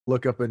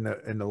look up in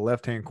the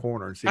left-hand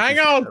corner and see. Hang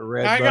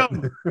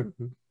on.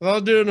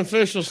 I'll do an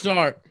official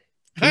start.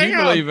 Can you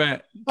believe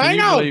that? Hang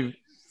on.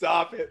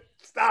 Stop it.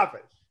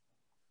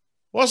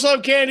 What's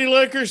up, Candy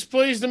Lickers?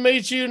 Pleased to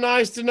meet you.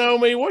 Nice to know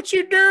me. What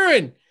you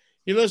doing?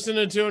 You're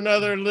listening to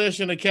another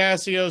edition of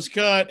Casio's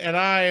Cut, and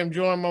I am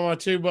joined by my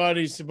two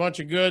buddies, a bunch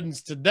of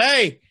Gooduns.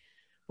 Today,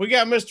 we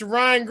got Mr.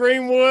 Ryan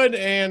Greenwood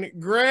and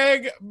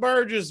Greg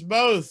Burgess,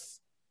 both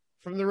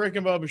from the Rick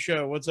and Bubba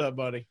Show. What's up,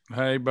 buddy?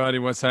 Hey, buddy.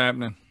 What's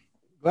happening?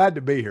 Glad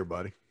to be here,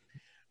 buddy.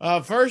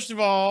 First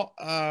of all,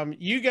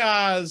 you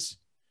guys,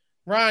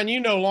 Ryan, you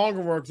no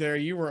longer work there.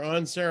 You were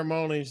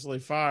unceremoniously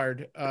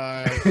fired.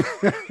 I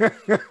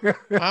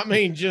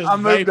mean, just I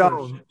moved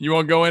on. You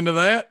want to go into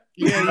that?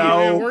 Yeah,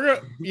 no. We're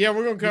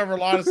gonna cover a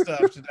lot of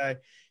stuff today.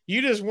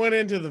 You just went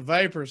into the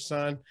vapors,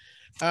 son,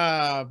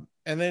 and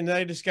then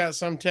they just got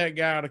some tech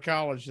guy out of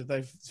college that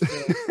they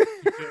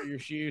fill your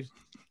shoes.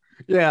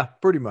 Yeah,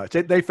 pretty much.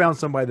 They found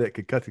somebody that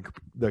could cut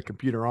the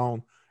computer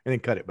on and then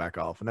cut it back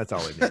off, and that's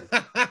all they did.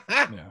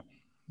 Yeah.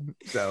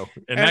 So,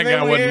 and that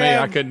guy wasn't me.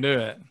 I couldn't do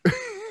it.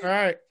 All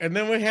right, and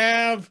then we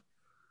have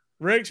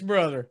Rick's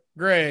brother,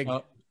 Greg.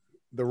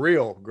 The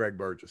real Greg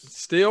Burgess.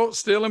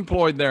 Still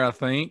employed there, I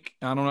think.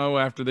 I don't know,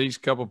 after these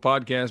couple of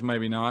podcasts,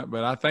 maybe not,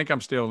 but I think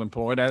I'm still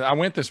employed. I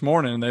went this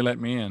morning and they let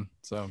me in.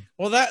 So,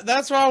 well,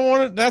 that's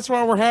why that's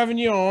why we're having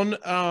you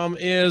on.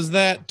 Is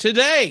that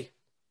today,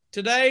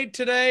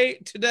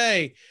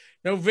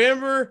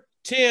 November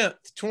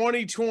 10th,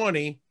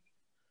 2020,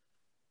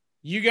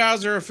 you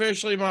guys are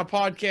officially my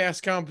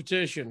podcast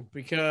competition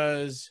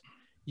because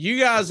you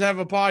guys have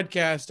a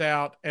podcast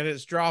out and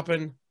it's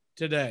dropping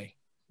today.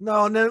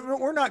 No,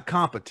 we're not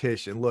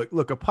competition. Look,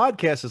 a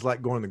podcast is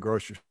like going to the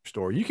grocery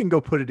store. You can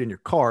go put it in your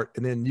cart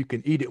and then you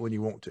can eat it when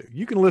you want to.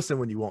 You can listen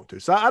when you want to.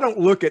 So I don't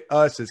look at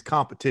us as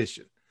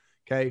competition.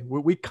 Okay.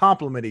 We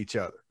complement each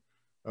other.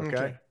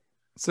 Okay.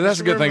 So that's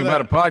a good thing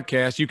about a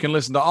podcast. You can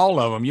listen to all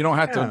of them. You don't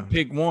have to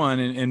pick one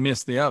and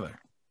miss the other.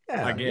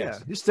 Yeah, I guess.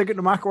 Yeah. Just stick it in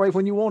the microwave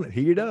when you want it.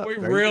 Heat it up. We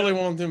really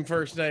want them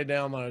first day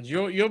downloads.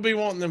 You'll be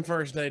wanting them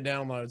first day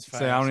downloads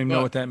fast. See, I don't even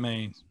know what that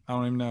means. I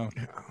don't even know.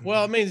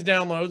 Well, it means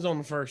downloads on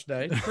the first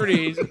day. It's pretty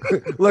easy.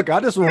 Look, I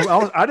just want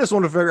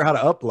to figure out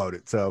how to upload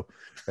it. So,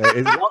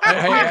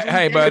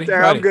 hey, buddy,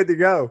 I'm good to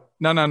go.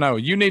 No.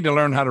 You need to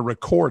learn how to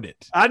record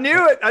it. I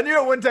knew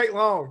it wouldn't take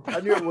long.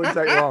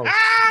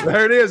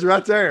 There it is,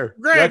 right there.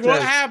 Greg,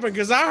 what happened?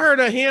 Because I heard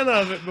a hint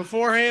of it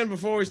beforehand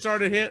before we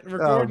started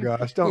recording. Oh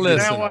gosh, don't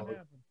listen.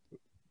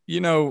 You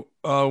know,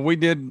 we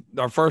did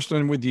our first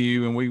one with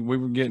you, and we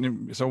were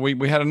getting. So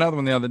we had another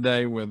one the other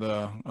day with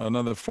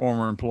another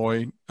former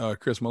employee,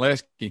 Chris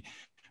Molesky.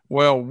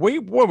 Well, we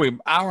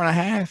hour and a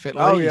half at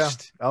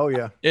least. Oh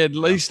yeah. At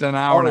least an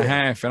hour and a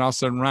half, and all of a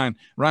sudden Ryan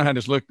had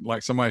just looked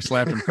like somebody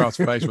slapped him across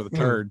the face with a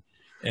turd,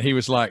 and he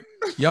was like,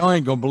 "Y'all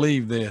ain't gonna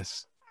believe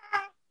this."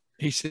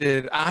 He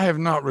said, "I have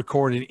not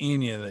recorded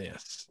any of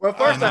this." Well,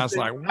 first I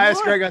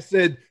asked Greg. I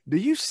said, "Do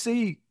you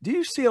see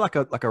like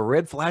a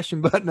red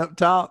flashing button up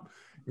top?"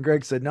 And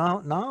Greg said,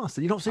 no. So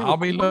you don't see. I'll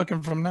be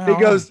looking from now.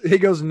 He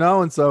goes,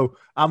 no. And so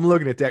I'm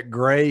looking at that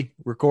gray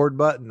record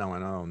button. I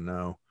went, oh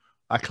no.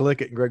 I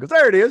click it and Greg goes,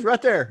 there it is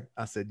right there.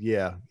 I said,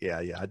 yeah.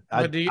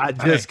 I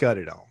just cut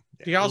it on.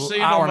 Yeah. Do y'all see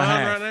it on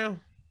mine right now?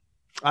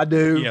 I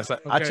do. Yes.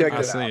 I checked it out.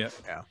 I see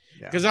it. Yeah.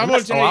 Because I'm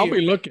going to tell you. I'll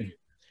be looking.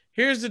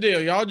 Here's the deal.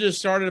 Y'all just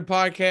started a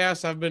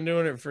podcast. I've been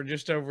doing it for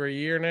just over a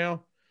year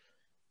now.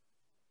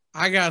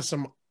 I got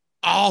some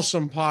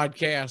awesome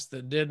podcast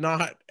that did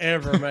not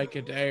ever make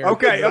it to air.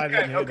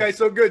 Okay.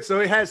 So good. So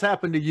it has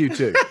happened to you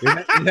too.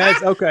 It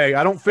has. Okay.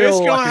 I don't feel it's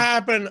going to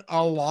happen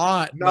a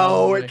lot.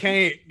 No, it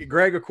can't.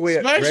 Greg will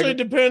quit. Especially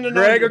depending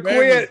Greg on will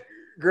quit.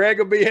 Greg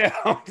will be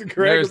out.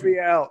 Greg will be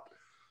out.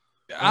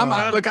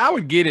 Look, I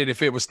would get it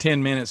if it was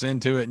 10 minutes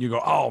into it and you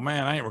go, oh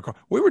man, I ain't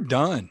recording. We were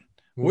done.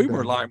 We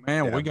were like,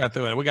 man, we got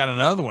through it. We got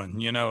another one.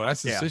 You know,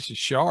 this is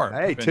sharp.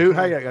 Hey, two.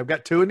 Hey, I've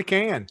got two in the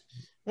can.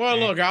 Well,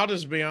 look, I'll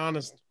just be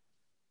honest.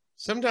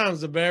 Sometimes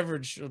the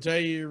beverage will tell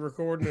you you're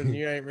recording and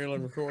you ain't really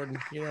recording.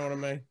 You know what I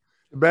mean?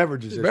 The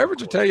beverage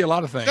will tell you a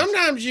lot of things.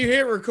 Sometimes you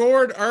hit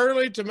record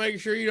early to make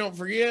sure you don't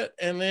forget,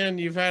 and then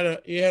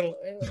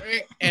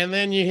and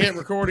then you hit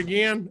record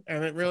again,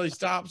 and it really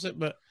stops it.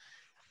 But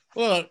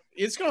look,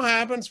 it's gonna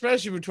happen,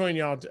 especially between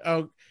y'all.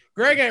 Oh,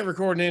 Greg ain't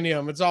recording any of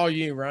them. It's all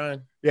you,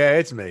 Ryan. Yeah,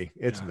 it's me.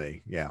 It's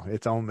me. Yeah,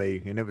 it's on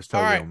me, and it was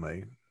totally on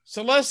me.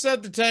 So let's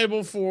set the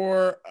table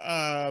for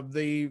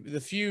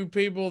the few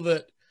people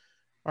that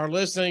are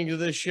listening to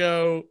this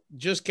show,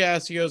 just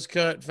Casio's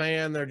Cut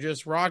fan. They're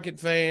just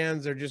Rocket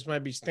fans. They're just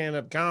maybe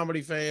stand-up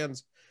comedy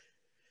fans.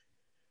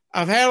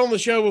 I've had on the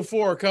show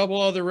before a couple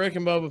other Rick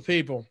and Bubba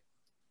people.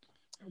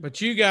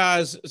 But you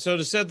guys, so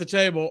to set the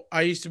table,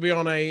 I used to be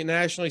on a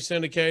nationally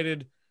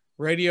syndicated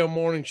radio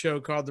morning show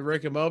called The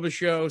Rick and Bubba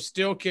Show.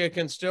 Still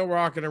kicking, still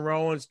rocking and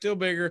rolling, still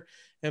bigger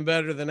and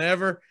better than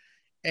ever.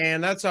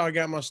 And that's how I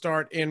got my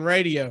start in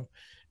radio.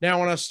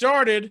 Now, when I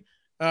started,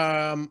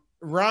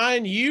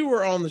 Ryan, you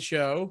were on the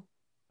show.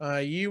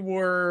 Were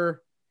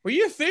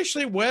you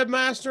officially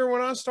webmaster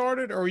when I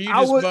started, or were you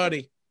just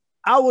buddy?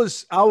 I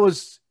was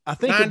I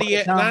think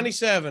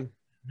 97.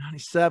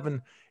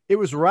 97. It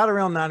was right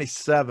around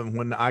 97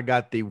 when I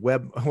got the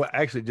well,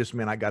 actually just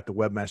meant I got the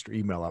webmaster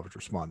email I was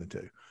responding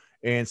to.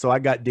 And so I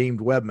got deemed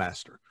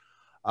webmaster.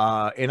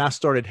 And I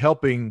started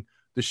helping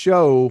the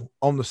show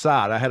on the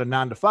side. I had a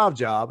 9-to-5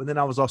 job, and then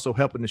I was also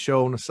helping the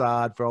show on the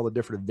side for all the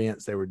different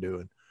events they were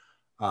doing.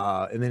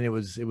 And then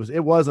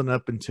it wasn't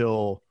up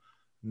until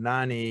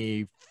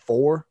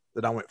 94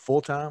 that I went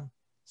full time.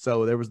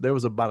 So there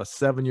was about a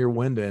 7-year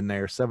window in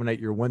there, 7-8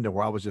 year window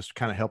where I was just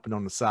kind of helping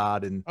on the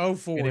side. And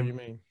 04, you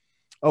mean?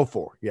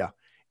 04, yeah.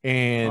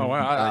 And oh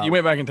wow, you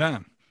went back in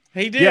time.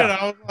 He did. Yeah.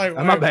 I was like,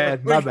 my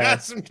bad. We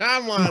got some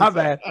timelines. My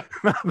bad.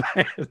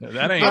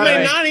 That ain't. I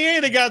mean,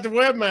 98, I got the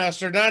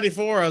webmaster.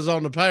 94, I was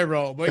on the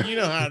payroll. But you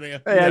know how it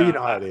is. Yeah, you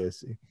know how it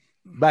is.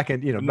 Back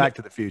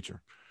to the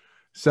Future.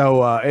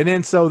 So and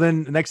then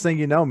the next thing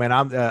you know, man,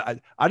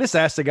 I just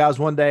asked the guys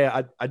one day.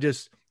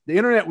 The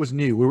internet was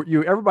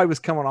new. Everybody was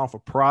coming off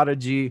of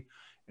Prodigy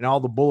and all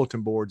the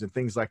bulletin boards and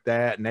things like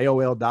that, and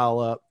AOL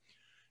dial-up.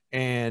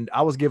 And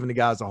I was giving the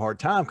guys a hard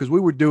time because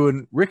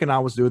Rick and I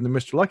was doing the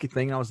Mr. Lucky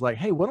thing. And I was like,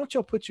 hey, why don't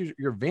y'all put your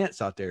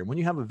events out there? And when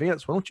you have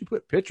events, why don't you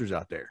put pictures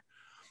out there?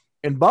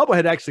 And Bubba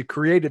had actually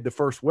created the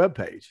first web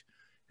page.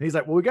 And he's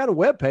like, well, we got a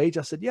web page.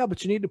 I said, yeah,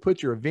 but you need to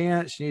put your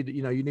events. You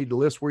need to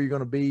list where you're going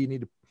to be. You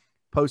need to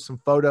post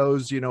some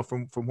photos,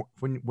 from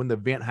when the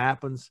event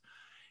happens.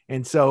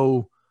 And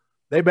so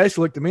they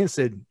basically looked at me and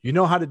said, you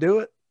know how to do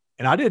it?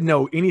 And I didn't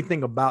know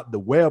anything about the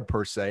web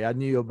per se. I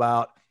knew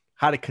about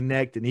how to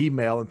connect and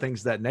email and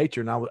things of that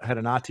nature. And I had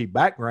an IT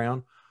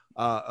background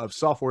of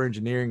software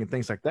engineering and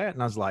things like that.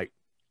 And I was like,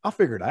 I'll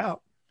figure it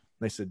out.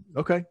 And they said,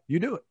 okay, you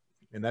do it.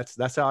 And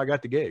that's how I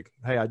got the gig.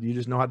 Hey, you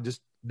just know how to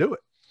just do it.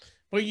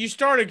 Well, you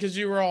started because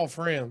you were all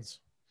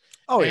friends.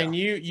 Oh, yeah. And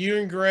you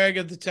and Greg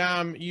at the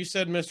time, you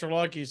said Mr.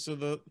 Lucky.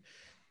 So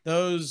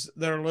those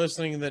that are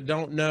listening that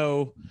don't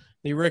know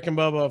the Rick and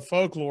Bubba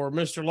folklore,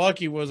 Mr.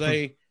 Lucky was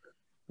a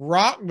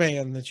rock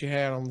band that you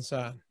had on the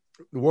side.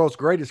 The world's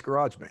greatest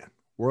garage band.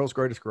 World's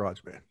greatest garage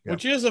band. Yep.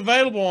 Which is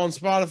available on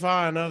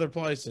Spotify and other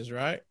places,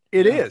 right?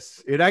 It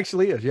is. It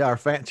actually is. Yeah, our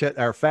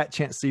Fat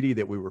Chance CD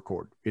that we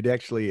record. It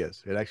actually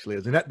is. It actually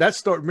is. And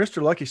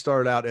Mr. Lucky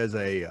started out as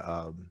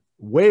a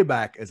way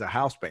back as a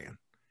house band.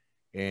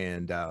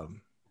 And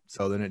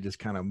so then it just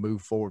kind of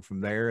moved forward from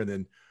there. And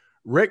then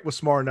Rick was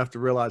smart enough to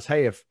realize,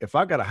 hey, if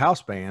I got a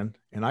house band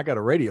and I got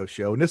a radio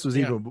show, and this was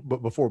even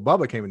before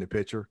Bubba came in the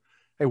picture,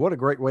 hey, what a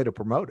great way to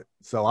promote it.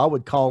 So I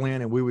would call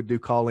in and we would do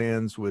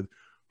call-ins with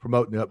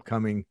promoting the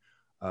upcoming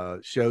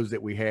shows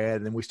that we had.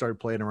 And then we started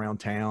playing around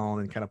town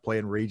and kind of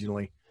playing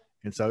regionally.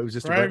 And so it was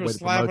just Greg a great way was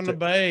to promote slapping the it.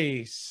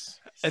 bass.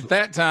 At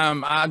that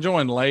time, I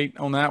joined late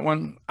on that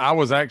one. I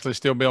was actually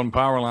still building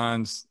power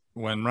lines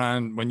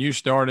when you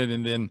started,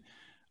 and then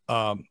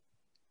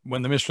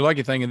when the Mr.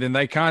 Lucky thing, and then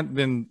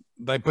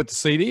they put the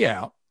CD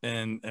out,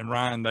 and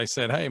Ryan, they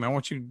said, hey man, why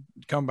don't you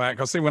come back?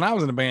 Because see, when I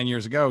was in a band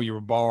years ago, you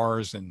were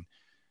bars and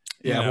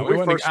it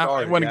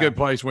wasn't a good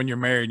place when you're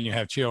married and you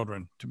have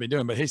children to be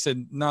doing. But he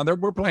said, no,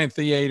 we're playing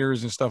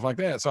theaters and stuff like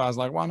that. So I was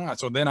like, why not?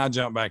 So then I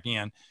jumped back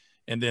in,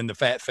 and then the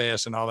Fat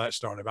Fest and all that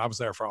started. I was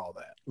there for all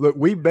that. Look,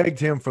 we begged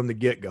him from the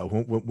get-go.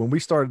 When we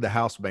started the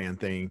house band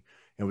thing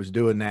and was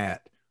doing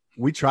that,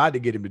 we tried to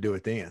get him to do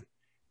it then.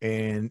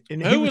 And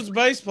who was the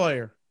bass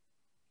player?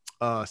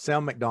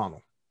 Sam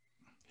McDonald.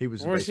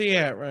 Where's he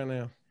at right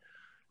now?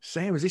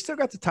 Sam, has he still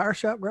got the tire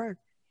shop, Greg?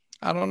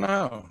 I don't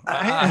know.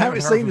 I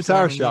haven't seen the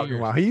tire shop in a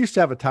while. He used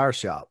to have a tire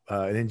shop,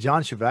 and then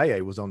John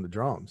Chevalier was on the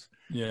drums.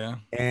 Yeah,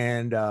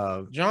 and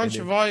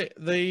Chevalier,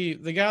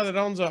 the guy that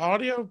owns an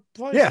audio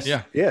place.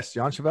 Yes,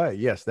 John Chevalier.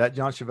 Yes, that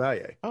John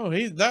Chevalier. Oh,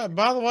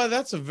 by the way,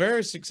 that's a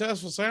very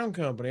successful sound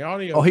company.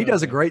 Audio. Oh, he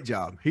does a great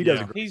job.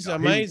 He's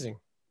amazing.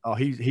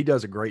 He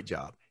does a great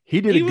job.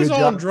 He did a good job. He was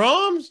on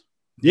drums.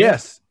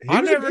 Yes,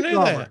 I never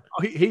knew that.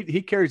 Oh,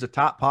 he carries a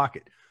top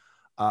pocket.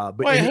 But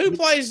wait, who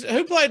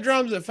played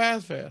drums at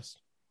Fast Fest?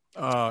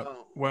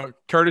 Well,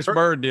 Curtis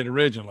Bird did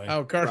originally.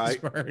 Oh, Curtis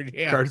Bird,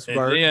 yeah. Curtis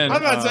Bird. I'm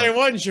about to say it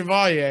wasn't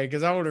Chevalier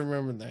because I would have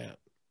remembered that.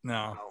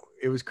 No,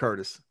 it was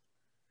Curtis.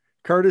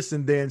 Curtis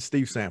and then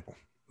Steve Sample.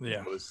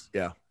 Yeah.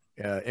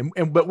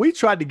 But we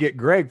tried to get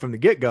Greg from the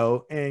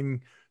get-go, and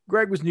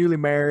Greg was newly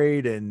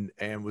married and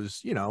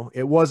was,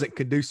 it wasn't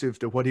conducive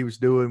to what he was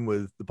doing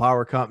with the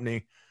power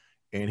company.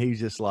 And he's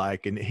just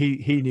like, and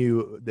he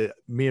knew that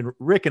me and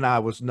Rick and I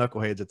was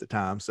knuckleheads at the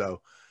time.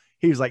 So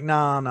he was like, no,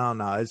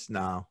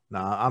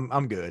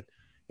 I'm good.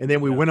 And then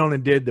we went on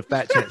and did the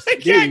Fat Chance.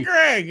 Yeah,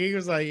 Greg. He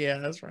was like, yeah,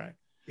 that's right.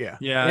 Yeah.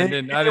 Yeah. I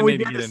didn't need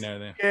to get in there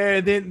then. Yeah.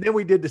 And then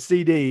we did the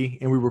CD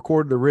and we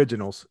recorded the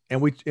originals.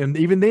 And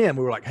even then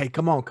we were like, hey,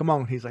 come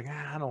on. He's like,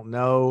 I don't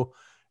know.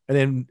 And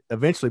then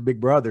eventually Big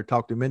Brother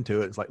talked him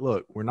into it. It's like,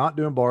 look, we're not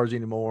doing bars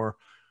anymore.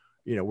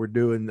 We're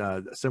doing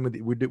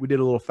we did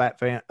a little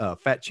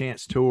Fat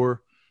Chance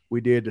tour.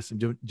 We did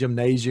some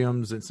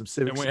gymnasiums and some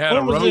civic. And we had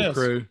a road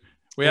crew.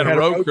 We had a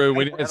road crew.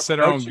 We didn't set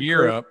our own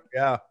gear up.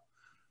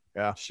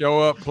 Yeah. Show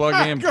up,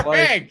 plug in,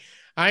 play.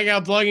 I ain't got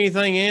to plug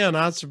anything in.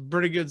 That's a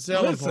pretty good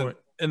selling point.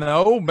 in the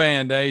old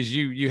band days,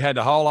 you had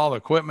to haul all the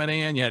equipment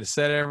in. You had to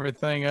set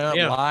everything up,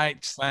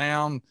 light,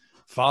 sound,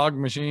 fog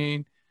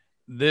machine.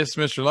 This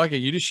Mr. Lucky,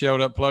 you just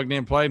showed up, plugged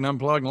in, played, and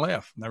unplugged, and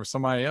left. And there was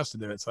somebody else to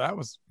do it. So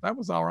that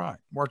was all right.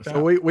 Worked out.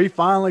 So we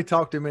finally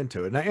talked him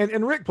into it.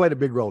 And Rick played a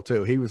big role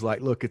too. He was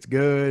like, look, it's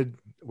good.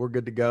 We're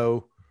good to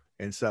go.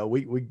 And so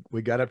we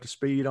got up to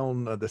speed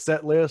on the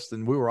set list,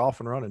 and we were off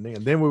and running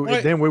then.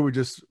 We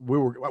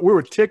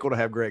were tickled to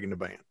have Greg in the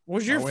band.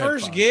 Was your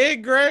first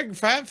gig, Greg,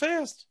 Fat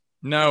Fest?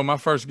 No, my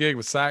first gig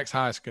was Sachs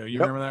High School. You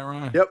remember that,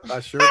 Ryan? Yep, I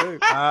sure do.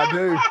 I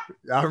do.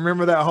 I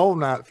remember that whole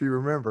night, if you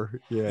remember.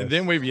 Yeah. And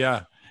then Wait,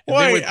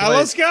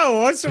 let's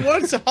go. What's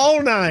the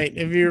whole night,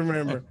 if you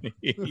remember?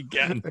 Well,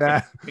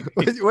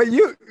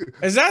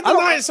 is that the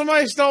night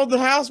somebody stole the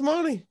house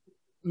money?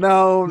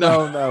 No.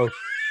 When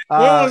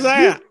was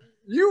that?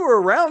 You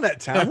were around that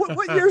time.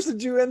 What years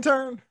did you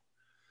intern?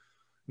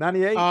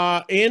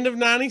 98? End of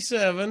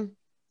 97.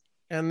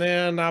 And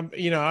then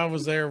I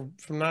was there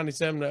from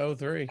 97 to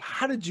 03.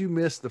 How did you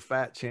miss the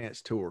Fat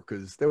Chance tour?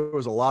 Because there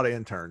was a lot of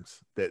interns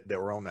that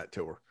were on that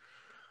tour.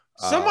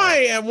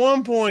 Somebody at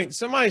one point,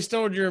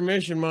 stole your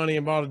admission money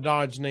and bought a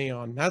Dodge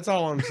Neon. That's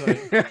all I'm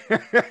saying.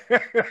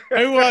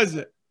 Who was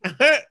it?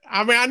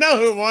 I mean, I know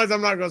who it was.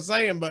 I'm not going to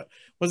say him, but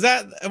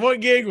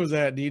what gig was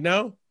that? Do you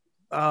know?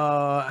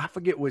 I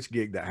forget which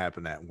gig that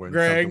happened at when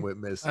Greg, something went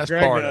missing. That's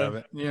part of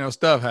it.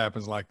 Stuff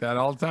happens like that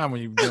all the time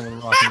when you're dealing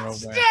with rock and roll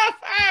band. Stuff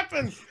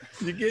happens.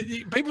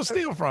 People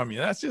steal from you.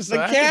 That's just the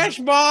cash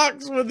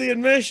box with the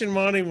admission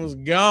money was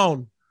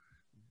gone.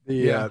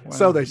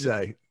 So they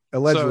say.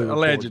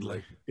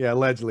 Allegedly. Yeah,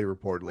 allegedly,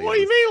 reportedly. What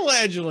do you mean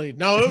allegedly?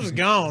 No, it was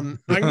gone.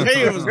 I can tell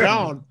you it was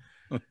gone.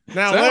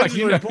 Now,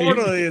 allegedly,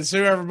 reportedly, is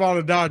whoever bought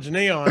a Dodge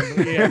Neon.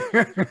 But yeah.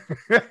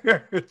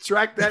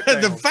 Track that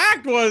down. The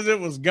fact was it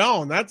was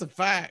gone. That's a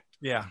fact.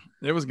 Yeah,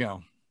 it was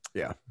gone.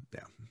 Yeah.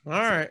 All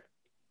right.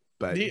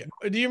 But do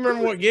you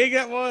remember what gig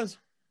that was?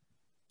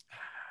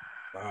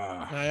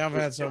 I've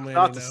had so many.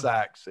 Not the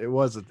Sax. It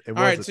wasn't. All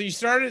right, so you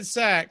started at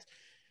Sax.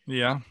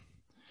 Yeah.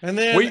 And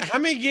then how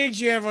many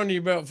gigs you have under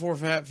your belt before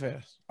Fat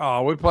Fest?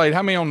 Oh, we played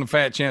how many on the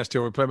Fat Chance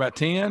tour? We played about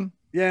 10.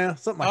 Yeah,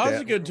 something like that. That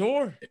was a good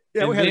tour.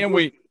 Yeah,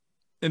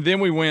 and then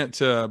we went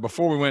to,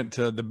 before we went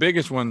to the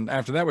biggest one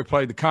after that, we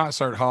played the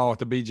concert hall at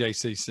the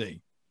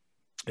BJCC.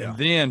 Yeah. And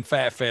then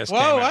Fat Fest.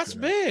 Whoa, that's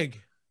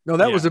big. No,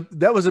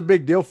 that was a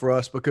big deal for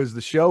us because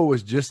the show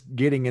was just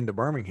getting into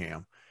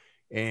Birmingham.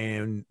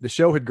 And the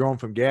show had grown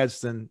from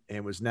Gadsden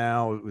and was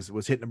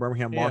hitting the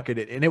Birmingham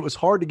market. And it was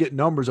hard to get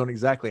numbers on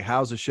exactly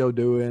how's the show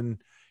doing.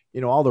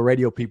 All the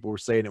radio people were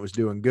saying it was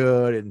doing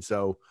good. And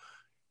so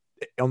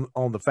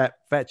on the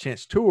Fat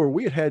Chance tour,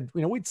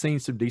 we'd seen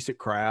some decent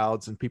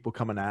crowds and people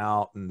coming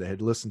out and they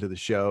had listened to the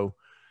show.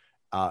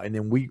 And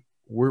then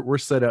we're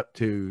set up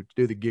to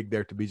do the gig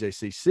there to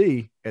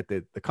BJCC at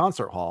the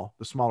concert hall,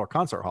 the smaller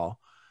concert hall.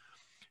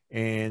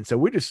 And so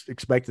we're just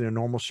expecting a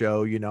normal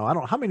show.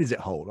 How many does it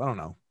hold? I don't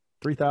know.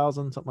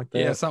 3,000, something like that.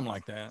 Yeah, something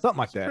like that.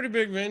 Pretty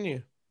big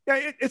venue.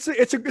 Yeah, it's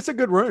a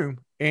good room,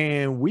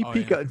 and we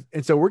peak up,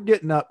 and so we're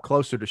getting up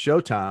closer to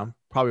showtime,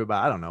 probably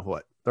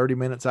about 30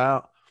 minutes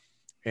out,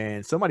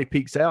 and somebody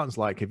peeks out and is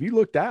like, "Have you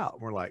looked out?"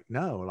 And we're like,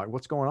 "No." We're like,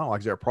 "What's going on? Like,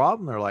 is there a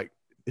problem?" They're like,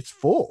 "It's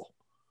full."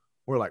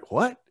 We're like,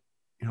 "What?"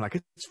 And like,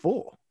 "It's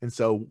full." And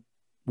so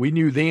we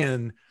knew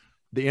then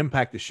the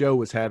impact the show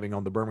was having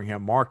on the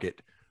Birmingham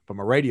market from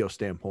a radio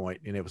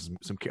standpoint, and it was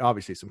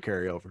obviously some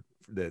carryover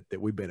that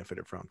we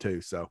benefited from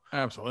too. So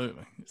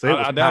absolutely. So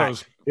it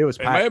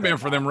may have been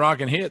for them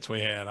rocking hits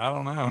we had. I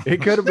don't know.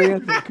 It could have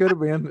been. It could have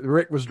been.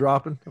 Rick was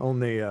dropping on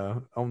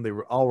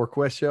the all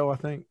request show, I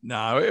think.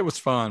 No, it was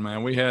fun,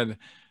 man.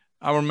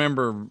 I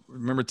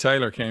remember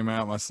Taylor came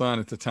out. My son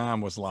at the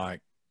time was like,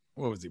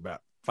 what was he,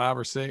 about 5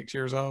 or 6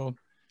 years old?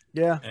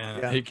 Yeah.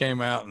 And he came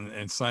out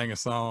and sang a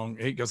song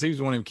because he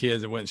was one of them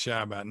kids that wasn't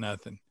shy about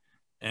nothing.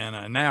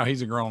 And now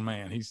he's a grown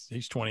man.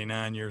 He's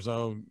 29 years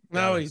old.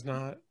 No, he's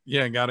not.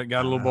 Yeah, got a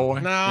little boy.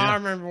 No, yeah. I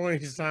remember when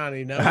he's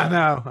tiny. No,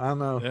 I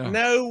know. Yeah.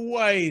 No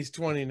way he's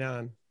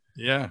 29.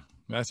 Yeah,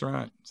 that's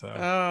right. So.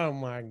 Oh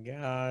my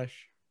gosh.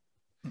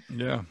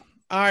 Yeah.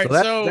 All right.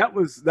 So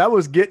that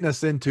was getting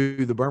us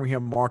into the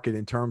Birmingham market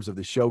in terms of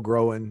the show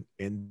growing,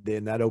 and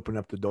then that opened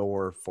up the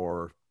door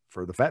for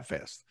the Fat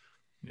Fest.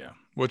 Yeah,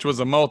 which was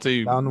had a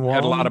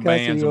lot of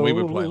bands, and we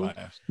would play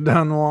last.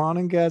 Don Juan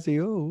and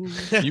Casio.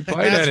 You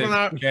played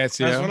Casio.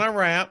 That's when I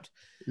rapped.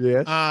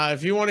 Yes.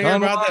 If you want to hear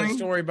about that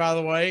story, by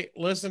the way,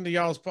 listen to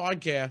y'all's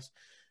podcast,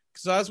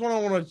 because that's what I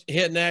want to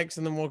hit next,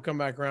 and then we'll come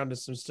back around to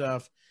some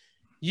stuff.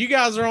 You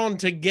guys are on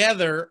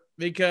together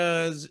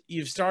because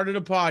you've started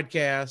a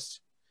podcast.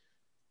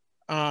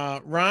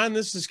 Ryan,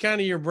 this is kind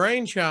of your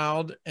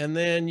brainchild, and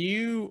then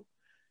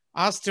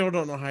I still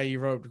don't know how you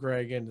roped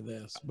Greg into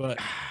this, but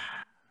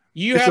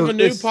you have a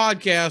new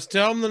podcast.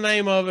 Tell them the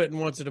name of it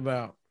and what's it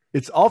about.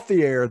 It's Off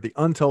the Air, the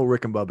Untold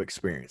Rick and Bubba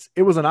Experience.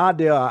 It was an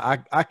idea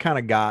I kind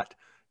of got,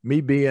 me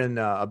being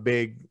a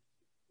big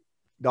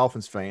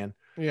Dolphins fan.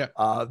 Yeah.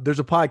 There's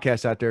a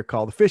podcast out there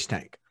called The Fish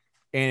Tank,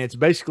 and it's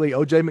basically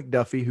O.J.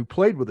 McDuffie, who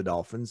played with the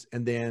Dolphins,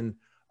 and then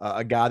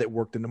a guy that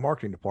worked in the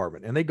marketing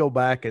department, and they go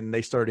back and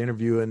they start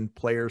interviewing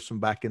players from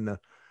back in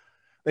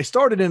they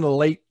started in the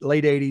late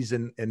 80s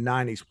and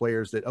 90s,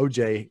 players that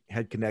OJ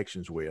had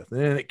connections with.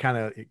 And then it kind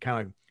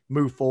of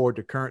moved forward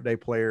to current day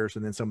players.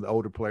 And then some of the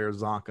older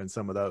players, Zonka and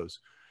some of those,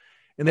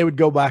 and they would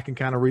go back and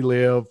kind of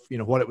relive,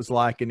 what it was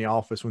like in the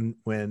office when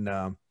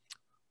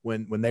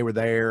they were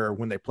there, or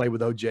when they played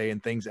with OJ,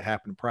 and things that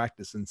happened in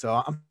practice. And so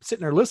I'm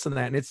sitting there listening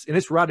to that, and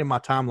it's right in my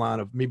timeline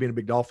of me being a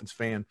big Dolphins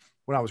fan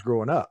when I was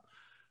growing up.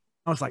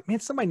 I was like, man,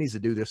 somebody needs to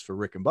do this for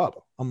Rick and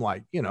Bubba. I'm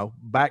like,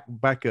 back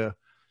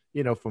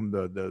from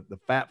the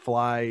fat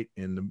flight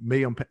and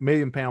the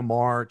million pound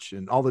march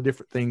and all the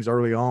different things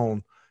early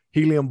on,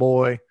 Helium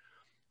Boy.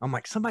 I'm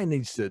like, somebody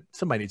needs to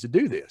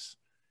do this.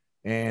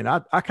 And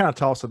I kind of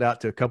tossed it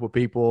out to a couple of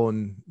people,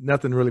 and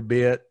nothing really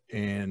bit.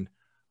 And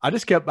I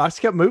just kept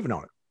moving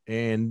on it.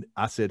 And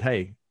I said,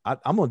 hey,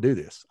 I'm going to do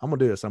this.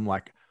 I'm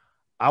like,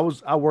 I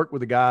worked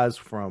with the guys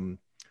from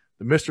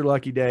the Mr.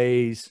 Lucky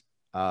days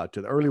to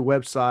the early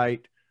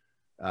website,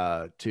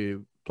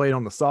 to played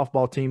on the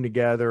softball team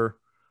together.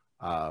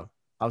 I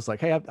was like,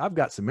 hey, I've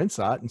got some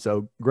insight. And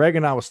so Greg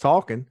and I was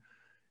talking,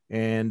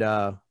 and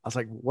I was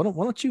like, why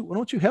don't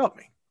you help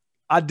me?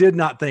 I did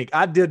not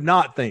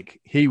think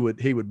he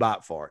would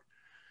bite for it.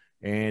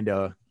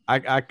 And I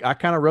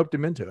kind of roped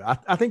him into it.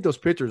 I think those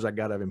pictures I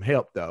got of him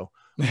helped, though,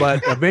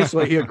 but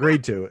eventually he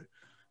agreed to it.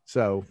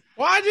 So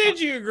why did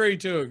you agree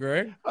to it,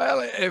 Greg?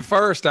 Well, at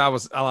first I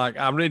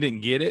really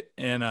didn't get it.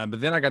 And,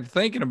 but then I got to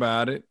thinking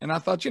about it, and I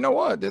thought, you know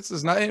what, this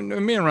is not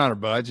me and Ron are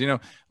buds,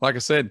 like I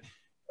said,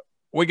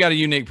 we got a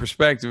unique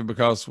perspective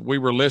because we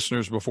were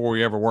listeners before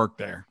we ever worked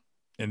there.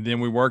 And then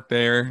we worked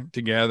there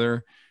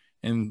together,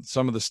 and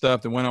some of the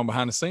stuff that went on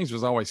behind the scenes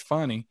was always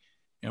funny.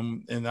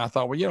 And I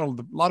thought, well,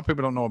 a lot of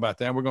people don't know about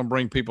that. We're going to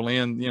bring people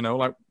in,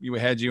 like we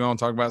had you on,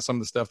 talk about some of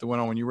the stuff that went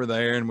on when you were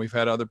there. And we've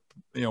had other,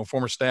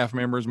 former staff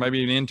members, maybe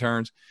even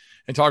interns,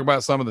 and talk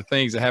about some of the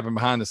things that happened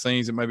behind the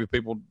scenes that maybe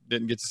people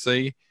didn't get to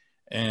see.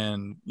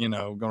 And,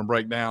 going to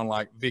break down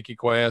like Vicky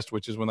Quest,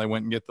 which is when they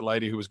went and get the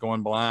lady who was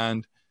going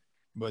blind,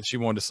 but she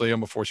wanted to see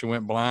them before she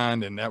went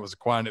blind. And that was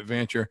quite an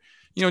adventure,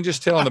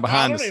 just telling the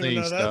behind the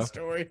scenes stuff.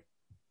 Story.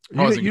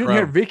 You didn't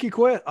hear Vicky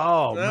Quest?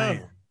 Oh, no.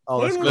 Man.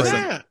 Oh, that's was crazy.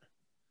 That?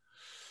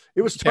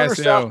 It was Turner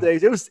Casio. South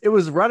days. It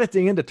was right at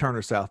the end of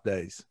Turner South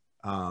days.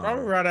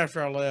 Probably right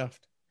after I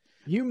left.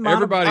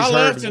 Everybody's I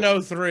heard left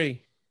in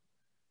 03.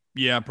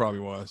 Yeah, it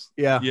probably was.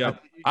 Yeah.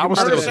 I was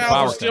Turner still South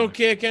power was still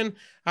company. kicking.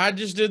 I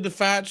just did the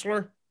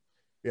Bachelor.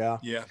 Yeah.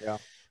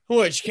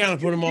 Which kind of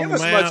put him on the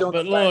map.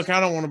 But look, I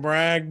don't want to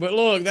brag. But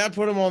look, that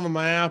put him on the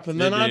map. And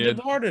then I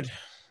departed.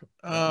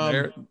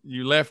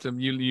 You left him.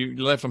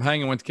 You left him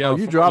hanging. Went to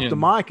California. You dropped the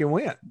mic and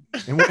went.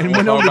 And went we'll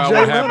on talk to about Jay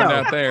what happened Leno.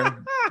 out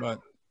there. But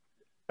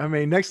I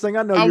mean, next thing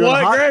I know, I you're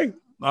what, Greg?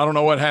 I don't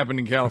know what happened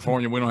in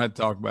California. We don't have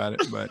to talk about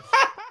it. But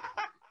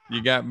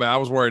I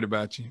was worried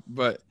about you.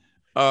 But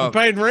I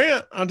paid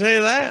rent. I'll tell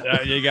you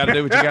that. You got to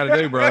do what you got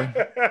to do, bro.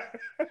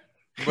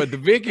 But the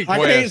Vicky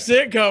Quest, I can't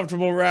sit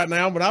comfortable right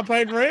now, but I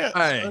paid rent.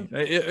 Hey,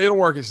 it'll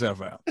work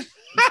itself out.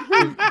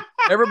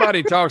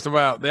 Everybody talks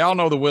about, they all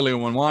know the Willie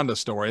and Wanda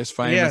story. It's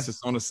famous. Yes.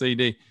 It's on a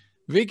CD.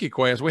 Vicky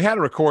Quest, we had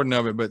a recording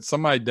of it, but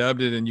somebody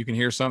dubbed it and you can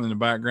hear something in the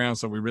background.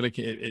 So we really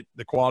can't,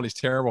 the quality's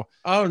terrible.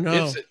 Oh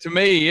no. To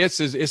me, it's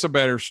a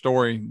better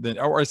story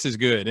or it's as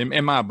good.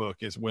 In my book,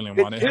 it's Willie and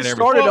Wanda.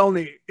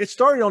 It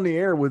started on the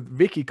air with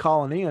Vicky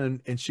calling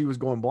in, and she was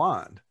going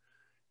blind.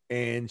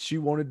 And she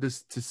wanted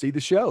to see the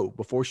show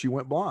before she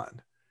went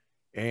blind.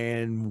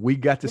 And we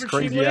got this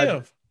crazy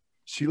idea.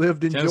 She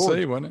lived in Tennessee,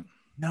 Georgia. wasn't it?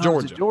 No, Georgia.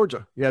 It was in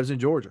Georgia. Yeah, it was in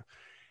Georgia.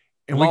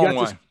 And Long we got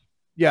way. this.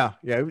 Yeah.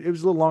 It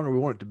was a little longer than we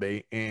wanted it to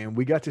be. And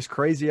we got this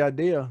crazy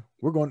idea.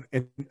 We're going,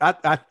 and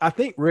I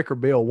think Rick or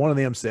Bill, one of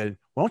them said,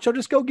 why don't y'all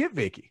just go get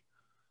Vicky?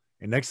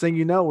 And next thing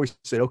you know, we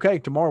said, okay,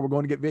 tomorrow we're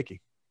going to get Vicky.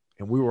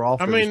 And we were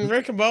off. I mean,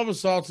 Rick and Bubba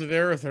salted the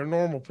earth. They're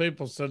normal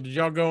people. So did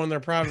y'all go in their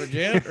private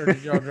jet or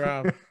did y'all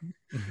drive?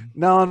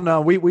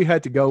 No, we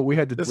had to go. We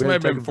had to. This may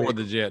have been before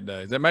the jet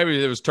days. That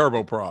maybe it was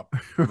turboprop.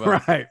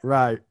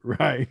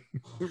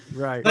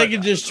 Right. They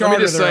could just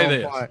charter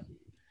their own flight.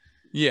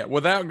 Yeah,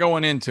 without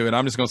going into it,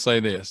 I'm just going to say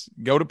this.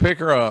 Go to pick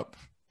her up.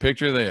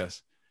 Picture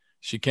this.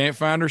 She can't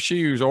find her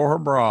shoes or her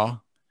bra.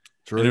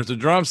 True. And there's a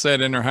drum set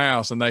in her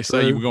house, and they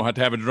say you're going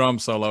to have a drum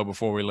solo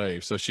before we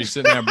leave. So she's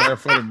sitting there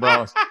barefooted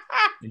bras.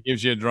 It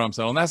gives you a drum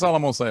solo. And that's all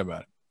I'm going to say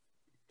about it.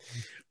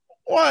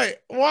 Why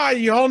are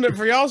you holding it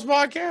for y'all's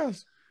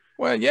podcast?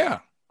 Well, yeah,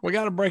 we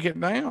got to break it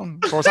down.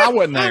 Of course, I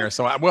wasn't there,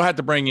 so we'll have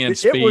to bring in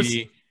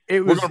Speedy.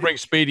 We're going to bring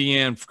Speedy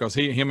in because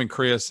him and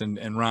Chris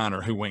and Ryan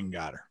are who went and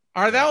got her.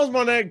 All right, that was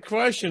my next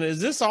question. Is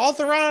this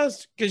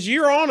authorized? Because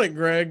you're on it,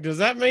 Greg. Does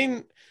that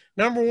mean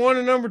number one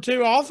and number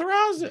two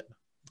authorized it?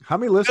 How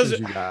many listeners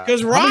you got?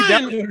 Because Ryan, how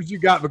many downloaders you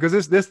got?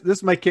 Because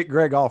this may kick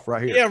Greg off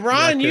right here. Yeah,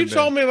 Ryan, you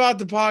told me about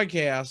the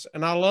podcast,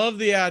 and I love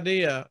the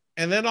idea.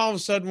 And then all of a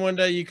sudden one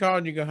day you call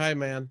and you go, "Hey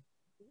man,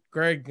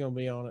 Greg's gonna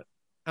be on it."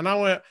 And I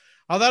went,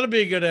 "Oh, that'll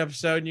be a good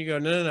episode." And you go,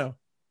 "No,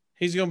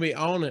 he's gonna be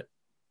on it."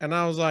 And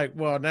I was like,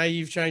 "Well, now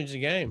you've changed the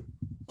game."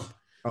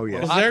 Oh yeah,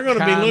 because they're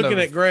gonna be looking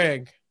at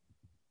Greg.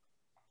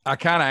 I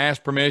kind of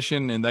asked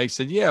permission, and they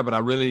said, yeah, but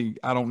I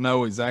don't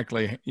know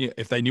exactly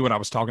if they knew what I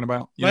was talking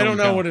about. They don't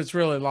know what it's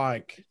really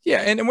like.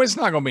 Yeah, and it's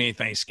not going to be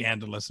anything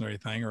scandalous or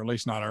anything, or at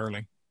least not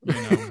early. You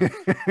know.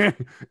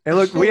 And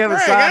look, we haven't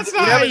Greg, signed. That's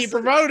not how you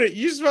promote it.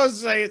 You're supposed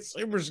to say it's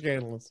super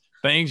scandalous.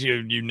 Things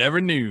you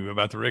never knew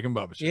about the Rick and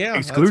Bubba show. Yeah,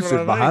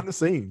 exclusive behind the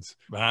scenes.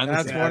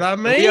 That's what I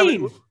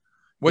mean.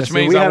 Which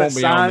means I won't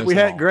be on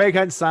this Greg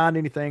hadn't signed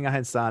anything. I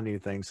hadn't signed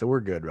anything, so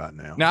we're good right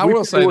now. Now I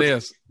will say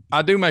this: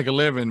 I do make a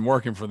living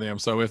working for them,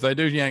 so if they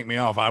do yank me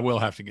off, I will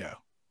have to go.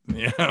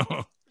 You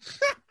know.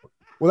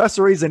 Well, that's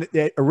the reason.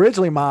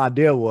 Originally, my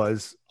idea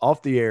was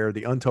off the air,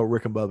 the Untold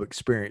Rick and Bubba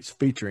Experience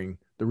featuring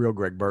the real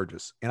Greg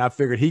Burgess, and I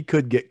figured he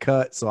could get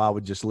cut, so I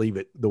would just leave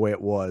it the way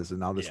it was,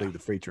 and I'll just leave the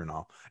feature and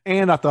all.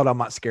 And I thought I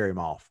might scare him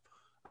off.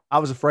 I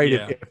was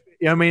afraid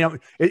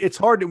it's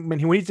hard to when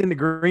he's in the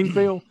green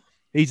field.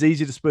 He's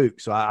easy to spook,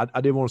 so I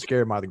didn't want to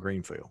scare him out of the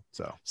green field.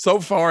 So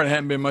far, it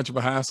hadn't been much of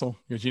a hassle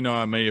because you know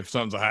I mean, if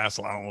something's a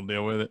hassle, I don't want to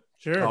deal with it.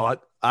 Sure. Oh,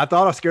 I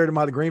thought I scared him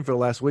out of the green field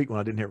last week when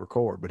I didn't hit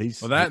record, but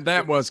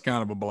that was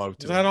kind of a blow.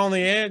 Is that on the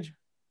edge?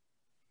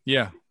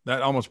 Yeah,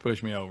 that almost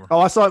pushed me over.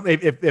 Oh, I saw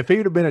if he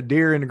would have been a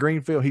deer in the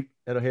green field,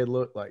 that'd have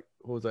looked like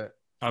what was that?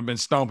 I've been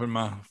stomping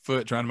my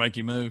foot trying to make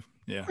you move.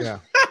 Yeah.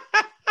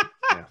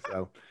 Yeah.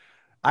 So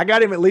I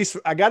got him at least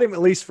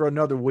for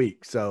another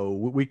week, so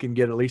we can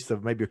get at least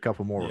maybe a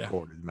couple more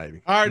recorded,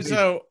 maybe. All right,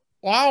 so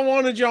I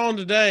wanted you on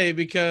today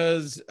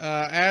because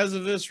as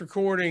of this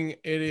recording,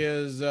 it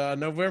is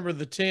November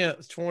the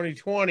 10th,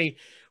 2020,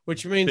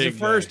 which means the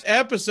first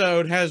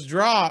episode has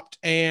dropped,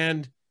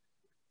 and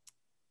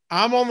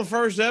I'm on the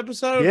first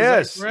episode.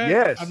 Yes.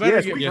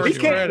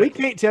 We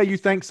can't tell you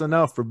thanks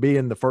enough for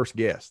being the first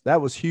guest.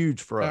 That was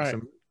huge for us.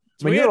 Right.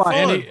 I mean, you're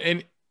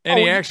like, and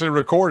he actually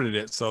recorded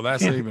it, so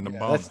that's even a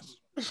bonus.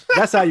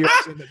 That's how you're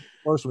the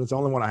first one. It's the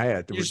only one I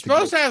had. You're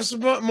supposed to have some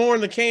more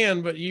in the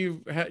can, but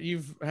you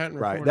hadn't.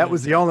 Right. That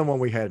was the only one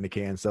we had in the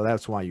can, so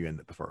that's why you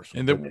ended the first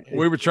one. And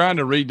we were trying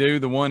to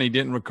redo the one he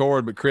didn't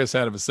record, but Chris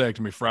had a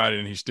vasectomy Friday,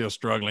 and he's still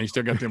struggling. He's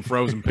still got them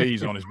frozen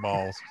peas on his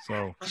balls,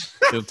 so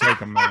it'll take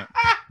a minute.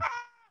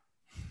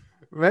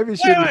 Maybe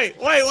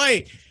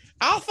wait.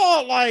 I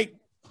thought like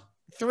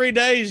 3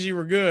 days you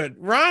were good.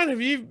 Ryan,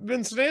 have you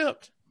been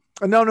snipped?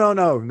 No.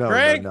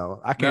 Greg? No.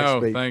 I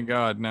can't speak. Thank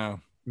God, no.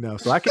 No,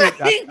 so I can't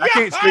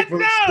speak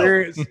from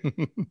experience.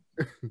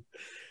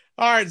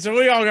 All right, so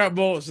we all got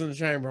bullets in the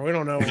chamber. We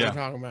don't know what we're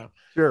talking about.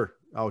 Sure.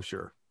 Oh,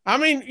 sure. I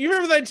mean, you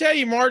remember they tell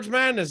you March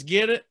Madness,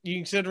 get it? You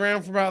can sit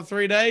around for about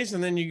 3 days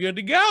and then you're good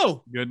to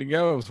go. Good to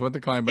go is what they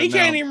claim. But he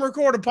can't even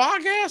record a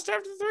podcast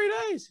after 3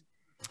 days.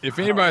 If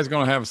anybody's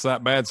going to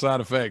have bad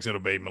side effects,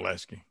 it'll be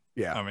Molesky.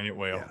 Yeah. I mean, it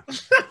will.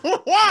 Yeah.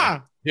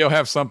 Why? He'll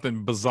have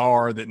something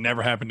bizarre that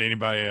never happened to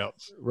anybody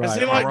else. Right. Is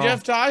he like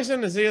Jeff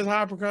Tyson? Is he his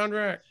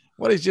hypochondriac?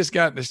 Well, he's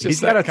got a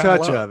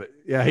touch of it.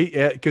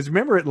 Yeah, because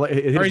remember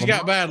or he's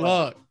got bad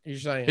luck. You're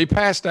saying he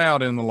passed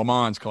out in the Le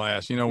Mans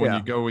class. You know when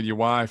you go with your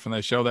wife and they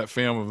show that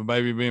film of a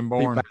baby being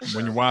born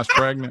when your wife's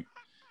pregnant.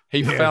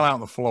 He fell out on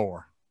the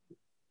floor.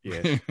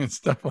 Yeah, and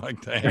stuff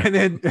like that.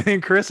 And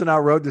then Chris and I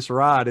rode this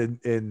ride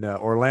in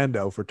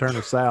Orlando for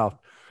Turner South,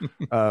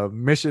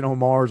 Mission on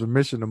Mars or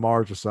Mission to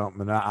Mars or something.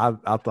 And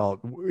I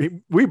thought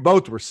we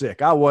both were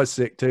sick. I was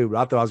sick too, but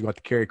I thought I was going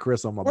to carry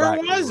Chris on my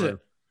back. Where was it?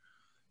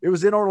 It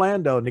was in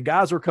Orlando, and the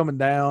guys were coming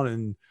down,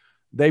 and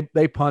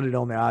they punted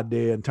on the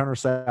idea. And Turner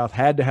South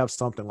had to have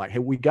something like, hey,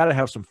 we got to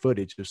have some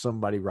footage of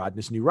somebody riding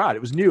this new ride.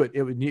 It was new.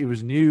 It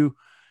was new,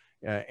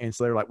 and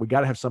so they were like, we got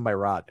to have somebody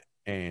ride it.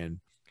 And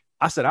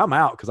I said, I'm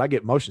out because I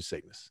get motion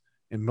sickness.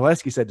 And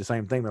Molesky said the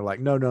same thing. They're like,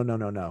 no.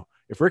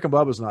 If Rick and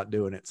Bubba's not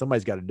doing it,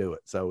 somebody's got to do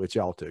it. So it's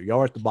y'all two. Y'all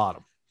are at the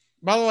bottom.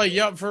 By the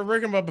way, for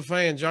Rick and Bubba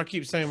fans, y'all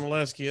keep saying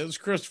Molesky. It was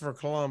Christopher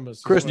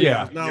Columbus. You're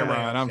right.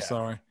 I'm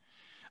sorry.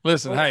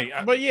 Listen, hey,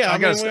 but yeah, I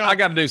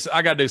got to do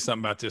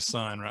something about this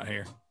sign right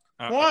here.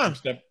 Why?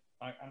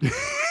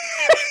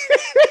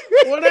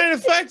 What ain't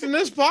affecting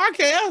this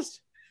podcast?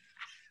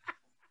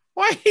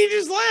 Why he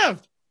just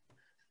left?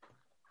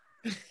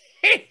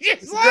 He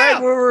just left.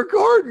 Greg, we're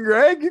recording,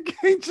 Greg. You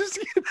can't just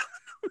get.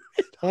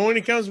 Well, when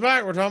he comes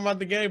back, we're talking about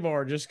the gay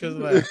bar just because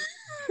of that.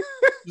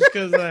 Just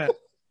because of that.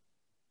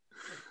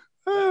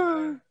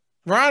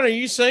 Ryan, are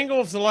you single?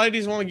 If the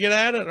ladies want to get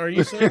at it, are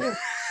you single?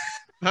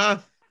 Huh?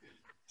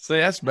 See,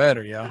 that's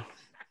better, y'all.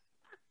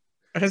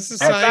 That's the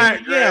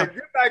same. Yeah,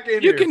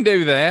 you can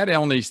do that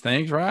on these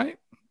things, right?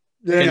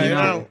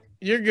 Yeah,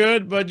 you're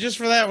good. But just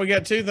for that, we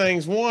got two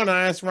things. One,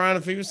 I asked Ryan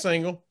if he was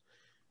single.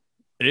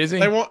 Is he?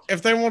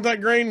 If they want that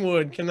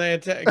Greenwood, can they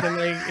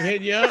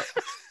hit you up?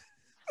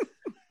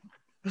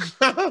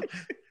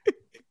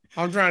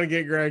 I'm trying to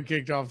get Greg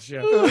kicked off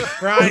the show.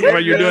 Ryan, well,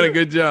 you're doing a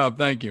good job.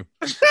 Thank you.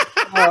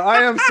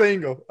 I am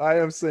single. All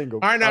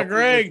right, now,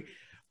 Greg.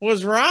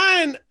 Was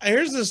Ryan?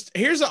 Here's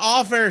an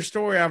off-air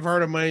story I've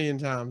heard a million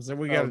times that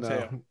we got to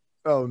tell.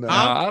 Oh no!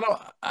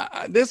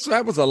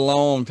 That was a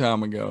long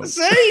time ago.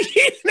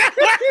 See,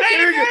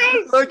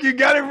 look, you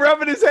got him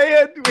rubbing his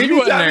head. You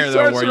wasn't there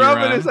though, were you,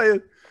 Ryan? His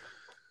head.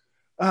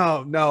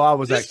 Oh no, I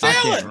was actually.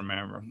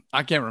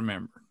 I can't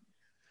remember.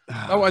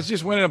 Oh, I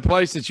just went in a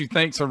place that you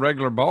think's a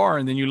regular bar,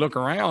 and then you look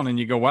around and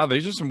you go, "Wow,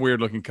 these are some weird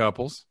looking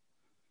couples."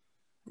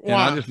 Why?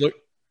 And I just look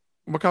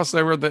because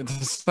they were the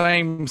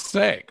same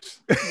sex.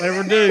 They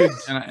were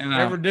dudes. and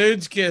They were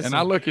dudes kissing. And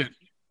I look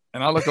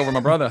over at my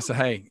brother. I said,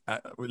 "Hey,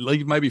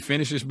 leave, maybe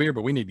finish this beer,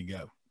 but we need to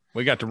go.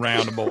 We got to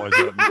round the boys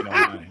up."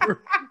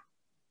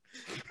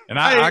 You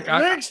know,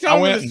 and Rick's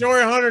told me the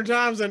story 100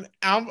 times, and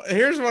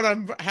here's what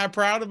I'm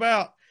proud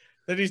about: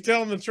 that he's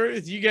telling the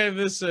truth. You gave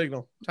this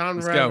signal. Time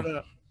to wrap it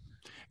up.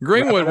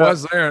 Greenwood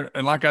was there,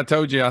 and like I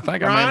told you, I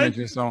think Ryan? I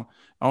mentioned this on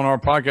our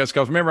podcast,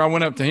 because remember I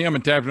went up to him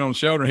and tapped him on the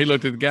shoulder, and he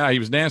looked at the guy he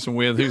was dancing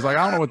with. He was like,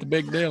 "I don't know what the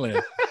big deal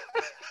is."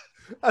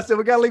 I said,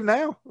 "We gotta leave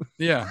now."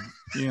 Yeah,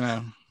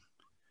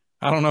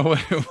 I don't know what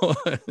it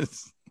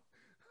was.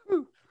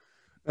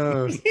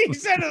 He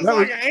said it was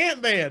like an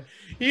ant bed.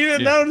 You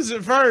didn't notice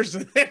it first.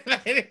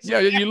 Yeah,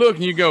 you look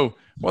and you go,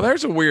 "Well,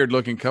 there's a weird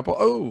looking couple."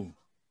 Oh,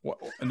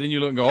 and then you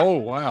look and go, "Oh,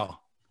 wow."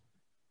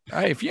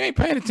 Hey, if you ain't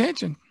paying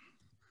attention,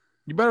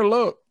 you better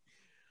look.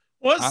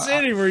 What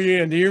city were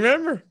you in? Do you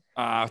remember?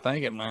 I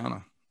think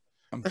Atlanta.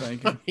 I'm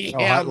thinking.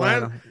 Yeah,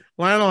 Atlanta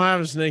will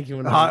have a sneaky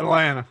one. Hot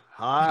Atlanta.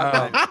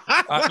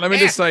 Let me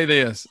just say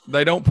this: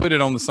 they don't put it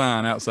on the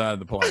sign outside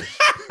the place.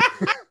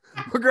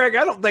 Well, Greg,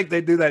 I don't think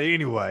they do that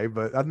anyway,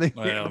 but I think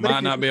it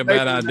might not be a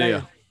bad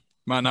idea.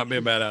 Might not be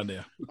a bad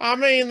idea. I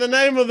mean, the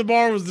name of the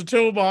bar was the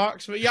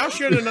Toolbox, but y'all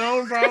should have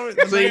known probably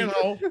the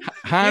manhole.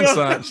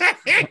 Hindsight,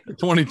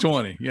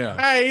 2020. Yeah.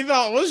 Hey, he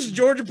thought, well, this is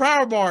Georgia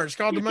Power Bar. It's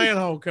called the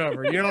manhole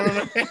cover. You know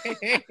what I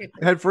mean?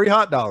 Had free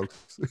hot dogs.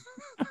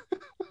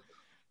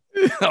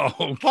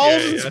 Okay.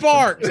 Poles and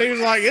Sparks. He was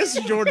like, this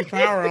is Georgia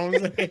Power on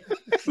it.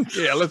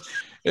 Yeah,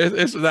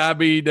 it's the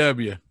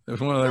IBEW.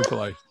 It's one of their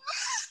places.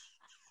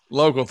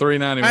 Local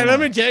 391. Hey, let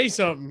me tell you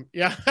something.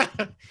 Yeah.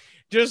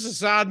 Just a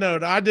side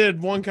note, I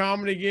did one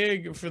comedy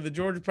gig for the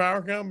Georgia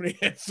Power Company.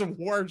 It's the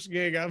worst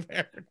gig I've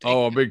ever done.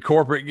 Oh, a big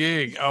corporate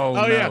gig. Oh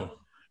no. Yeah.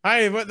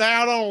 Hey, but they're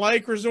out on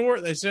Lake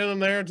Resort. They sent them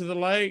there to the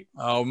lake.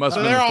 Oh, must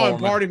have been they're all in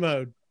party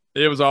mode.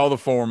 It was all the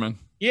foremen.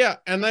 Yeah,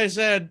 and they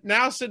said,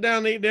 now sit down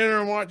and eat dinner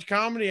and watch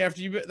comedy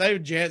after they were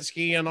jet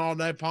skiing all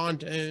day,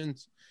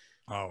 pontoons.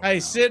 Oh,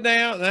 hey, sit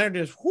down. And they're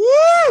just,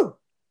 whoo!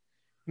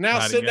 Now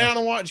sit down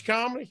and watch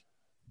comedy.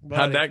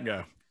 Buddy. How'd that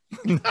go?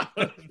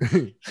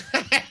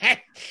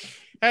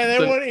 Hey,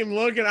 they weren't even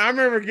looking. I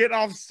remember getting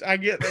off. I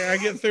get there. I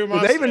get through my.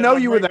 Did they even know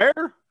you were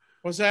there?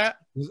 What's that?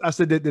 I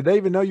said, did they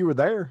even know you were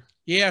there?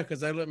 Yeah,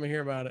 because they let me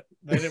hear about it.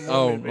 They didn't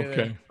want me to be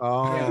there.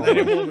 Oh, yeah, they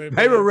didn't want me to be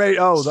they were ready.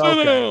 Oh,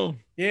 okay.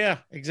 Yeah,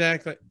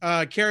 exactly.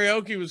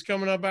 Karaoke was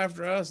coming up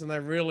after us, and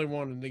they really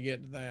wanted to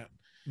get to that.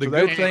 The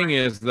good thing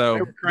is,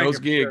 though, those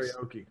gigs.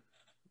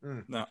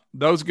 No,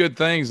 those good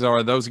things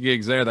are those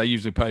gigs there. They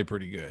usually pay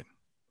pretty good.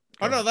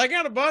 Oh no, they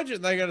got a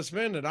budget. They got to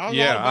spend it. I've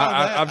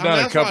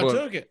done a couple.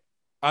 Took it.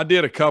 I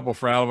did a couple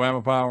for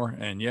Alabama Power,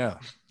 and yeah,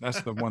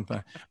 that's the one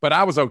thing. But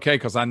I was okay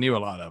because I knew a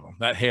lot of them.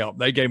 That helped.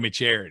 They gave me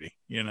charity,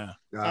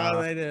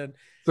 Oh, they did.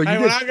 So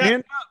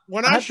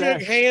when I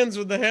shook hands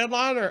with the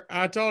headliner,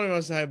 I told him,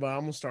 I said, "Hey, bud, I'm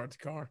gonna start the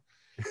car.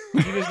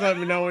 You just let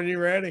me know when you're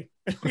ready,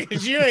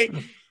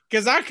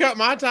 because I cut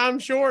my time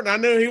short, and I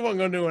knew he wasn't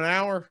gonna do an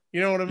hour.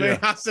 You know what I mean? Yeah.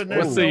 I said,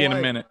 "We'll see you in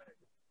a minute."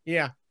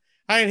 Yeah,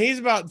 hey, and he's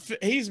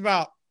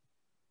about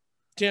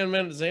 10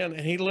 minutes in, and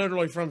he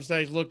literally from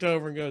stage looked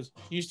over and goes,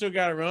 "You still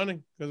got it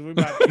running? Because we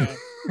about to go."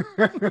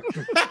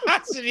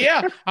 I said,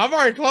 "Yeah, I've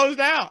already closed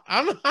out.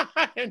 I'm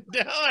done.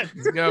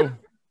 Let's go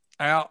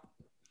out."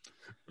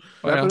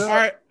 Well, all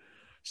right.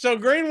 So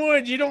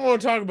Greenwood, you don't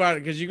want to talk about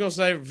it because you're gonna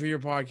save it for your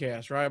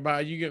podcast, right?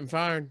 About you getting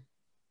fired.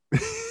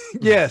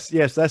 Yes,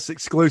 that's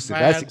exclusive.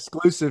 Bad. That's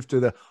exclusive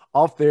to the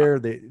off there.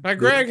 Now,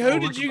 Greg, who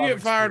did you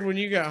get fired when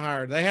you got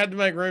hired? They had to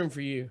make room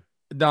for you.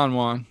 Don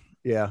Juan.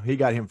 Yeah, he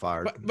got him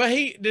fired. But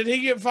did he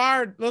get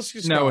fired? Let's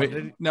just he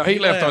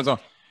left on his own.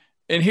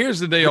 And here's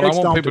the deal: I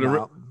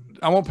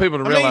want people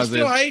to realize he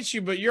still hates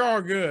you, but you're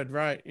all good,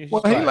 right?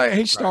 Well,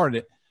 he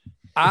started it.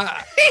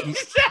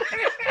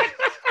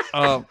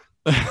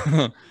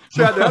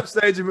 Tried to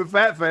upstage him at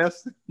Fat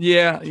Fest.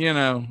 Yeah,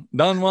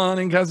 Don Juan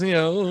and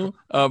Casio.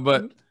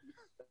 But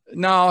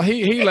no,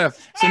 he left.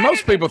 See,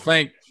 most people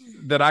think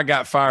that I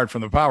got fired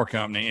from the power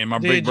company and my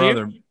big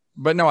brother.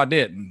 But no, I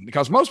didn't,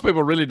 because most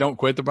people really don't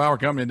quit the power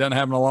company. It doesn't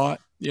happen a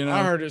lot,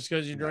 I heard it's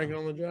because you're drinking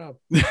on the job.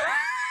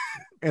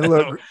 And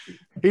look,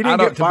 he didn't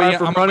get fired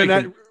from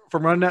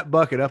running that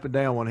bucket up and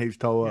down when he was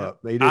towed up.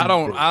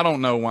 I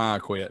don't know why I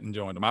quit and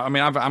joined them. I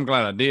mean, I'm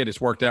glad I did.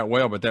 It's worked out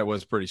well, but that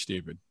was pretty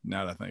stupid.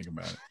 Now that I think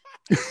about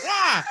it.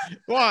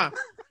 Why?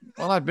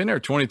 Well, I've been there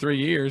 23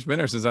 years. Been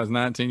there since I was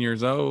 19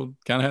 years old.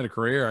 Kind of had a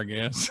career, I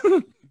guess.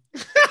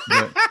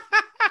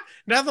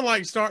 Nothing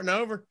like starting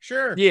over.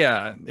 Sure.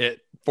 Yeah.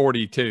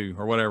 42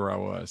 or whatever I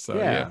was. So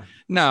yeah.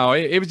 No,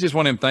 it was just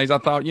one of them things. I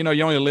thought, you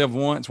only live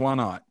once. Why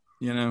not?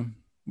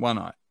 Why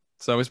not?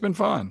 So it's been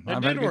fun.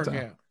 It did work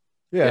out.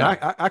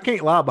 Yeah. I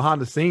can't lie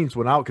behind the scenes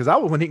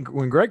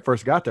when Greg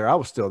first got there, I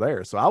was still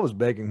there. So I was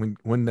begging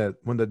when they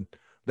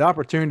the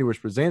opportunity was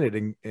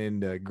presented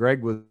and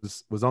Greg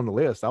was on the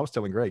list, I was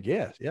telling Greg,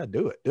 yeah,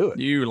 do it.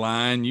 You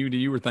lying.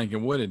 You were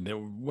thinking,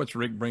 what's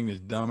Rick bring this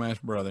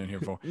dumbass brother in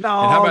here for? No,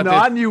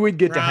 I knew we'd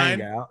get to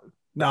hang out.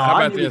 No,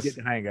 I knew we'd get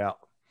to hang out.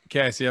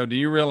 Casio, do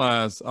you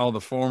realize all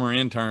the former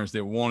interns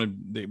that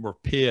were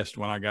pissed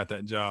when I got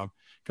that job?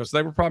 Because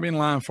they were probably in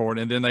line for it,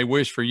 and then they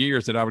wished for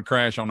years that I would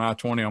crash on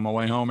I-20 on my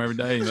way home every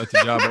day and let the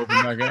job open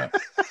back up.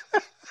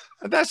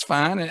 That's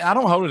fine. And I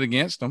don't hold it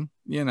against them.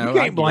 You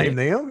can't blame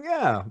them.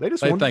 Yeah. They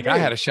think I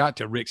had a shot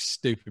till Rick's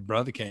stupid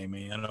brother came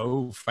in.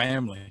 Oh,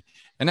 family.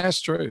 And that's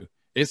true.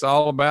 It's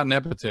all about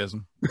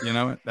nepotism.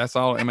 That's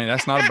all. I mean,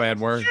 that's not a bad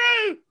word.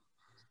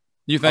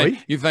 You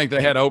think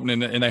they had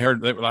opening and they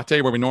heard, I tell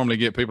you where we normally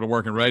get people to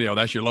work in radio.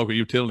 That's your local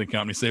utility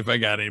company. See if they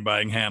got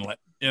anybody who can handle it.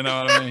 You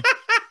know what I mean?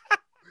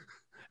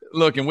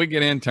 Look, and we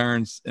get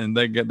interns and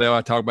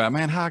they'll talk about,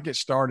 man, how I get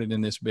started in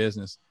this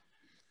business.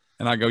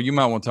 And I go, you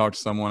might want to talk to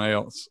someone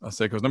else. I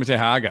said, because let me tell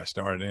you how I got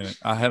started in it.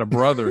 I had a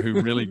brother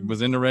who really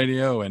was in the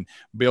radio and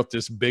built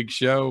this big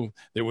show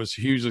that was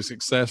hugely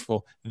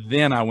successful.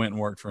 Then I went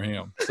and worked for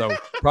him. So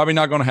probably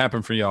not going to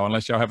happen for y'all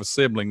unless y'all have a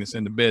sibling that's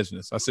in the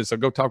business. I said, so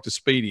go talk to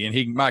Speedy and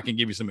he might can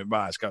give you some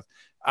advice because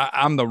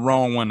I'm the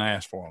wrong one to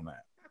ask for on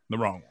that. The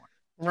wrong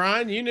one.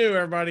 Ryan, you knew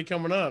everybody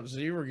coming up, so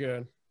you were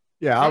good.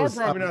 Yeah, I was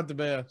probably not the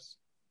best.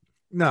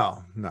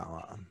 No,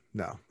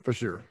 for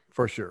sure.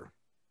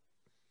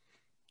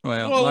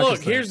 Well, like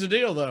look, here's the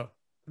deal, though.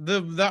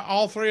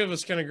 All three of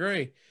us can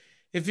agree.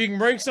 If you can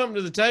bring something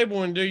to the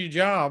table and do your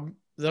job,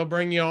 they'll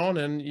bring you on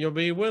and you'll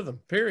be with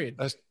them, period.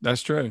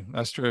 That's true.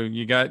 That's true.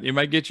 It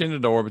might get you in the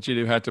door, but you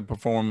do have to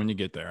perform when you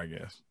get there, I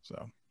guess.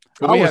 So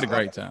we had a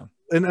great time.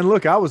 And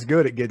look, I was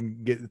good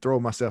at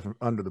throwing myself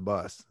under the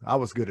bus. I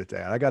was good at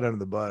that. I got under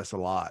the bus a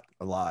lot.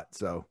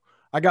 So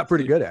I got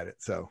pretty good at it.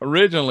 So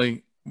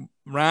originally,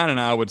 Ryan and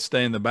I would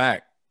stay in the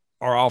back.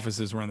 Our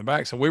offices were in the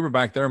back. So we were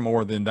back there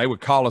more than they would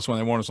call us when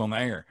they want us on the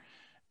air.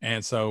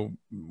 And so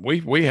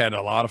we had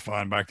a lot of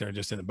fun back there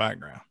just in the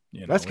background.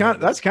 That's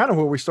kind of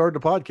where we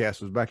started the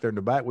podcast, was back there in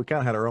the back. We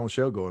kind of had our own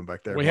show going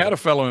back there. We had a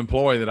fellow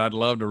employee that I'd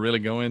love to really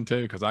go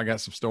into because I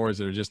got some stories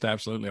that are just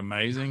absolutely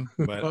amazing,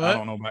 but I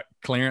don't know about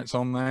clearance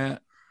on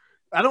that.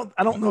 I don't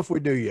know if we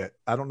do yet.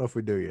 So.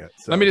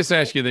 Let me just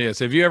ask you this.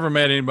 Have you ever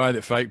met anybody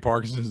that faked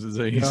Parkinson's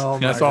disease? Oh,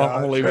 that's all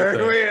I'm going to leave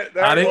it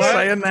there. I didn't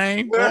say a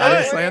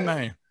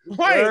name. Wait,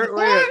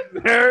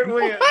 what?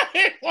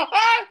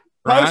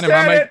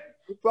 Ryan,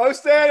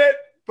 Post at it.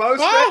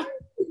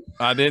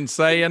 I didn't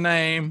say a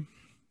name.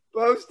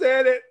 Post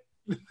at it.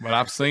 But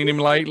I've seen him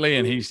lately,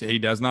 and he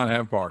does not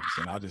have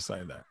Parkinson. I'll just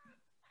say that.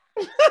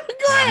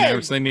 I've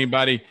never seen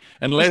anybody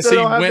unless he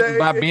went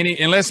by Benny.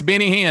 Unless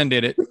Benny Hinn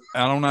did it,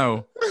 I don't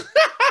know.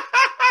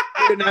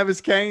 He didn't have his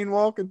cane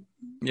walking.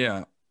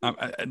 Yeah,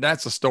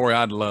 that's a story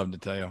I'd love to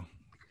tell.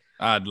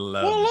 I'd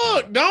love. Well,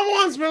 look, Don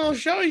Juan's been on the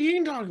show. You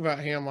can talk about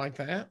him like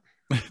that.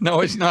 No,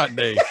 it's not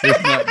Dave.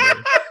 It's not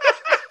Dave.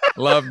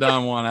 Love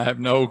Don Juan. I have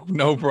no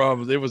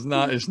problems.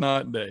 It's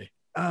not Dave.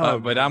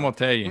 But I'm gonna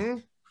tell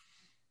you,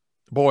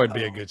 boy, it'd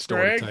be a good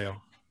story to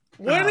tell.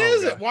 What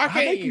is it? Why can't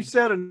I think you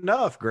said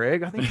enough,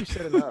 Greg. I think you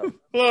said enough.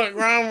 Look,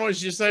 Ryan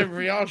wants you to say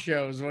for y'all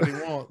shows what he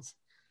wants.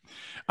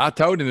 I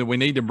told him that we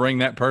need to bring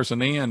that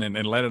person in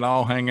and let it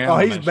all hang out.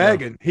 Oh, he's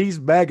begging. He's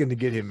begging to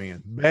get him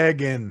in.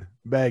 Begging.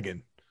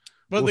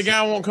 But the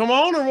guy won't come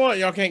on or what?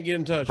 Y'all can't get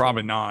in touch.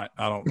 Probably not.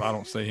 I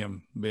don't see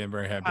him being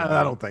very happy.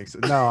 I don't think so.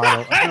 No,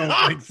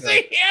 I don't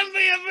see him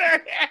being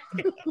very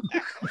happy.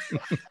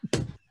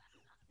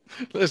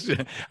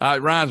 Listen,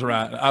 Ryan's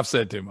right. I've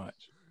said too much.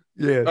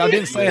 Yeah, I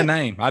didn't say a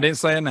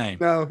name.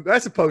 No,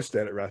 that's a post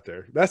edit right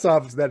there. That's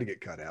obvious. That'll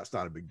get cut out. It's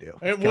not a big deal.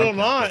 It will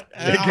not.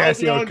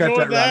 Casio cut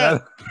that right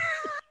out.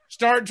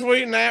 Start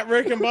tweeting at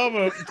Rick and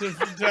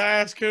Bubba to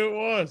ask who it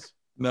was.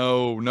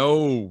 No.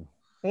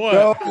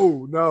 What?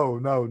 No.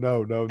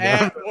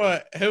 At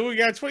what? Who we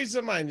got to tweet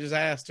somebody and just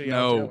ask to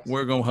y'all? No,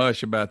 we're going to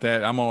hush about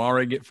that. I'm going to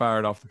already get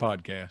fired off the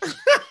podcast.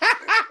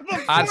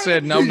 I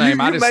said no name.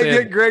 I just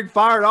said get Greg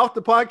fired off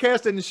the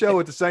podcast and the show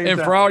at the same time.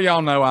 And for all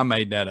y'all know, I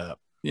made that up.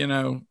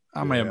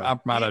 I might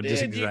have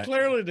just exaggerated. You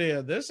clearly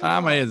did. I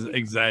may have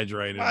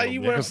exaggerated.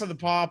 You went for the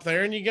pop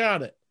there and you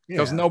got it.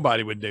 Because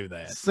nobody would do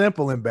that.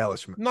 Simple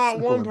embellishment.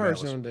 Not one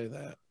person would do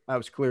that. That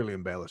was clearly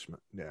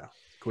embellishment. Yeah,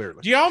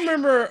 clearly. Do y'all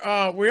remember,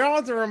 were y'all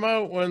at the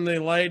remote when the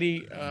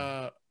lady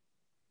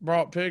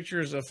brought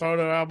pictures, a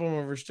photo album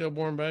of her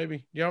stillborn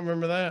baby? Do y'all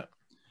remember that?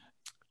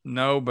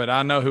 No, but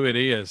I know who it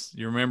is.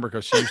 You remember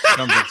because she used to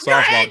come to softball.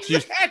 I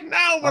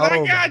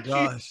got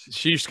you.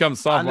 She used to come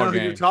to softball. I know who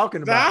you're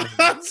talking about.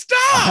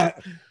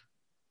 Stop.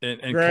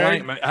 and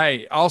claim,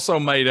 hey, also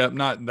made up.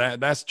 Not that.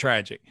 That's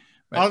tragic.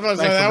 I was going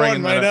to say that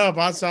wasn't made up.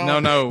 I saw.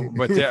 No,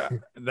 but yeah,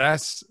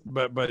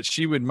 but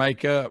she would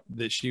make up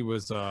that she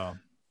was.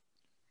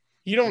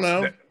 You don't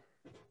know.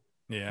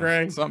 Yeah,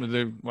 Greg. Something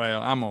to do.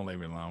 Well, I'm gonna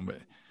leave it alone, but.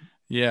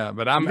 Yeah,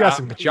 but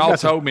but y'all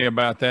told me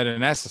about that,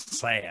 and that's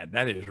sad.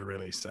 That is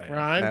really sad.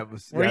 Right?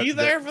 Were you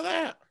there for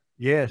that?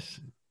 Yes.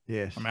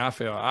 Yes. I mean,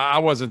 I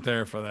wasn't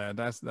there for that.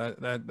 That's. I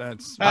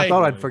thought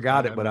really, I'd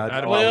forgot it, but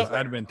that'd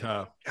have been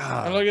tough.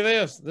 And look at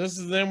this. This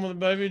is them with a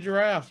baby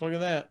giraffe. Look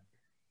at that.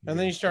 And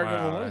then you start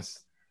going,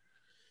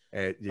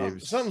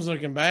 something's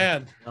looking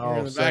bad.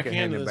 Oh,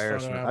 secondhand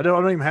embarrassment. I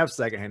don't even have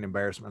secondhand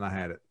embarrassment. I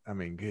had it. I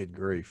mean, good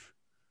grief.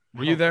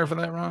 Were you there for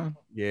that, Ron?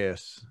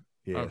 Yes.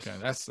 Yes. Okay,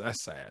 that's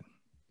sad.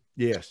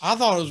 Yes. I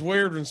thought it was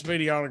weird when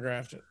Speedy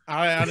autographed it.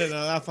 I didn't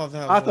know. I thought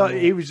that. I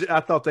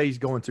thought that he's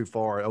going too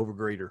far.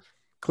 Overgreeter.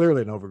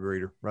 Clearly an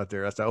overgreeter right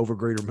there. That's an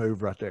overgreeter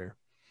move right there.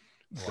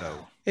 Wow.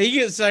 So he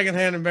gets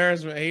secondhand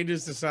embarrassment. He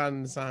just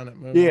decided to sign it.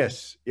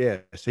 Yes.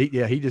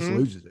 He just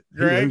loses it.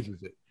 Greg? He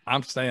loses it.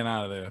 I'm staying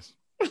out of this.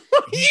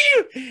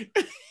 You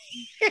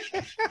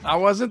I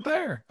wasn't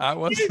there.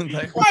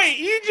 wait,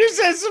 you just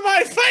said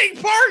somebody fake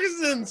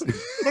Parkinson's,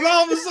 but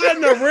all of a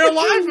sudden a real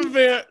life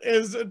event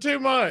is too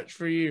much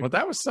for you. But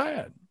that was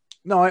sad.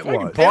 No, it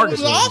was. It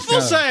was awful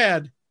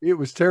sad. It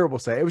was terrible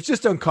sad. It was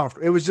just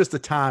uncomfortable. It was just the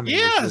timing.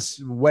 Yes.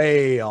 It was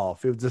way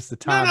off. It was just the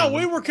timing. No,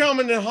 we were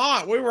coming in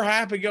hot. We were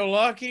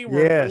happy-go-lucky.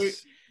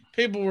 Yes.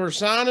 People were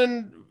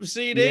signing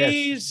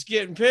CDs,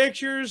 getting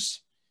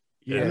pictures.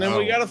 Yes. And then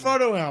we got a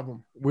photo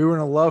album. We were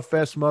in a love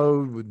fest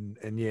mode,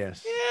 and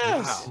yes.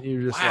 Yes. And you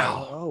were just like,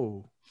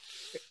 oh.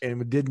 And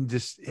we didn't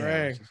just,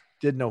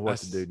 didn't know what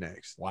to do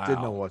next. Wow.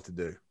 Didn't know what to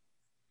do.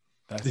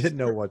 Didn't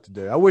know what to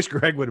do. I wish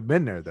Greg would have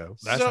been there, though.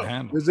 That's a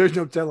handle. Because there's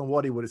no telling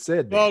what he would have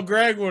said. Well,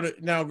 Greg would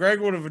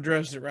have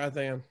addressed it right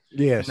then.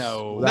 Yes.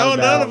 No,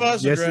 none of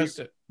us addressed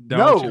it.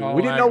 No,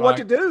 we didn't know what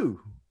to do.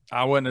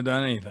 I wouldn't have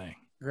done anything.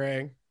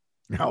 Greg.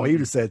 No, he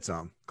would have said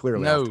something.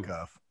 Clearly off the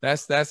cuff.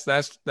 That's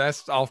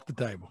off the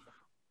table.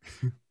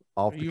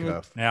 Off the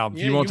cuff. Now, if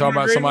you want to talk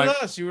about somebody,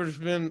 with us, you would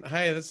have been,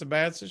 hey, that's a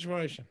bad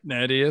situation.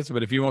 That is,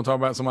 but if you want to talk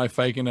about somebody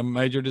faking a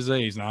major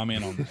disease, now I'm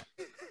in on that.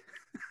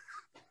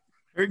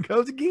 There he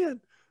goes again.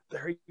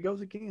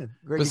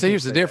 But see,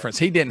 here's the difference.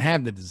 He didn't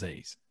have the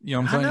disease. You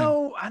know what I'm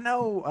saying? I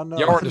know.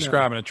 Y'all are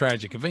describing a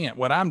tragic event.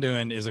 What I'm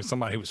doing is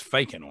somebody who was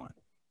faking one.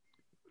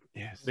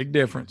 Yes. Big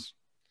difference.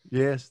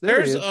 Yes.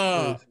 There's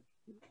but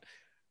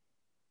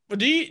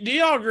do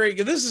y'all agree?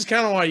 This is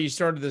kind of why you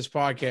started this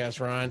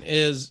podcast, Ryan,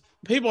 is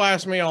people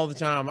ask me all the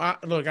time.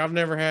 I've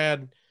never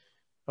had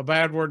a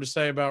bad word to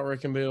say about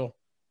Rick and Bill.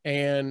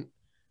 And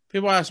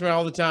people ask me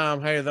all the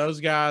time, hey, those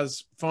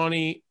guys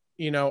funny,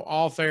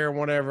 off air and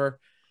whatever.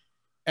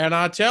 And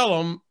I tell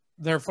them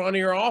they're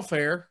funny or off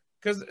air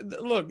because,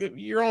 look,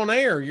 you're on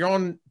air. You're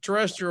on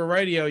terrestrial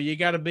radio. You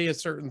got to be a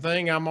certain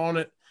thing. I'm on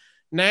it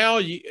now.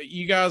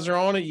 You guys are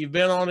on it. You've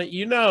been on it.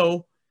 You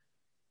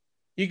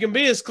can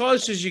be as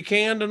close as you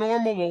can to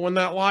normal, but when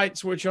that light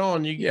switch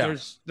on,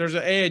 there's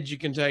an edge you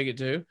can take it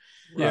to.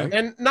 Yeah.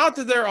 And not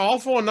that they're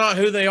awful and not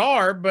who they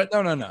are, but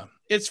no.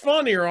 It's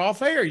funny or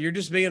off air. You're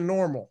just being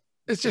normal.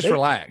 It's just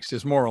relaxed.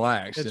 It's more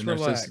relaxed. It's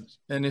relaxed.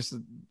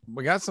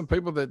 We got some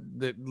people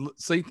that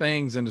see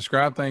things and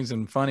describe things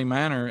in a funny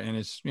manner, and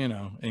it's,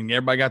 and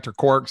everybody got their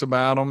quirks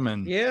about them.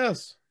 And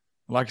yes,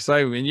 like I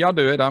say, and y'all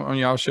do it on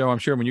y'all show, I'm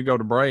sure when you go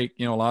to break,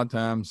 a lot of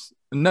times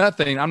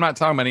nothing, I'm not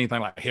talking about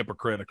anything like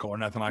hypocritical or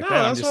nothing like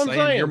that. I'm just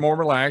saying you're more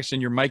relaxed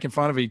and you're making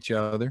fun of each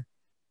other.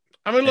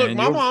 I mean, look,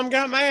 my mom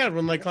got mad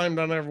when they claimed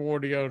I never wore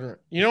deodorant.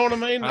 You know what I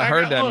mean? I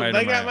heard that.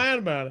 They got mad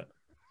about it.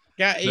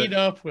 Got eat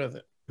up with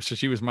it. So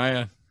she was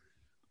mad.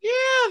 Yeah,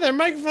 they're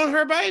making fun of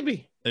her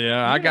baby.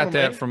 Yeah, I got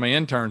that from my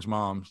intern's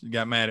mom. She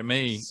got mad at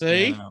me.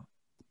 See?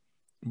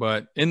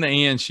 But in the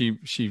end,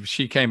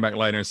 she came back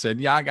later and said,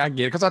 yeah, I get it.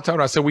 Because I told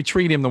her, I said, we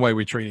treat him the way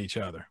we treat each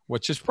other,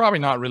 which is probably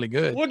not really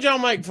good. What'd y'all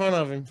make fun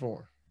of him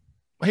for?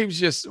 He was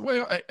just,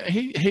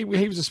 he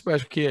was a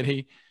special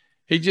kid.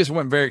 He just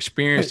wasn't very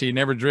experienced. He'd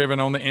never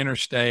driven on the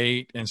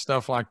interstate and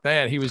stuff like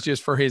that. He was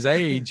just, for his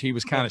age, he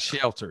was kind of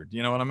sheltered.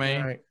 You know what I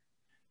mean? Right.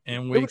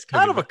 And it was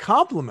kind of a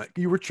compliment.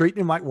 You were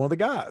treating him like one of the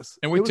guys.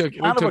 And we took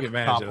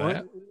advantage of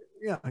that.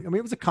 Yeah. I mean,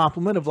 it was a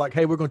compliment of like,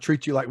 hey, we're going to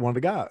treat you like one of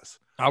the guys.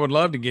 I would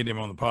love to get him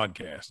on the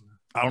podcast.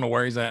 I don't know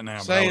where he's at now.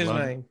 Say his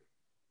name.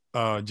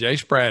 Jay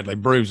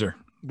Spradley, Bruiser.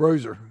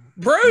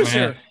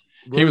 Man,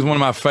 he was one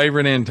of my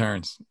favorite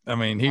interns. I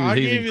mean,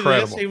 he's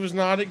incredible. He was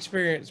not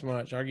experienced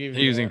much. I'll give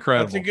you He was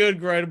incredible. That's a good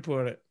way to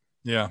put it.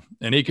 Yeah.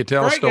 And he could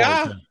tell a story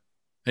too.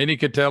 And he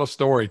could tell a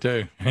story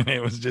too. And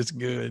it was just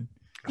good.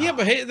 Yeah,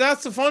 but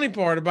that's the funny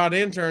part about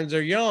interns.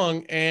 They're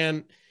young,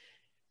 and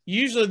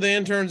usually the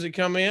interns that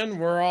come in,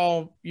 we're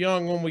all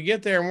young when we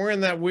get there, and we're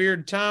in that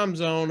weird time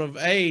zone of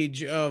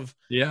age of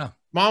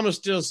mama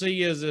still see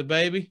you as a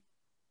baby,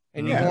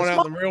 and you're going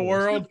out in the real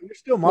world. You're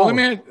still mama.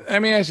 Well,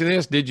 let me ask you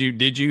this: Did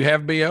you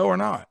have BO or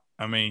not?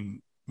 I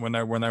mean, when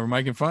they were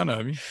making fun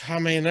of you. I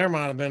mean, there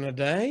might have been a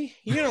day.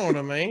 You know what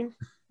I mean?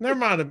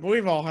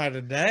 We've all had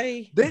a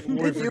day.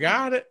 We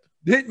forgot it.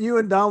 Didn't you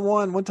and Don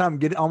one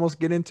time almost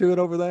get into it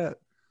over that?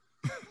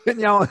 And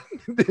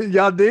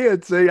y'all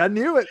did. See, I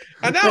knew it.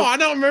 I know. I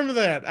don't remember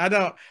that.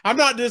 I'm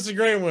not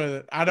disagreeing with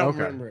it. I don't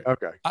remember it.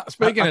 Okay.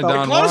 Speaking of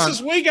Don,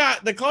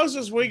 the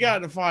closest we got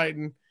to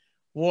fighting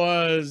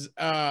was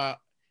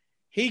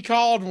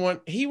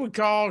he would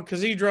call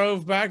because he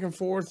drove back and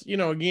forth,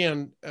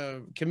 again,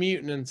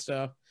 commuting and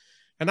stuff.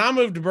 And I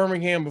moved to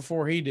Birmingham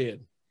before he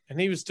did. And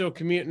he was still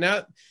commuting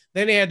out.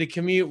 Then he had to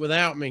commute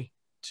without me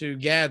to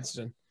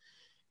Gadsden.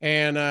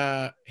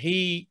 And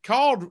he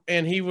called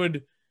and he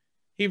would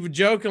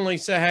jokingly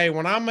say, hey,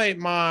 when I make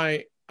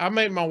my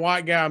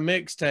White Guy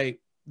mixtape,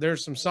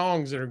 there's some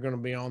songs that are going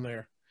to be on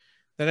there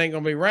that ain't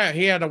going to be rap.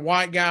 He had a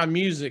White Guy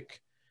music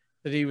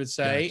that he would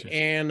say. Gotcha.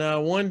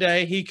 And one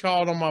day he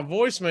called on my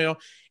voicemail,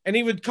 and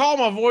he would call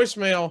my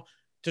voicemail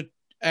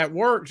at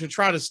work to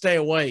try to stay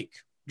awake,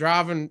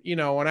 driving, an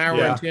hour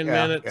and 10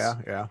 minutes.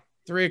 Yeah.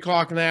 3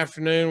 o'clock in the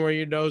afternoon where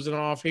you're dozing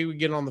off. He would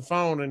get on the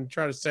phone and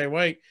try to stay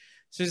awake.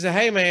 So he said,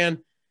 hey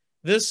man,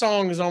 this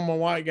song is on my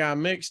White Guy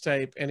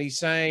mixtape. And he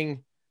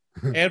sang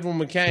Edwin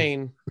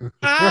McCain.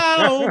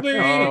 I'll be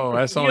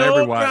that's on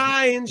every white.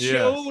 Crying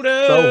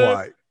shoulder. So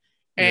white.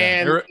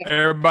 And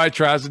everybody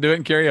tries to do it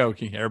in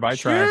karaoke. Everybody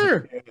tries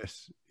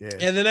it. Yes.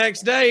 And the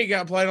next day he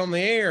got played on the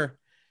air,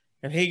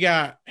 and he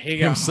got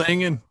him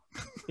singing.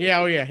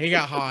 Yeah, he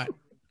got hot.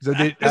 So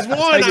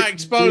I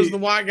exposed the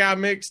White Guy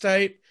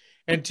mixtape,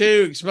 and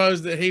 2,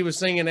 exposed that he was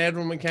singing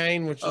Edwin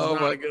McCain, which was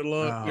not a good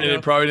look. And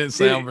it probably didn't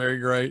sound very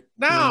great.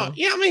 No,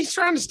 he's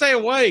trying to stay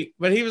awake,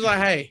 but he was like,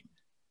 hey,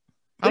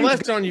 I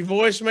left on your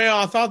voicemail.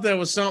 I thought that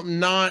was something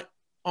not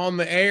on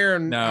the air.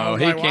 And no,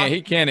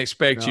 he can't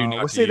expect you.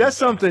 Well, see, that's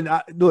something.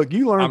 Look,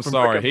 you learn. I'm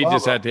sorry. He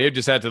just had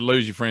to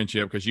lose your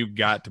friendship because you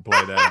got to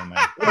play that on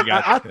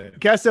there.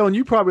 Casio, and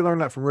you probably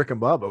learned that from Rick and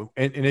Bubba.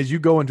 And as you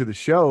go into the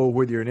show,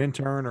 whether you're an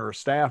intern or a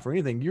staff or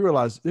anything, you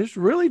realize there's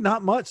really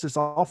not much that's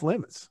off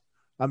limits.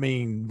 I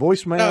mean,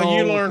 voicemail. No,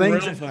 you learn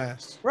real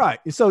fast, right?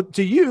 And so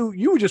to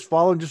you were just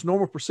following just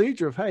normal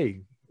procedure of,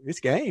 hey, it's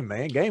game,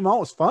 man. Game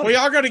on. It's fun. Well,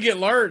 y'all got to get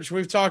Lurch.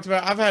 We've talked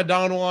about. I've had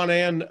Don Juan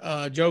and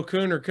Joe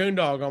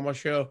Coondog on my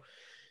show,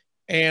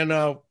 and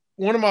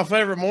one of my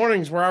favorite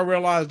mornings where I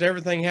realized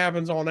everything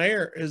happens on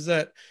air is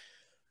that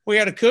we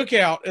had a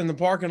cookout in the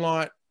parking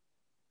lot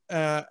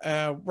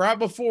right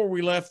before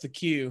we left the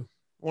queue,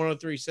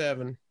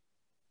 103.7.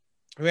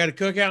 We had a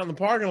cookout in the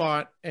parking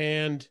lot,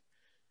 and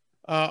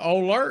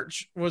old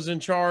Lurch was in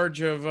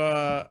charge of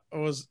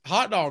was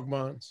hot dog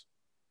buns.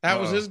 That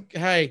was his.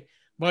 Hey,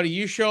 buddy,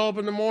 you show up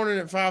in the morning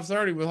at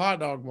 5:30 with hot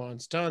dog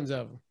buns, tons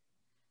of them.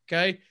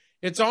 Okay.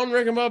 It's on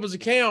Rick and Bubba's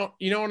account.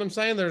 You know what I'm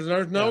saying? There's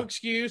no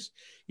excuse.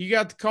 You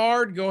got the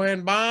card, go ahead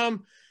and buy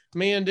them.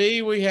 Me and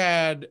D, we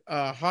had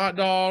hot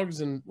dogs,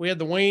 and we had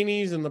the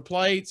weenies and the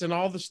plates and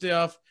all the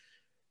stuff.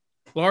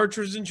 Lurch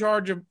was in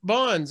charge of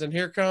buns, and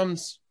here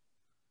comes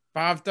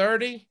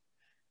 5:30.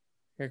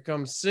 Here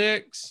comes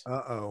 6.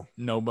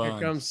 No buns.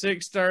 Here comes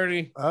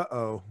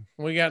 6:30.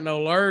 We got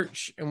no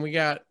Lurch, and we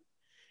got.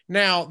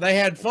 Now, they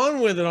had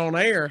fun with it on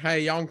air. Hey,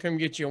 y'all can come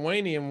get you a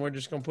weenie, and we're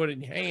just going to put it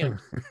in your hand.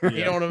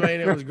 You know what I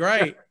mean? It was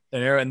great.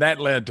 And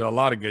that led to a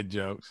lot of good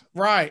jokes.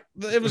 Right.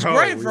 It was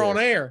great for on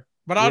air.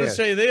 But I'll just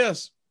say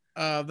this.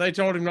 They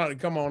told him not to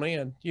come on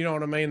in. You know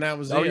what I mean? That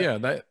was it.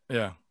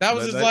 Yeah. That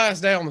was his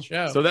last day on the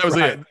show. So that was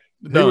it.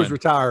 He was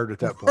retired at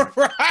that point.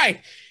 Right.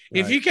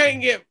 If you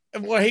can't get –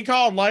 well, he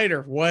called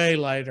later, way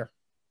later.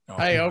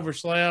 Hey,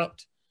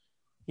 overslept.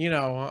 I'm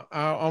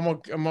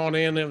on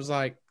in. It was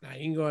like, nah,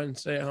 you can go ahead and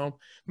stay at home.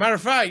 Matter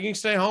of fact, you can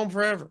stay home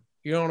forever.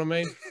 You know what I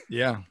mean?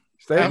 Yeah.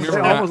 Stay home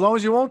as long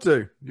as you want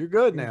to. You're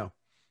good now.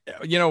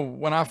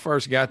 When I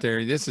first got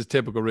there, this is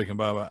typical Rick and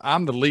Bubba.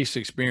 I'm the least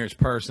experienced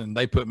person.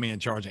 They put me in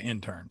charge of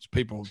interns,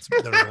 people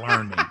that are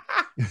learning.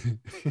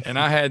 And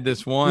I had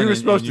this one. You were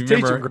supposed to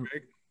teach them,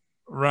 Greg.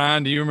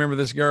 Ryan, do you remember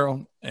this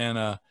girl?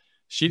 And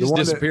she just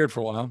disappeared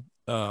for a while.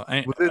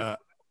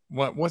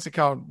 What's it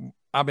called?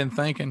 I've been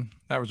thinking.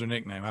 That was her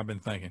nickname. I've been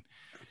thinking.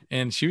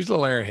 And she was a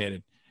little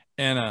airheaded.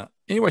 And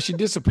anyway, she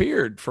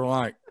disappeared for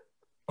like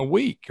a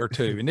week or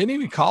 2 and didn't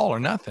even call or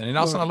nothing. And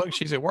all of a sudden I looked,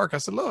 she's at work. I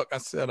said, if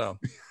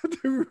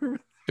you're going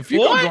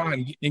to go out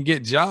and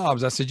get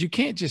jobs, I said, you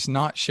can't just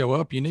not show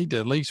up. You need to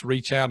at least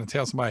reach out and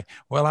tell somebody,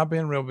 well, I've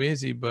been real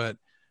busy, but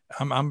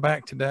I'm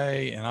back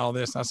today and all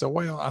this. And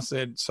I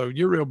said, so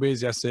you're real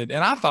busy. I said,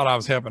 and I thought I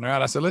was helping her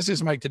out. I said, let's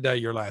just make today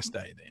your last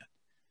day then.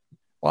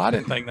 Well, I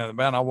didn't think nothing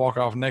about it. I walk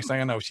off. Next thing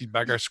I know, she's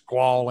back there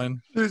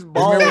squalling. She's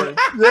bawling.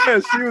 Yeah,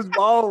 she was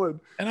bawling.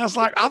 And I was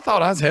like, I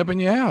thought I was helping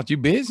you out. You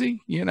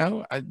busy?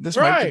 This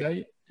right.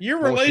 Today.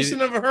 You're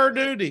releasing of her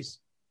duties.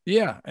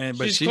 Yeah,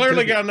 but she's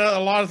clearly got a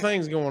lot of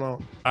things going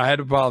on. I had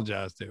to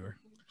apologize to her.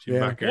 She's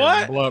back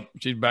there.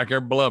 She's back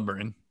there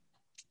blubbering.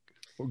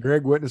 Well,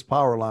 Greg went in his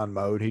power line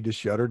mode. He just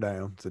shut her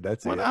down. So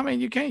that's it. I mean,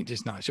 you can't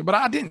just not show. But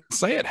I didn't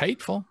say it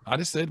hateful. I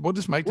just said, we'll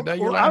just make today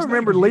your last I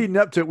remember leading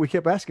up to it, we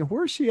kept asking,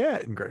 where's she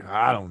at? And Greg,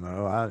 I don't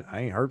know. I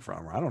ain't heard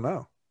from her. I don't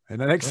know.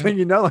 And the next thing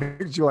you know,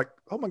 you're like,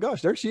 oh my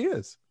gosh, there she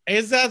is.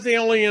 Is that the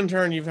only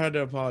intern you've had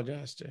to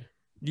apologize to?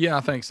 Yeah,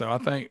 I think so. I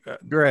think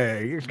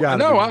Greg, you've got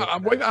no.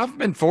 I've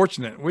been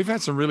fortunate. We've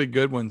had some really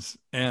good ones,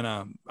 and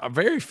a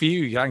very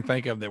few I can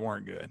think of that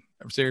weren't good.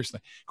 Seriously,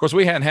 of course,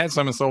 we hadn't had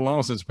some in so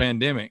long since the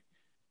pandemic.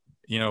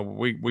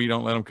 We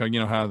don't let them come.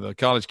 You know how the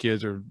college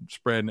kids are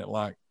spreading it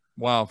like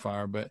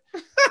wildfire, but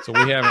so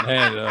we haven't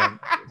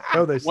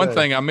had. One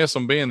thing I miss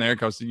them being there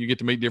because you get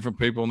to meet different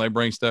people and they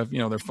bring stuff.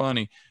 They're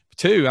funny.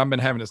 2, I've been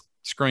having to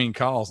screen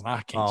calls, and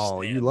I can't.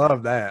 Oh, you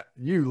love that.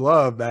 You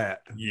love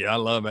that. Yeah, I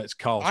love that. It's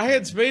call. I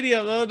had Speedy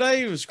up the other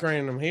day. He was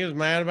screening them. He was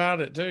mad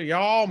about it too.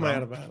 Y'all all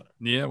mad about it.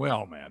 Yeah, we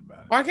all mad about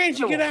it. Why can't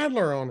you get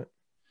Adler on it?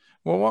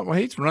 Well,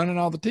 he's running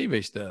all the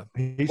TV stuff.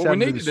 He's what we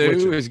need to do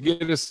switching. is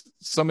get us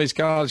some of these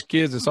college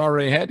kids that's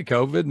already had the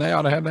COVID, and they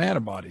ought to have the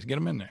antibodies. Get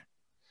them in there.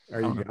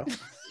 There you go.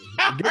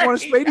 Get one of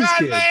Speedy's got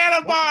kids. the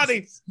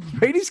antibodies.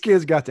 Speedy's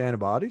kids got the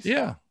antibodies.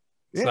 Yeah.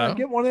 Yeah, So?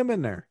 get one of them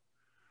in there.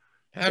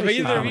 Have They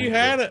should either of not you do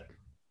had it. it?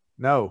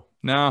 No,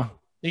 No.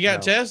 You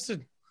got No.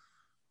 tested?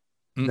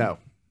 no.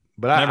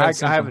 But Never I had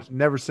symptoms. haven't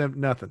never sent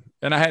nothing.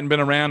 And I hadn't been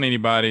around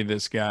anybody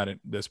that's got it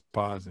that's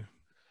positive.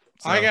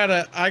 So, I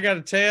got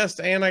a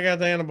test and I got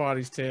the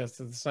antibodies test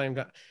at the same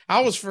time.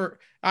 I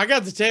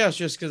got the test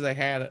just because they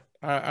had it.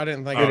 I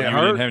didn't think oh, it you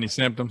hurt. didn't have any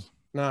symptoms?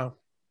 No.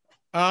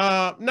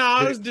 No,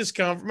 it was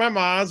discomfort. My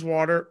eyes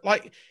water,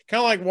 kind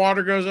of like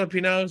water goes up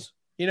your nose.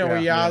 You know, where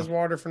your eyes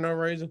water for no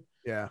reason.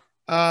 Yeah.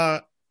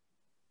 I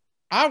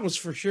was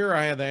for sure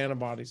I had the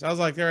antibodies. I was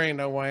like, there ain't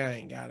no way I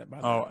ain't got it.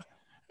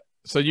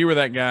 So you were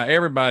that guy.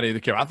 Everybody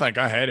that came, I think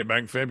I had it back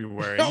in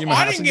February. No,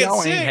 I didn't get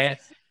sick.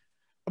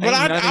 But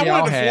I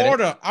went to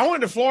Florida. I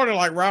went to Florida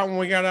like right when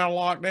we got out of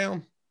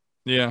lockdown.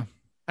 Yeah.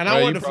 And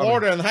I went to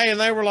Florida and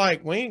they were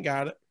like, we ain't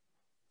got it.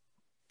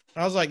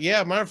 I was like,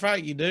 yeah, matter of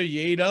fact, you do.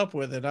 You eat up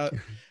with it.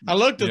 I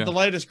looked at the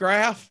latest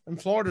graph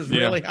and Florida's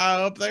really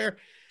high up there.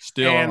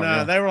 Still.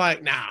 And they were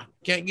like, nah,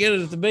 can't get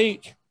it at the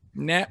beach.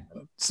 Nah,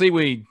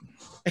 seaweed.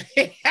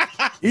 It's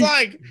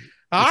like,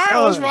 all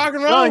right, let's rock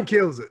and roll. Sun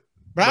kills it.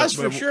 But I was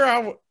for sure.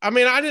 I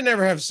mean, I didn't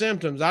ever have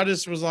symptoms. I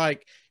just was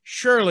like,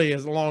 surely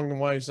it's along the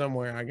way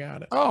somewhere I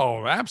got it.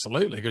 Oh,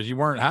 absolutely. Because you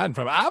weren't hiding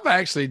from it. I've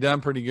actually done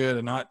pretty good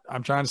and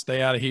I'm trying to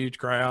stay out of huge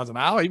crowds, and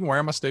I'll even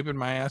wear my stupid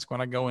mask when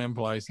I go in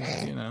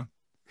places, you know.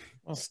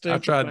 I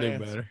try to do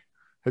better.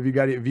 Have you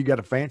got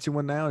a fancy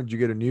one now? Did you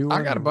get a new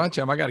one? I got a bunch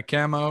of them. I got a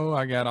camo.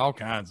 I got all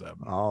kinds of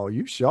them. Oh,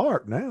 you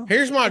sharp now.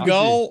 Here's my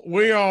goal.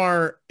 We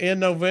are in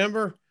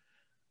November.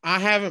 I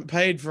haven't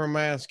paid for a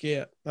mask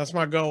yet. That's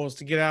my goal, is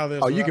to get out of this.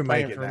 Oh, you can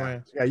make it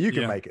now. Yeah, you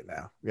can make it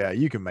now. Yeah,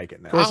 you can make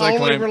it now. I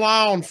only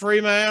rely on free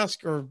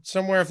mask or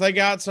somewhere. If they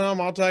got some,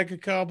 I'll take a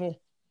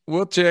couple.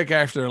 We'll check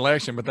after the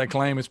election, but they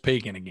claim it's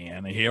peaking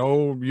again. The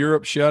old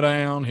Europe shut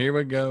down. Here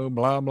we go.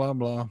 Blah, blah,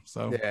 blah.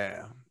 So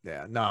yeah.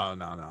 No.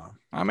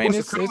 I mean,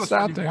 it's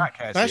out there.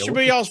 That should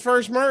be y'all's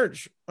first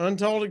merch.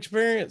 Untold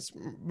Experience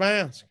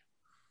mask.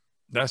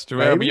 That's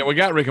true. Yeah, we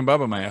got Rick and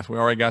Bubba masks. We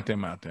already got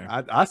them out there.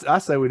 I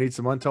say we need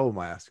some Untold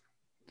masks.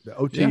 The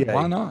OTA. Yeah,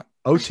 why not?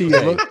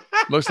 OTA.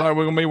 Looks like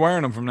we're gonna be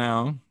wearing them from now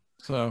on.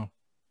 So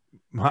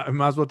might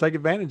as well take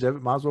advantage of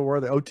it. Might as well wear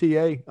the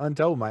OTA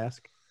Untold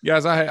mask.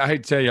 Guys, I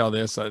hate to tell y'all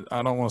this. I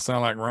don't want to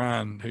sound like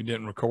Ryan, who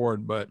didn't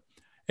record, but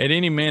at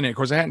any minute, of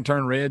course, I hadn't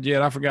turned red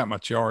yet. I forgot my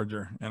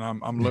charger, and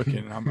I'm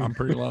looking. I'm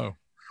pretty low.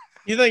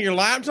 You think your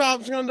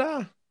laptop's gonna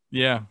die?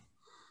 Yeah.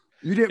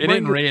 You didn't. It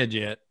isn't red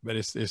yet, but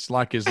it's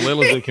like as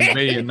little as it can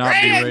be and not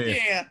be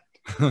red.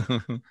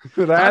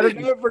 I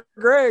didn't do it for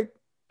Greg.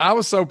 I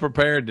was so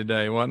prepared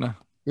today, wasn't I?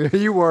 Yeah,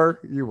 you were.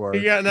 You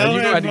got no you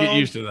had to get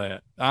used to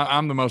that.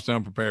 I'm the most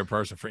unprepared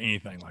person for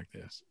anything like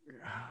this.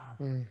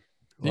 Well,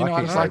 you know,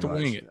 I just like to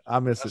wing it. I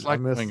miss it. I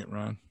miss it,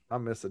 Ron. I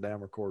miss the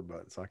damn record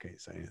button, so I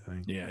can't say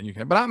anything. Yeah, you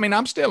can. But I mean,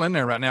 I'm still in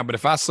there right now. But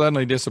if I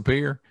suddenly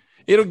disappear,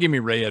 it'll give me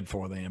red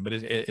for them. But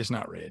it's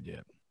not red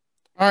yet.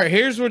 All right.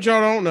 Here's what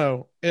y'all don't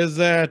know is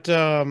that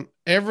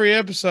every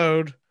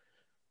episode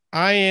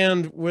I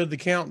end with the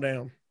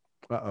countdown.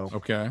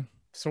 Okay.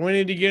 So we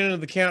need to get into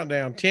the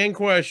countdown. 10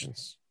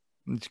 questions.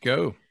 Let's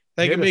go.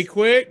 They can be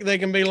quick. They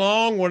can be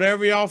long,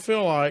 whatever y'all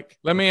feel like.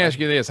 Let me ask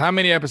you this. How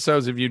many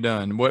episodes have you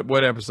done?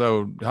 What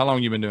episode? How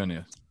long you been doing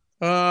this?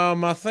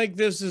 I think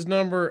this is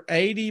number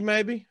 80,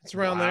 maybe. It's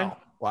around there.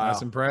 Wow.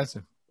 That's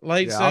impressive.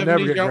 Late 70s. I'll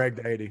never get Greg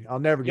to 80. I'll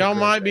never get y'all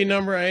Greg might be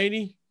number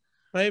 80.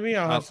 Maybe.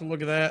 I'll have to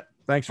look at that.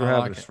 Thanks for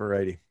having us for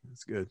 80.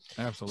 That's good.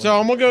 Absolutely. So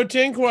I'm going to go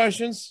 10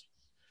 questions.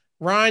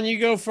 Ryan, you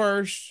go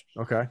first.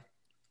 Okay.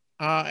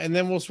 And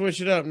then we'll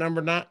switch it up.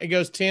 Number 9, it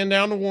goes 10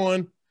 down to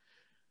 1.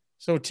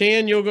 So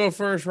 10, you'll go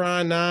first.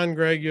 Ryan, 9,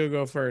 Greg, you'll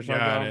go first.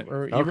 Got it.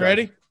 Are you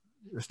ready?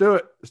 Let's do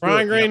it.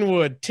 Ryan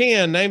Greenwood,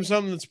 10. Name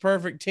something that's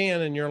perfect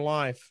 10 in your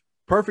life.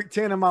 Perfect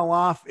 10 in my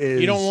life is.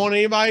 You don't want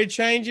anybody to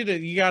change it.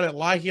 You got it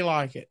like you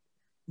like it.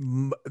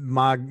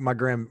 My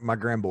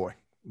grandboy,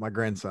 my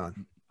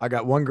grandson. I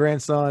got one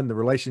grandson. The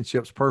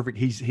relationship's perfect.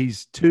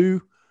 He's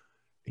 2.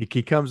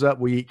 He comes up.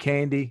 We eat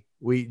candy.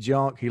 We eat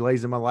junk. He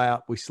lays in my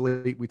lap. We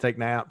sleep. We take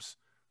naps.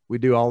 We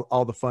do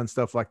all the fun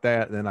stuff like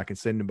that. And then I can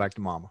send him back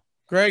to mama.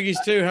 Greg, he's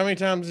 2. How many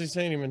times has he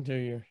seen him in 2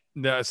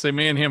 years? See,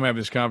 me and him have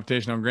this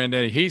competition on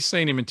Granddaddy. He's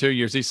seen him in 2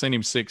 years. He's seen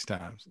him 6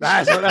 times.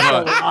 That's a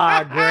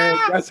lie, Greg.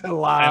 That's a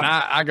lie. And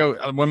I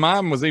go, when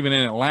mine was even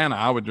in Atlanta,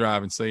 I would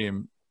drive and see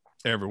him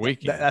every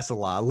weekend. That's a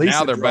lie. Lisa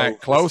now they're back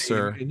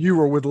closer. And you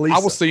were with Lisa. I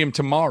will see him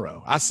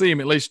tomorrow. I see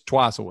him at least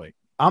twice a week.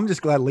 I'm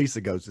just glad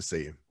Lisa goes to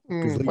see him.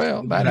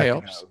 Well, that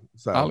helps.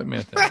 So. I'll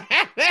admit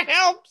that. That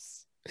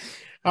helps.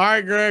 All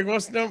right, Greg,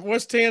 what's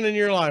 10 in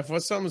your life?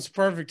 What's something that's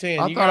perfect 10?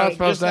 I thought I was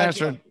supposed to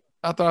answer.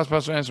 I thought I was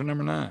supposed to answer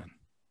number 9.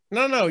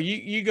 No,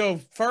 you go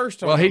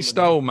first. Well, he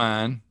stole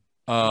mine.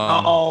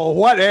 Oh,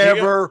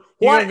 whatever.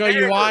 You gonna go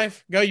your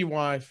wife? Go your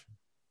wife.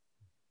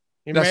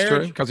 Your That's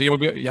marriage? true.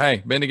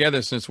 Because been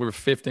together since we were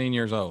 15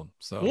 years old.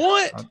 So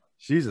what?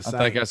 She's a I saint.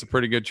 think that's a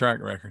pretty good track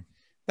record.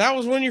 That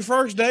was when your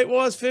first date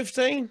was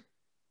 15?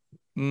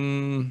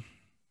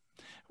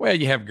 Well,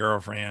 you have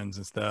girlfriends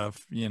and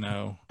stuff,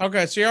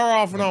 Okay, so you're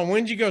off and on.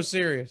 When did you go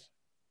serious?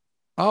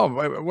 Oh,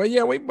 well,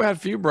 yeah, we've had a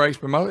few breaks,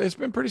 but it's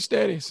been pretty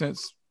steady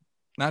since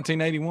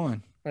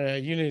 1981. Yeah,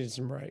 you needed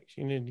some breaks.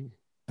 You need to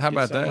How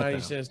about something that? out of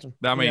your system.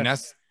 I mean,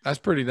 that's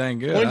pretty dang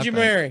good. When did you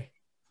marry?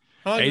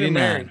 How long have you been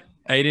married?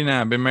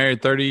 89. Been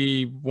married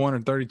 31 or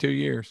 32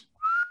 years.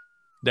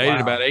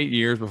 Dated about 8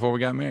 years before we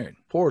got married.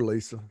 Poor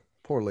Lisa.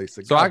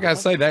 So I got to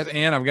say that,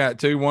 and I've got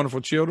 2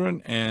 wonderful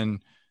children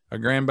and a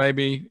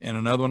grandbaby and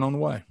another one on the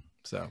way.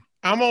 So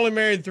I'm only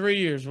married 3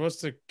 years.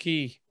 What's the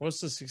key? What's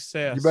the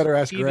success? You better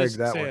ask Greg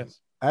that one.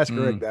 Ask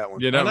Greg that one.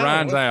 Yeah,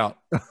 Ryan's out.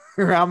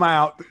 I'm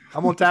out.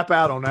 I'm gonna tap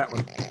out on that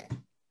one.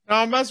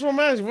 That's what I'm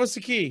asking. What's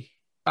the key?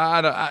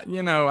 I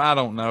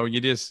don't know.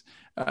 You just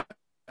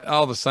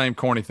all the same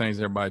corny things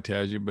everybody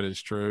tells you, but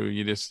it's true.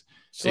 You just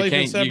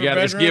it's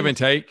give and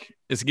take.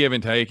 It's give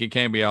and take. It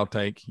can't be all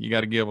take. You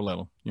got to give a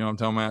little. You know what I'm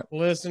talking about?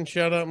 Listen,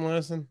 shut up and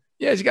listen.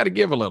 Yeah, you got to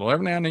give a little.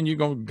 Every now and then you're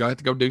going to have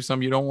to go do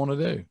something you don't want to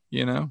do,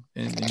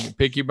 and you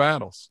pick your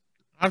battles.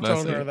 I've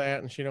told her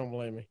that, and she don't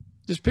believe me.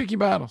 Just pick your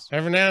battles.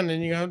 Every now and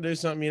then you're going to do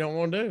something you don't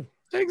want to do.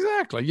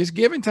 Exactly. Just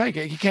give and take.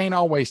 You can't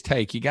always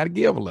take. You got to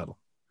give a little.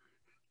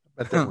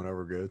 I bet that went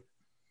over good.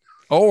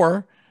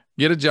 Or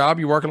get a job.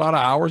 You work a lot of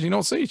hours. You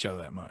don't see each other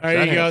that much.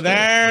 There you go.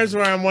 There's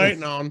where I'm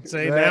waiting on.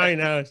 See, now he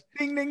knows.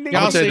 Ding, ding, ding.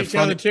 Y'all see each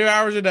other 2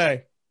 hours a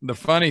day. The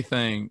funny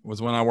thing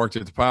was when I worked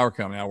at the power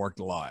company, I worked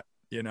a lot.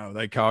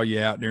 They call you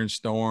out during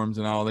storms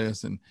and all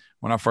this. And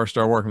when I first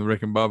started working with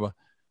Rick and Bubba,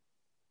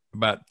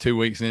 about 2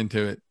 weeks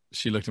into it,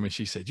 she looked at me.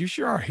 She said, "You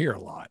sure are here a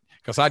lot."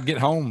 Because I'd get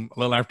home a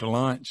little after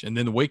lunch, and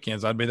then the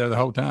weekends I'd be there the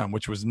whole time,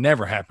 which was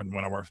never happened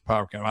when I worked for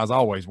power company. I was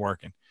always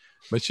working.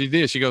 But she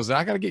did. She goes,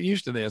 "I got to get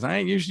used to this. I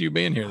ain't used to you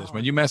being here this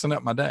much. You messing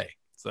up my day."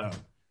 So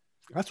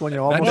that's when you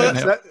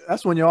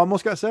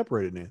almost got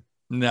separated. Then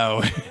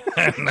no,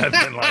 nothing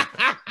like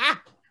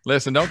that.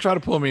 Listen, don't try to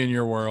pull me in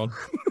your world.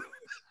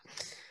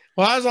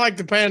 Well, I was like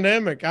the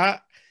pandemic.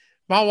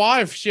 My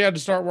wife, she had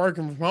to start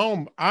working from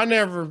home. I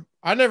never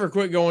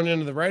quit going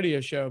into the radio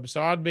show.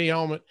 So I'd be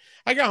home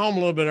I got home a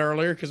little bit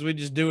earlier because we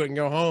just do it and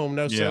go home.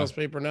 No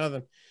salespeople or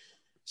nothing.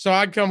 So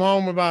I'd come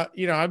home about,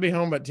 I'd be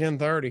home about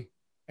 10:30,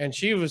 and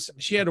she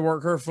had to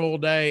work her full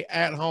day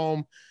at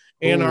home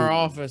in our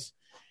office.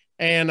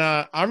 And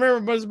I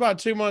remember it was about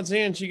 2 months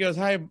in, she goes,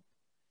 "Hey,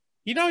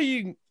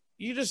 you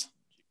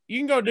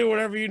can go do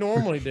whatever you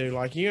normally do.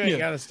 Like you ain't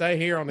got to stay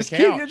here on the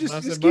couch."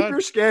 Just keep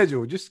your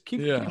schedule. Just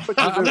keep.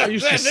 I'm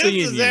used to seeing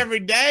this is every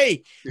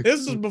day.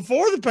 This was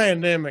before the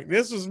pandemic.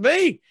 This was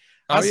me.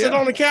 I sit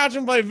on the couch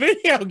and play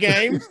video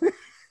games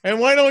and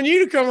wait on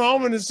you to come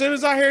home. And as soon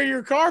as I hear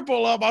your car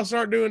pull up, I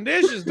start doing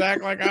dishes to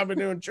act like I've been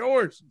doing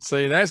chores.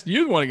 See, that's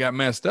you the one that got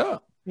messed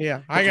up.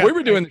 Yeah. We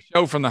were doing the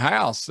show from the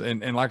house.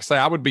 And like I say,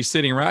 I would be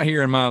sitting right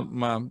here in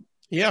my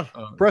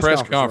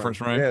press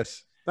conference room.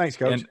 Yes. Thanks,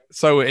 Coach. And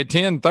so at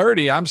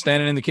 10:30, I'm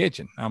standing in the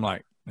kitchen. I'm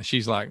like,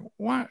 she's like,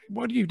 "What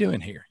are you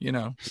doing here?"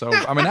 So,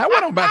 I mean, that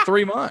went on about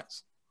 3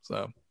 months.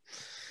 So,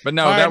 but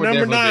no, that would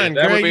definitely 9.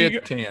 That would be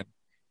at 10.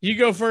 You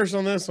go first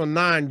on this one.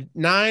 9.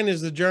 9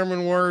 is the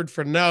German word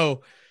for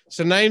no.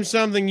 So name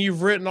something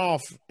you've written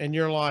off in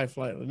your life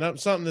lately.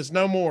 Something that's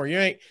no more.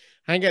 I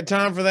ain't got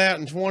time for that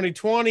in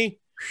 2020.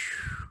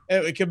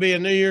 It could be a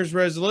New Year's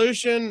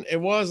resolution. It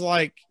was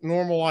like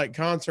normal, like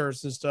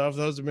concerts and stuff.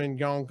 Those have been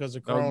gone because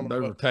of Corona. They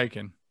were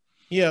taken.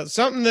 Yeah,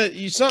 something that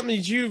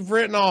you've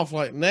written off,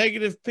 like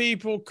negative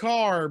people,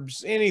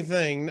 carbs,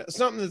 anything.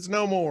 Something that's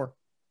no more.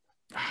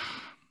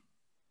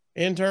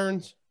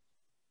 Interns.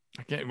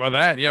 Okay, well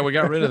we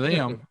got rid of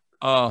them.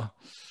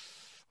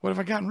 What have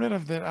I gotten rid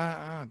of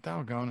that?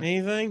 Doggone it.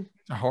 Anything?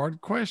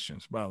 Hard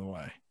questions, by the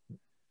way.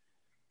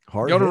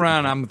 Hard Go to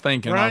Ryan. I'm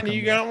thinking. Ryan,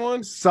 you got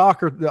one?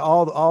 Soccer.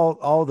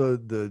 All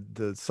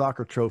the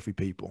soccer trophy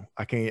people.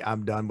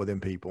 I'm done with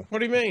them people. What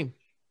do you mean?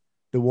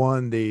 The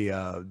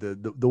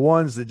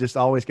ones that just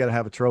always got to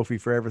have a trophy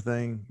for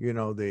everything.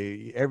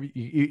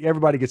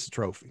 Everybody gets a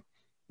trophy.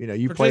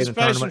 You play in a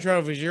tournament.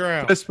 Trophies. You're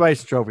out.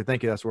 Participation trophy.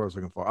 Thank you. That's what I was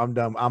looking for. I'm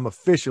done. I'm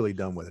officially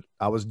done with it.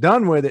 I was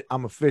done with it.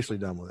 I'm officially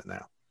done with it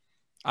now.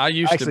 I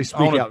used to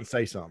speak out and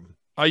say something.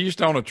 I used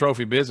to own a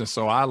trophy business,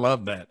 so I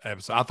loved that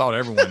episode. I thought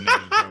everyone needed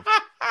a trophy.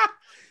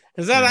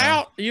 Is that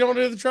out? You don't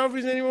do the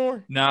trophies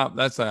anymore? No,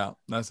 that's out.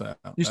 That's out.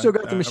 You still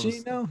got the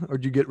machine now, or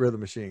did you get rid of the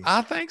machine?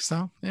 I think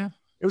so. Yeah.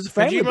 It was a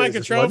family. Did you make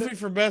business, a trophy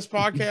for best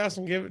podcast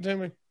and give it to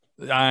me?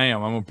 I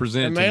am. I'm gonna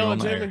present it to you on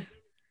there. Me?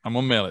 I'm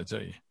gonna mail it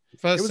to you.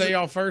 Let's say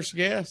y'all first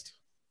guest.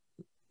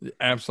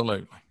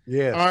 Absolutely.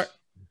 Yes. All right.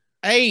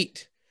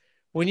 8.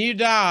 When you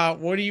die,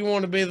 what do you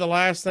want to be the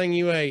last thing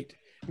you ate?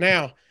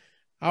 Now,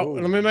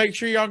 let me make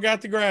sure y'all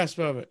got the grasp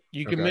of it.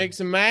 You can mix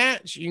and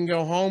match. You can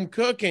go home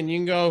cooking. You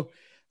can go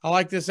I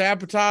like this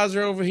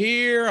appetizer over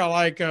here. I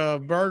like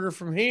a burger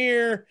from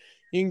here.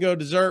 You can go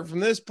dessert from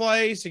this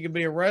place. It can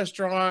be a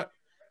restaurant.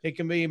 It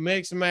can be a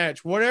mix and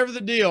match. Whatever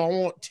the deal, I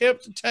want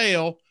tip to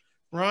tail.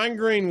 Ryan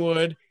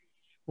Greenwood,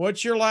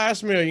 what's your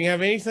last meal? You can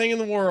have anything in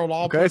the world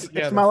all put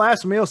together. It's my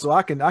last meal, so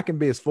I can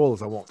be as full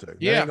as I want to.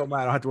 Yeah. It ain't gonna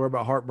matter. I don't have to worry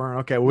about heartburn.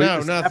 Okay.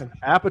 No, nothing.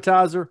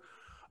 Appetizer.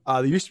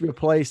 There used to be a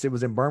place. It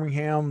was in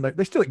Birmingham.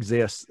 They still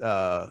exist.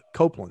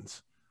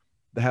 Copeland's.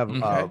 They have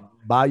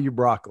Bayou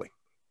broccoli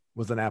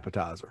was an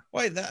appetizer.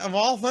 Wait, of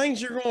all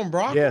things, you're going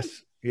broccoli?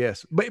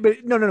 Yes. But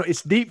no.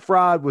 It's deep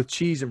fried with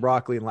cheese and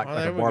broccoli and like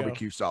a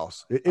barbecue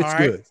sauce. It's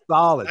good. Right.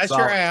 Solid. That's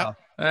solid, your app.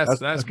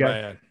 That's okay.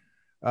 Bad.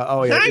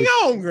 Yeah. Hang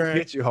on, Greg.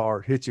 Hit you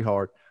hard.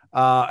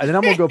 And then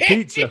I'm gonna go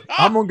pizza.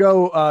 I'm gonna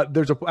go.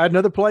 There's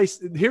another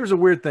place. Here's a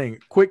weird thing.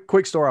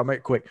 Quick story. I'll make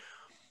it quick.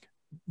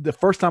 The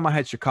first time I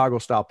had Chicago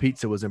style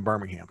pizza was in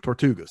Birmingham.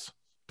 Tortugas.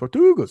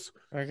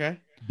 Okay.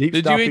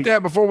 Did you eat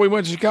that before we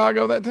went to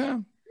Chicago that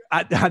time?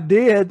 I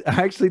did.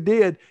 I actually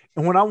did.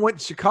 And when I went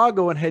to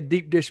Chicago and had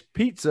deep dish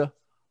pizza,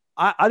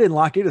 I didn't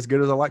like it as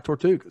good as I like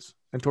Tortugas.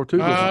 And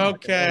Tortugas.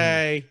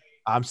 Okay.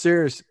 I'm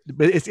serious.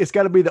 But it's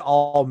got to be the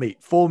all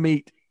meat, full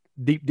meat,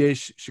 deep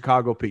dish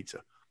Chicago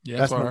pizza. Yeah,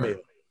 that's my meal.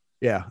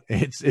 Yeah.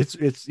 It's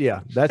that's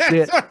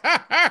it.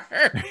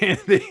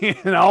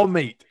 and all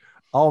meat.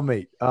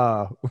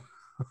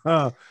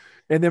 And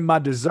then my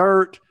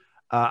dessert,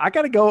 I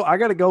gotta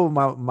go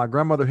with my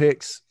grandmother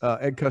Hicks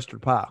egg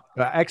custard pie.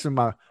 Actually,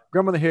 my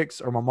grandmother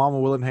Hicks or my mama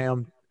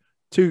Willingham,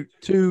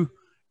 two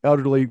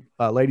elderly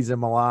ladies in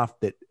my life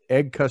that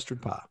egg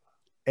custard pie.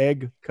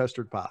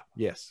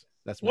 Yes,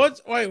 that's me.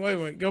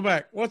 Wait. Go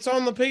back. What's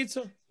on the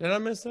pizza? Did I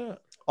miss that?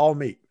 All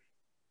meat.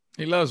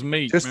 He loves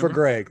meat. Just remember? For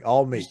Greg,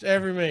 all meat. Just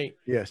every meat.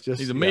 Yes,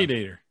 he's a meat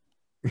eater.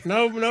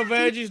 No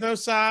veggies, no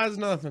sides,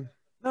 nothing.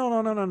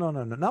 No. Not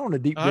on a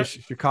deep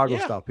dish Chicago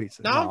style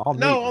pizza. All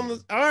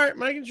right,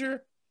 making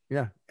sure.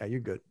 Yeah, you're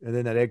good. And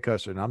then that egg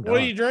custard, and I'm done.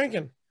 What are you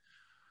drinking?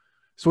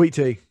 Sweet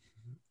tea.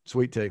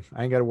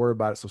 I ain't got to worry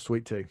about it. So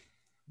sweet tea.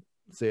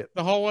 That's it.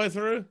 The whole way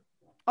through?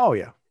 Oh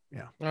yeah.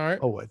 All right.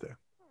 Whole way through.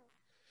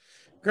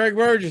 Greg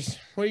Burgess,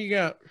 what you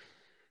got?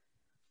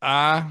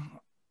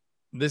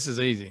 This is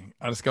easy.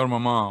 I just go to my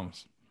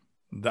mom's.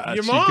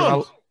 Your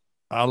mom's?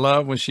 I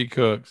love when she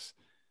cooks.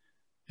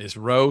 It's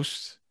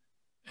roast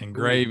and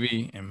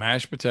gravy and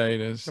mashed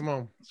potatoes. Come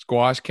on.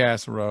 Squash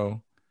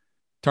casserole,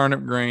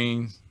 turnip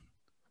greens,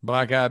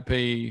 black-eyed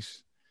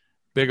peas,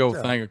 big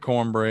old thing of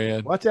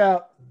cornbread. Watch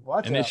out.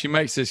 And then she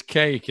makes this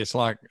cake. It's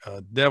like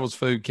a devil's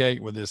food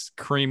cake with this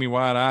creamy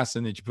white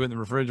icing that you put in the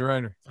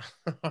refrigerator.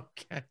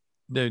 Okay.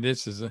 Dude,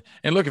 this is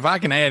and look, if I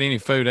can add any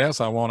food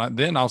else I want,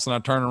 then all of a sudden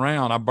I turn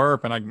around, I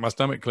burp, and my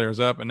stomach clears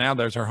up, and now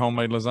there's her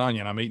homemade lasagna,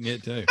 and I'm eating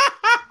it too.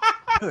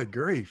 Good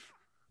grief.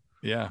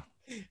 Yeah.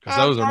 Because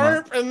those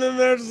are and then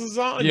there's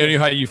lasagna. You know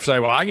how you say,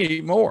 well, I can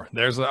eat more.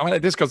 This is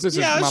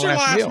my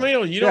last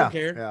meal. You don't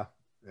care.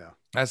 Yeah.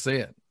 That's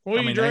it. What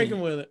are you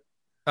drinking with it?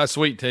 A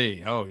sweet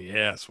tea. Oh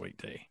yeah, sweet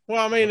tea.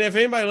 Well, I mean, if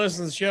anybody listens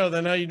to the show,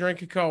 they know you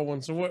drink a cold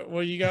one. So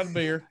what you got a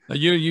beer?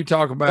 You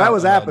talk about that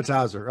was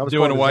appetizer. I was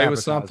doing away with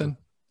something.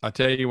 I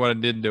tell you what I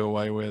did do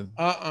away with.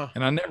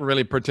 And I never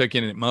really partook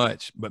in it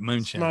much, but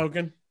moonshine.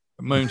 Smoking.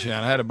 Moonshine.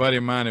 I had a buddy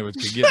of mine who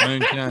could get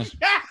moonshine.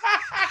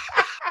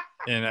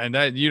 and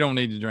that you don't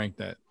need to drink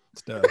that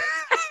stuff.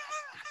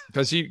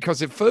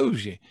 Because it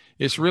fools you.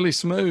 It's really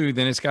smooth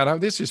and it's got,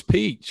 this is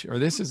peach or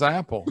this is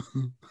apple.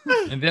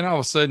 And then all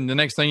of a sudden, the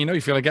next thing you know, you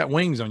feel like you got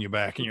wings on your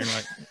back and you're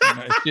like,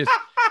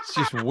 it's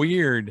just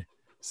weird.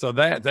 So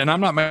and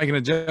I'm not making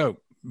a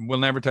joke. We'll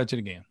never touch it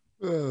again.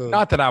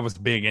 Not that I was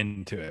big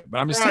into it, but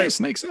I'm just saying it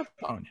sneaks up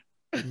on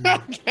you.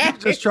 Okay.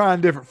 Just trying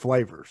different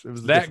flavors. It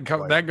was that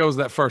goes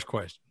that first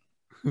question.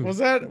 Was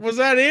that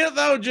it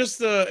though?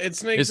 Just it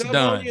sneaks up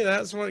on you.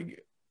 That's what.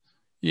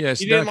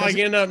 Yes, you didn't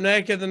end up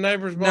naked the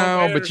neighbor's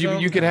ball. No, but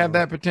you could have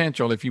that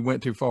potential if you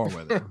went too far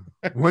with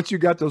it. Once you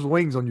got those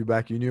wings on your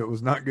back, you knew it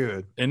was not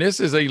good. And this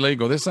is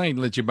illegal. This ain't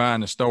let you buy in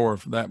the store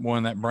for that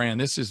brand.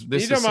 This is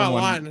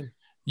lightning.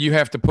 You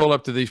have to pull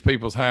up to these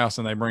people's house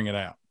and they bring it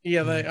out.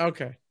 Yeah,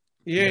 okay.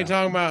 You ain't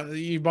talking about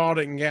you bought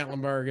it in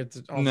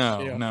Gatlinburg.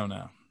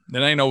 No.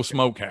 That ain't no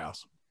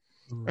smokehouse.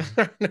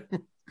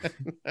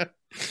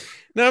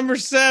 Number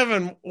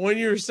 7. When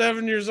you were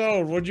 7 years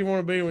old, what'd you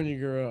want to be when you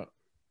grew up?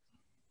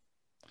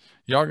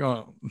 Y'all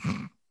gonna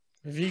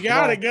if you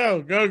got it,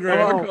 go Greg.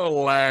 I'm gonna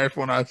laugh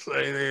when I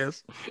say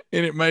this,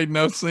 and it made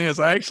no sense.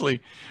 Actually,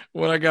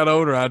 when I got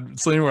older, I'd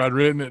seen where I'd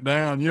written it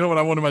down. You know what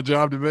I wanted my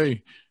job to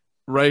be?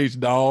 Raise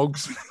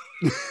dogs.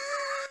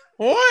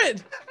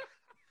 What?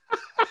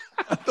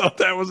 I thought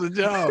that was a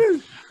job.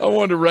 I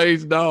wanted to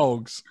raise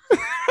dogs.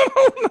 I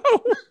don't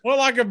know. Well,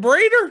 like a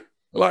breeder?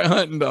 Like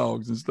hunting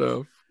dogs and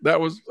stuff.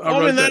 That was.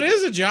 That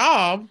is a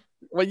job.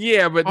 Well,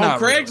 yeah, but on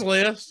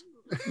Craigslist. Really.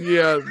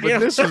 Yeah, but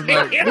this is in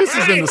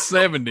the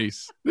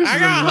 70s. I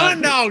got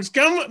hunting dogs.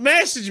 Come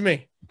message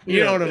me.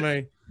 You know what I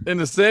mean? In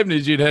the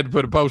 70s, you'd had to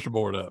put a poster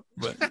board up.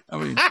 But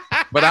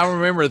but I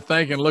remember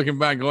looking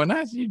back, going,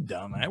 "That's you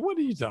dumb man. What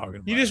are you talking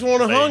about? You just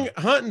want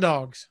hunting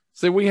dogs."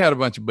 See, we had a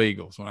bunch of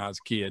beagles when I was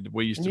a kid.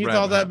 We used to. You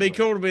thought that'd be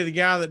cool to be the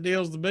guy that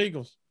deals the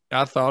beagles.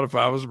 I thought if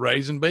I was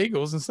raising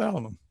beagles and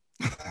selling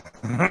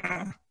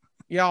them.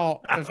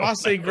 Y'all, if I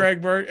see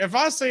Greg Burgess, if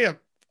I see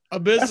a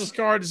business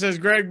card that says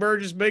Greg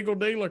Burgess Beagle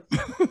Dealer,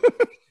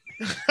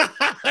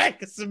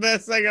 it's the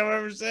best thing I've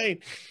ever seen.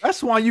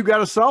 That's why you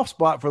got a soft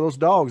spot for those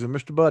dogs and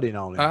Mr. Buddy and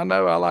all that. I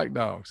know I like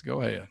dogs. Go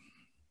ahead.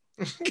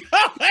 Go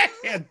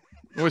ahead.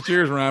 What's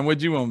yours, Ryan?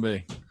 What'd you want to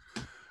be?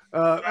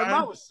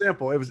 Mine was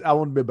simple. I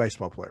wanted to be a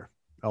baseball player.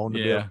 I wanted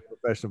to be a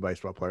professional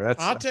baseball player.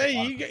 I'll tell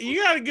you,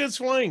 you got a good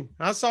swing.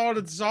 I saw it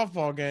at the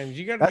softball games.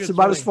 You got. That's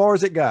about as far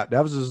as it got.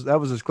 That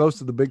was as close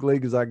to the big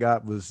league as I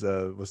got. Was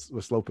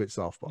slow pitch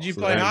softball. Did you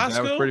play high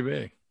school? That was pretty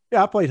big.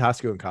 Yeah, I played high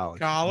school and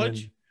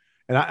college.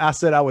 And I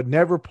said I would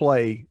never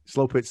play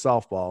slow pitch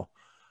softball.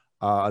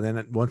 And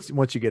then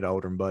once you get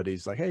older, and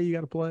buddies like, hey, you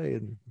got to play,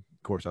 and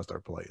of course I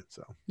started playing.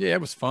 So yeah,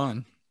 it was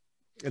fun.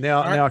 And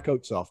now I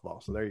coach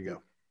softball. So there you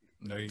go.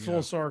 There you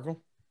Full circle.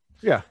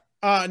 Yeah.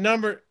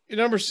 Number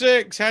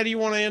 6. How do you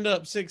want to end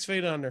up 6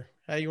 feet under?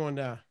 How you want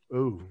to die?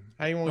 Ooh.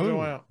 How you want to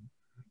go out?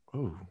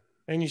 Ooh.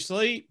 And you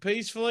sleep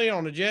peacefully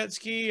on a jet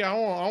ski. I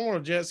want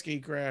a jet ski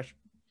crash.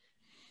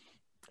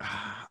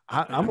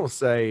 I'm gonna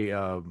say.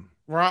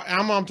 Right,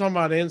 I'm talking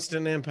about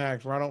instant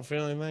impact where I don't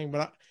feel anything,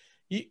 but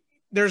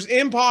there's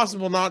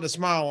impossible not to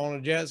smile on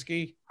a jet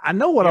ski. I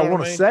know what I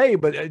want to say,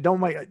 but it don't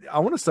make. I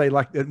want to say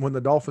like when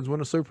the Dolphins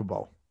win a Super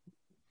Bowl.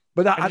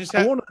 But I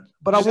want to.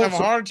 But I want to have a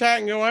heart attack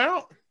and go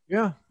out.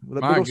 Yeah,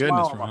 with a big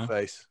smile on my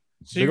face.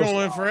 So you're gonna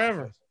live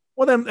forever.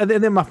 Well,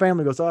 then my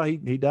family goes, oh,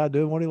 he died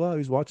doing what he loved.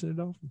 He's watching the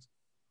Dolphins.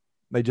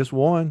 They just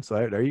won, so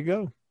there you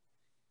go.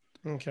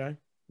 Okay.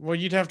 Well,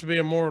 you'd have to be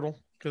immortal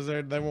because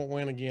they won't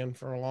win again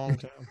for a long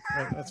time.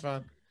 That's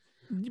fine.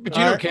 But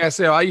you know,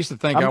 Casio, I used to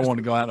think I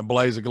wanted to go out in a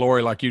blaze of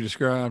glory like you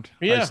described.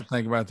 Yeah. I used to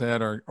think about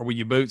that, or with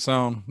your boots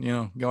on,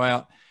 go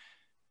out.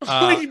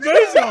 With your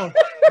boots on.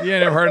 You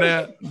ain't never heard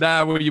that?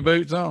 Die with your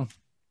boots on.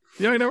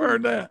 You ain't never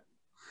heard that?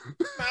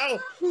 No.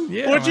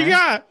 Yeah. What you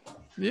got?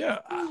 Yeah.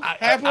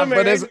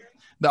 But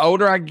the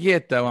older I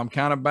get, though, I'm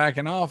kind of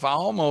backing off. I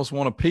almost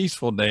want a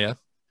peaceful death.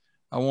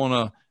 I want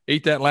to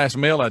eat that last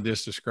meal I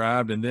just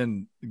described and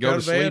then go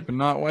to sleep and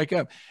not wake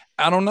up.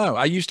 I don't know.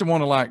 I used to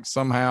want to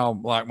somehow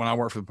when I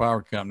worked for the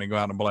power company, go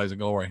out in a blaze of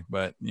glory,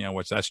 but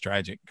which that's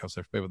tragic because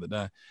there's people that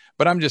die.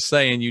 But I'm just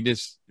saying,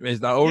 as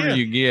the older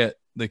you get,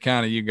 the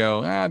kind of you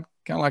go, I'd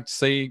kind of like to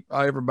see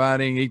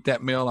everybody eat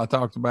that meal I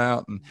talked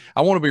about. And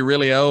I want to be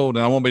really old,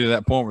 and I won't be to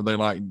that point where they're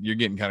like, you're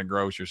getting kind of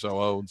gross. You're so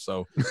old.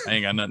 So I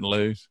ain't got nothing to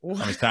lose.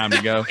 It's time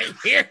to go.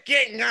 You're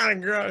getting kind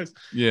of gross.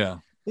 Yeah.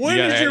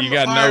 You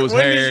got nose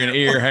hair and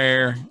ear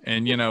hair,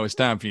 and it's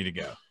time for you to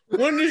go.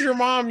 When does your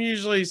mom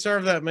usually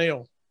serve that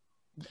meal?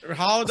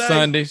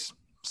 Holidays?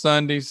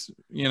 Sundays,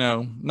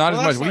 not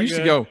as much. We used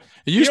to go.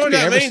 It used to be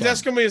that means Sunday.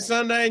 That's going to be a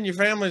Sunday and your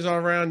family's all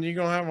around and you're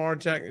going to have a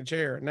heart attack in the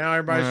chair. Now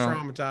everybody's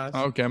traumatized.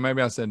 Okay,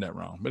 maybe I said that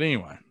wrong. But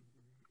anyway.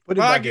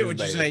 I get what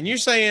you're saying. You're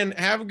saying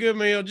have a good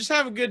meal. Just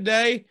have a good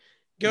day.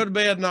 Go to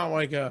bed, not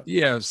wake up.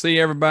 Yeah, see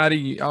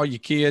everybody, all your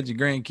kids, your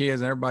grandkids,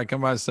 and everybody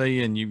come by to see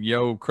you, and you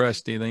old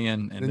crusty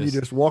then. And then you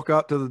just walk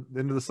out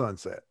into the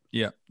sunset.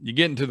 Yeah, you're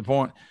getting to the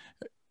point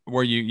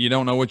where you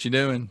don't know what you're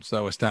doing,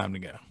 so it's time to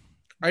go.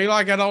 Are you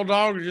like that old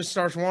dog that just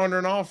starts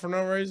wandering off for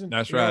no reason?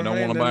 That's right. Don't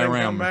want to be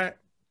around me.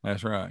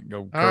 That's right.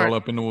 Go curl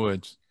up in the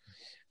woods.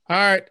 All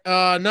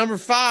right. Number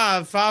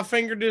 5,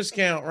 5-finger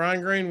discount.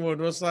 Ryan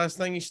Greenwood. What's the last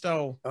thing he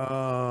stole?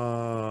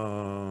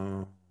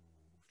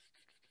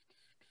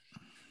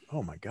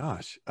 Oh my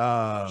gosh.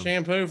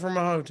 Shampoo from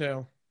a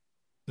hotel.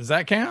 Does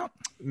that count?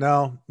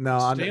 No.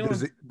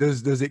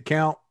 Does it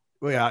count?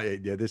 Well,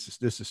 yeah. This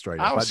is straight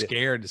up. I was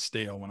scared to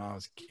steal when I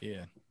was a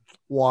kid.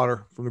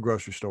 Water from the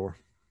grocery store.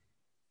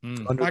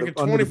 Like a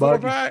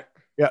 24-pack?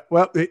 Yeah.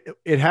 Well,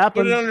 it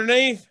happened. Put it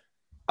underneath.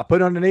 I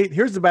put it underneath.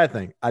 Here's the bad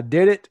thing. I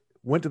did it.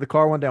 Went to the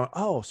car one day.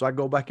 So I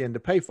go back in to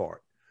pay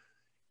for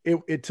it.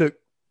 It took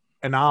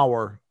an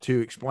hour to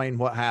explain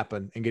what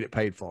happened and get it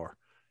paid for.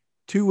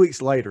 2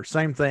 weeks later,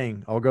 same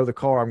thing. I'll go to the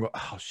car. I'm going,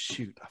 oh,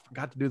 shoot. I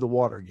forgot to do the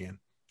water again.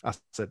 I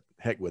said,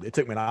 heck with it. It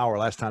took me an hour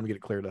last time to get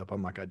it cleared up.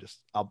 I'm like,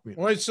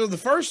 Wait, so the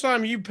first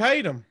time you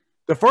paid them?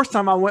 The first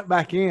time I went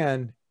back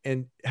in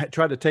and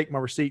tried to take my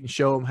receipt and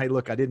show them, hey,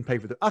 look, I didn't pay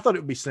for this. I thought it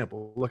would be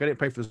simple. Look, I didn't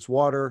pay for this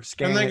water.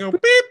 Scan and they it. go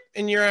beep,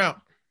 and you're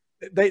out.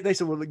 They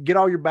said, well, get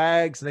all your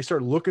bags. And they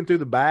started looking through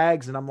the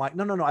bags. And I'm like,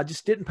 no, I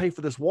just didn't pay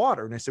for this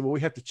water. And they said, well,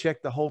 we have to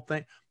check the whole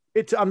thing.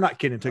 I'm not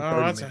kidding. It took 30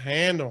 minutes. A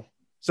handle.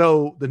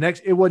 So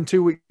it wasn't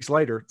 2 weeks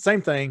later.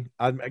 Same thing.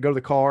 I go to the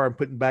car and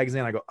putting bags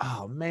in. I go,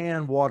 oh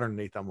man, water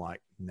underneath. I'm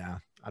like, nah,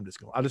 I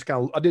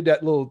did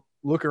that little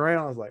look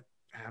around. I was like,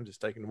 I'm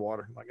just taking the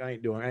water. Like I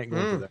ain't going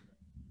through that.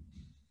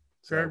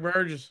 Greg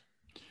Burgess.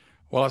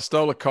 Well, I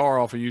stole a car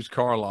off a used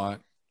car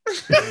lot.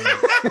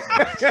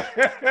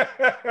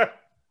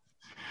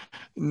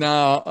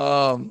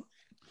 No,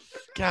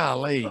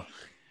 golly.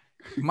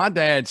 My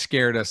dad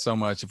scared us so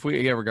much. If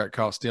we ever got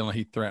caught stealing,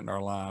 he threatened our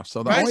lives.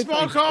 So the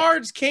baseball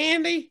cards,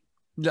 candy.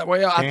 Yeah,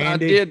 well, I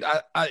did.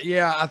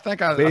 I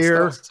think I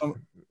beer.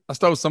 I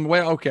stole some.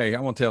 Well, okay,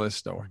 I'm gonna tell this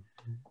story.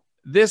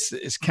 this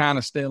is kind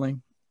of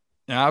stealing.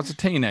 Now, I was a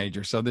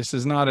teenager, so this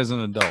is not as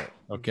an adult.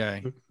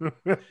 Okay.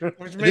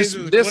 Which means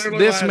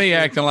this me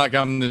acting like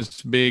I'm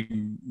this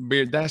big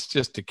beard. That's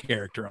just a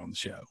character on the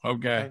show.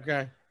 Okay.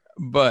 Okay.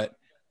 But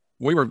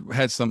we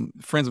had some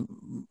friends,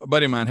 a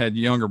buddy of mine had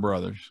younger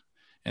brothers,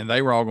 and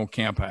they were all going to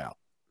camp out.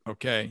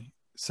 Okay.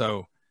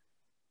 So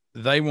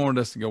they wanted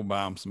us to go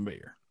buy them some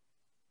beer.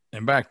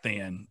 And back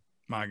then,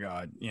 my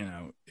God,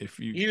 if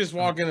you just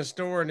walk in a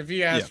store and if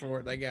you ask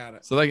for it, they got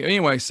it. So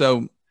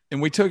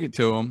and we took it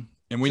to them,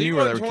 and we knew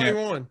where they were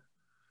 21.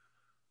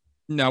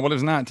 No, well, it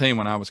was 19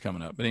 when I was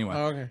coming up. But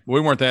anyway, we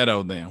weren't that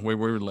old then. We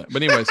were, but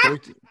anyway,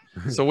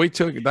 so we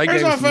took it. They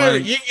gave us money.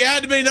 You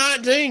had to be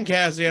 19,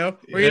 Casio.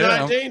 Were you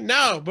 19?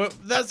 No, but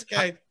that's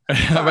okay.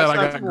 I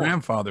got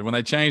grandfathered. When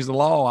they changed the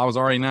law, I was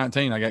already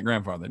 19. I got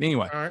grandfathered.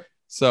 Anyway, all right.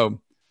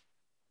 So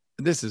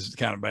this is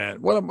kind of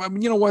bad. Well,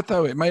 you know what,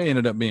 though? It may have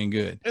ended up being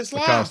good. It's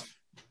live.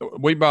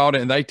 We bought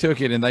it, and they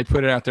took it, and they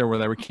put it out there where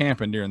they were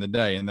camping during the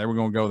day, and they were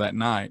going to go that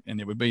night,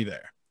 and it would be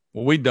there.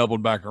 Well, we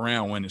doubled back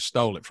around when it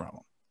stole it from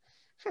them.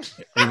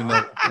 Even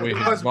though we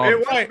had it was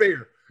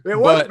beer. It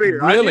was beer.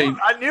 Really,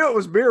 I knew it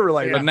was beer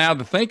related. But now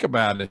to think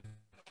about it,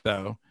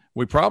 though,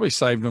 we probably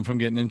saved them from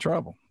getting in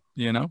trouble.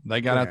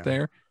 They got out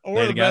there.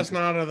 Or the best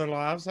night of their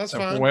lives. That's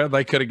fine. Well,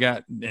 they could have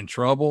got in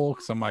trouble.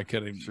 Somebody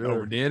could have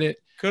overdid it.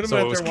 Could have. So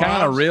it was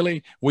kind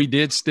of we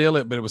did steal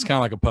it, but it was kind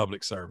of like a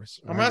public service.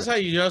 That's how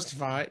you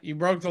justify it. You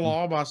broke the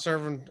law by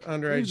serving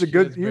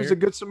underage. He was a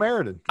good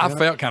Samaritan. I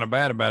felt kind of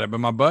bad about it, but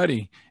my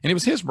buddy, and it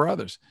was his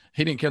brothers,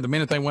 he didn't care. The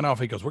minute they went off,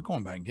 he goes, "We're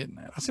going back and getting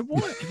that." I said,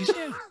 "What?"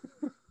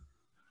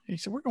 He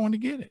said, "We're going to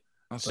get it."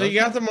 So you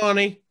got the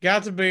money,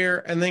 got the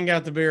beer, and then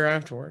got the beer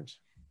afterwards.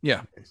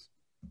 Yeah.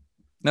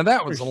 Now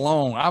that was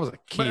I was a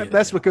kid. But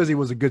that's because he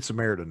was a good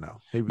Samaritan now.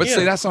 See,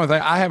 that's the only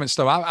thing I haven't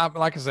stolen.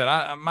 Like I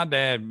said, my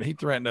dad, he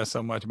threatened us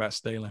so much about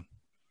stealing.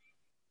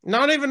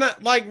 Not even that,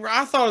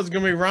 I thought it was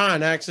going to be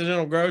Ryan,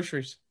 accidental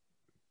groceries.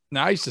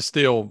 Now I used to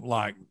steal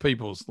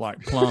people's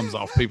plums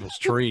off people's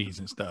trees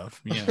and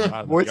stuff.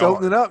 Boy, it's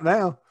opening up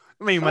now.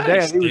 I mean, my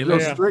dad, he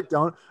was real strict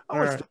on it. I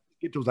want to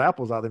get those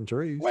apples out of them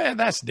trees. Well,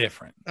 that's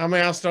different. I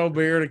mean, I stole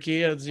beer to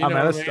kids. When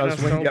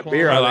you got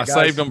beer. I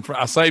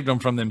saved them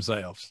from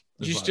themselves.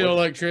 Did you steal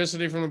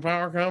electricity from the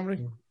power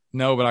company?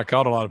 No, but I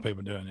caught a lot of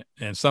people doing it,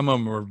 and some of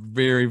them were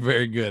very,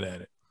 very good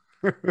at it.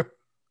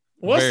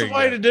 What's the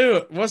way to do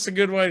it? What's a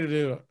good way to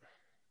do it?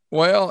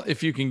 Well,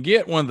 if you can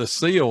get one of the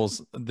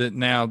seals that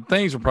now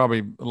things are probably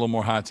a little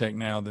more high tech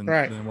now than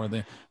were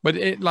then. But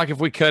if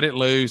we cut it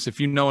loose, if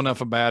you know enough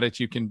about it,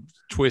 you can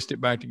twist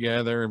it back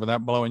together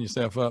without blowing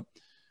yourself up.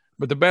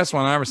 But the best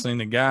one I ever seen,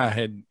 the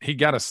guy he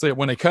got a seal.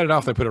 When they cut it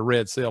off, they put a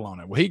red seal on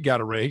it. Well,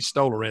 he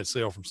stole a red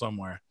seal from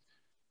somewhere.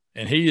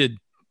 And he had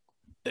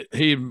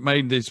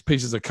made these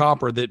pieces of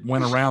copper that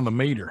went around the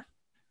meter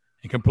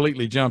and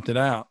completely jumped it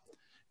out.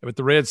 But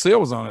the red seal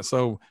was on it.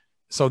 So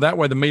that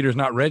way the meter's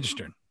not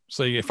registered.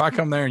 So if I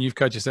come there and you've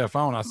cut yourself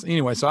on,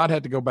 so I'd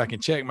have to go back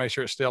and check, make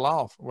sure it's still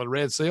off. Well, the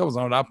red seal was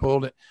on it. I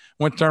pulled it,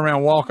 went to turn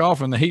around, walk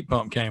off, and the heat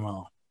pump came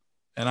on.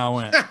 And I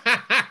went.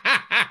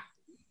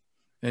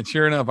 And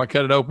sure enough, I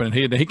cut it open,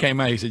 and he came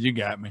out. He said, "You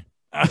got me."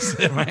 I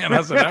said, "Man," that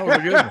was a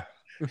good one.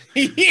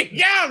 You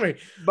got me.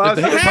 But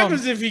what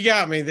happens if you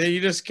got me? Then you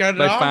just cut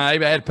it off?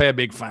 They had to pay a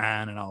big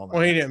fine and all that.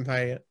 Well, he didn't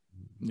pay it.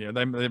 Yeah,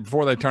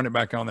 before they turn it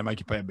back on, they make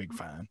you pay a big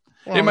fine.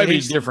 Well, it may be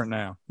different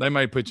now. They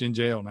may put you in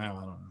jail now. I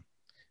don't know.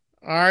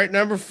 All right,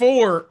 number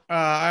 4.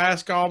 I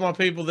ask all my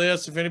people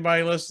this. If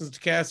anybody listens to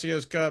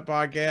Casio's Cut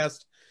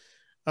podcast,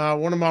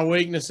 one of my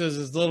weaknesses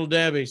is Little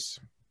Debbie's.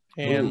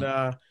 And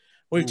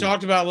we've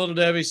talked about Little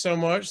Debbie's so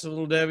much. The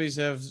Little Debbie's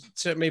have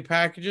sent me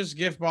packages,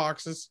 gift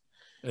boxes.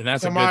 And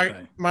that's a good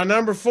thing. My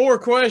number 4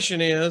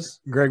 question is,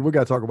 Greg, we got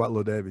to talk about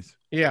Little Debbie's.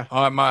 Yeah.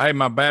 All right,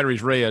 my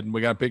battery's red.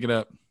 We got to pick it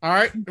up. All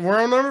right, we're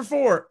on number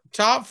 4.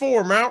 Top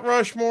 4 Mount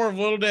Rushmore of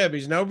Little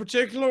Debbie's. No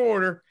particular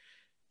order.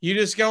 You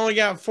just only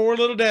got 4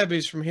 Little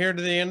Debbie's from here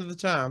to the end of the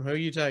time. Who are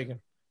you taking?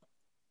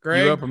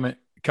 Greg? You up a minute.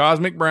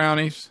 Cosmic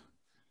brownies.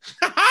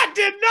 I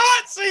did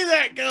not see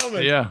that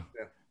coming. Yeah.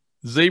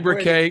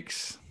 Zebra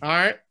cakes. All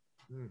right.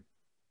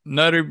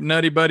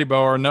 Nutty Buddy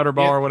Bar, Nutter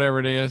Bar, whatever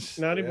it is.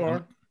 Nutty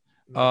Bar.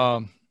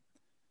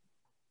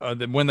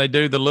 When they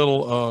do the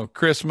little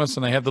Christmas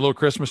and they have the little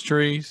Christmas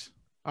trees.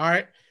 All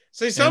right.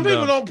 See, some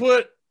people don't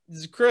put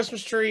the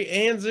Christmas tree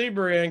and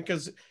zebra in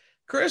because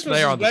Christmas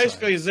is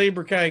basically a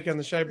zebra cake in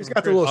the shape of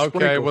a Christmas.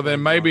 Okay, well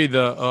then maybe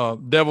the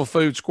devil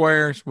food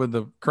squares with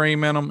the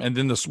cream in them, and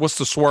then what's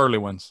the swirly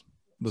ones?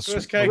 The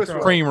Swiss cake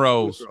cream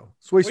rolls.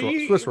 Swiss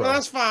rolls.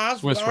 That's 5.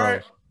 Swiss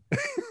rolls.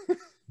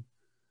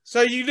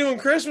 So you doing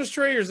Christmas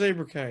tree or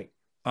zebra cake?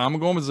 I'm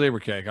going with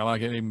zebra cake. I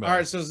like it even better. All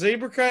right, so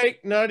zebra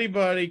cake, Nutty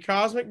Buddy,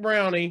 Cosmic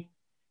Brownie,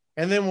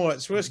 and then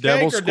what? Swiss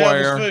cake or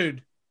Devil's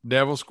Food?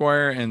 Devil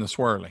Square and the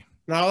swirly.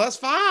 No, that's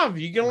 5.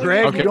 You can only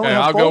Greg, okay,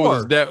 I'll go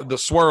with the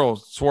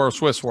Swiss swirl.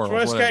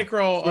 Swiss cake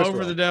roll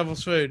over the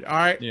Devil's Food. All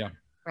right. Yeah.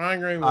 Ryan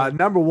Greenwood.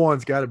 Number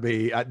 1's got to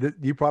be,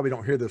 you probably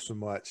don't hear this so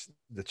much,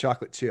 the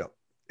chocolate chip.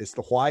 It's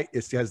the white.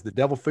 It has the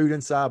devil food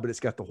inside, but it's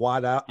got the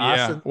white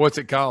icing. What's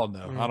it called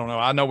though? I don't know.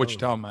 I know what you're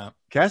talking about.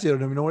 Cassie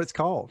don't even know what it's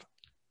called.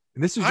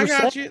 And this is I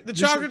got you. The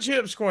chocolate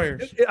chip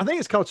squares. I think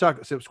it's called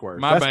chocolate chip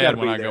squares. My bad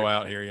when I go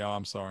out here, y'all.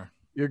 I'm sorry.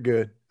 You're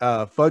good.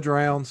 Fudge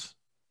rounds,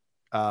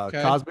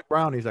 cosmic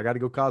brownies. I got to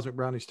go cosmic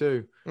brownies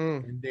too.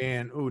 And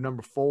then,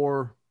 number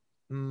 4,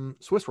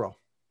 Swiss roll.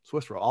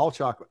 Swiss roll, all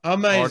chocolate.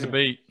 Amazing. Hard to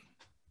beat.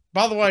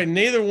 By the way,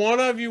 neither one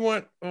of you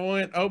went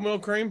oatmeal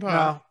cream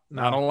pie.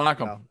 No, I don't like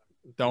them. No.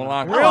 Don't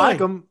like them. Really? I like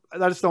them.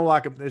 I just don't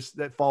like them.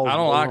 That falls I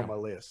don't like on my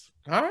list.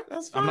 All right,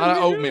 that's fine. I'm not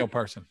an oatmeal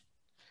person.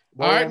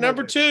 All right,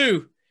 number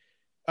 2.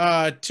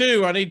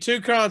 2. I need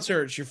 2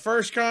 concerts. Your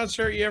first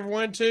concert you ever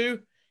went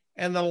to,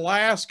 and the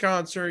last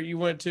concert you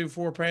went to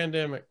for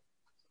pandemic.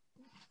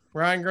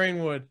 Ryan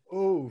Greenwood.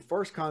 Oh,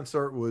 first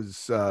concert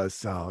was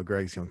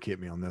Greg's gonna kick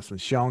me on this one.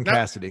 Sean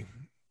Cassidy.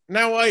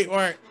 Now wait.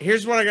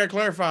 Here's what I got to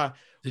clarify.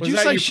 Did you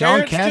say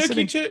Sean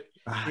Cassidy?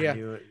 Yeah.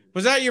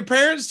 Was that your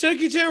parents took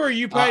you to, or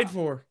you paid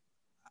for?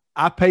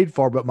 I paid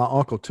for, but my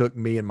uncle took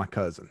me and my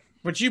cousin.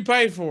 But you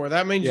paid for.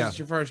 That means it's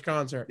your first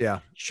concert. Yeah.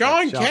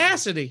 Sean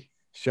Cassidy.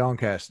 Sean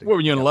Cassidy. What,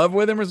 were you in love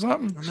with him or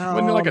something? No,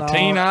 Wasn't it like a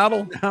teen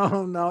idol?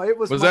 No. It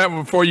was. That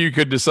before you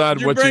could decide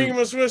Did you bring him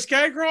a Swiss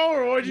cake roll,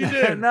 or what'd you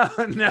do? No.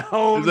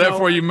 Is that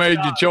before you made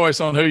your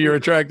choice on who you're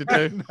attracted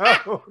to?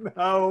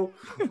 No.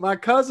 My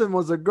cousin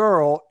was a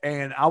girl,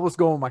 and I was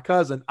going with my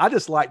cousin. I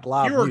just liked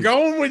live You were music.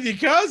 going with your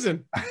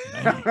cousin.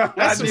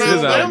 That's some This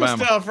is Alabama Alabama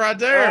stuff right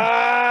there.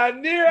 I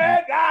knew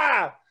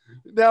it.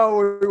 No,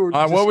 we were.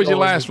 All right, what was your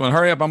last one?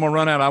 Hurry up! I'm gonna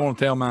run out. I want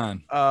to tell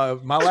mine.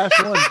 My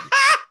last one,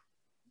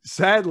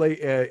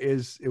 sadly,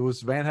 it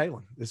was Van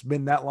Halen. It's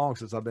been that long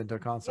since I've been to a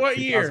concert. What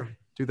year?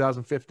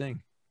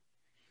 2015.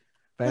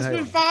 Van It's Halen.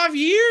 been 5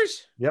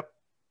 years. Yep.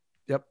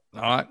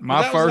 All right,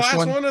 my That was first the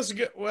last one.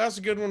 That's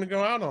a good one to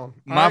go out on.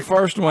 My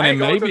first one, and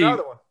maybe.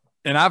 Another one.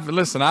 And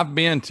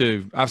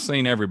I've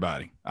seen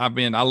everybody. I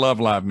love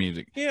live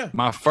music. Yeah.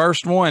 My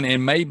first one,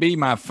 and maybe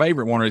my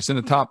favorite one, or it's in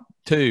the top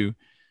 2,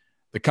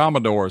 the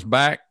Commodores,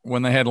 back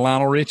when they had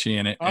Lionel Richie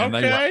in it, and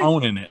they were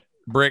owning it.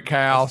 Brick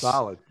House. That's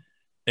solid.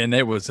 And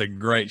it was a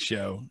great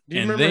show. Do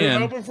you and remember then,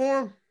 who opened for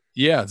him?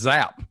 yeah,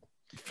 Zap,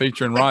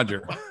 featuring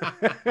Roger.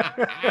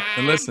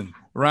 And listen,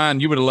 Ryan,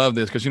 you would have loved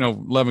this because,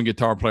 loving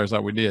guitar players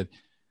like we did.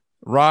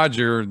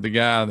 Roger, the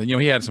guy that,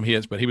 he had some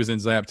hits, but he was in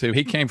Zap too.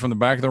 He came from the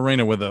back of the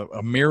arena with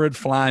a mirrored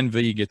Flying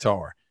V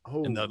guitar,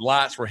 and the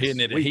lights were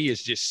hitting it, and he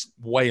is just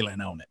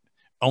wailing on it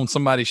on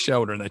somebody's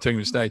shoulder, and they took him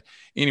to stage.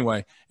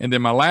 Anyway, and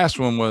then my last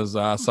one was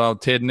I saw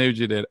Ted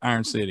Nugent at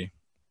Iron City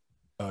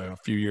a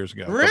few years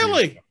ago.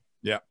 Really?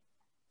 Yeah.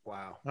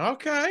 Wow.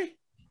 Okay.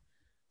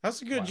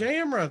 That's a good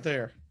jam right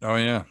there. Oh,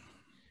 yeah.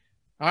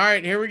 All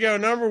right, here we go.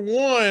 Number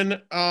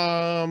 1.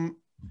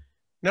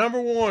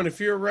 Number 1, if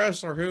you're a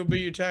wrestler, who would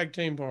be your tag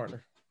team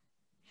partner?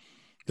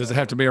 Does it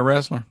have to be a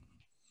wrestler?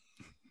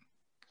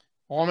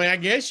 Well, I mean, I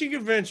guess you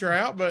could venture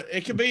out, but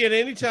it could be at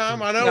any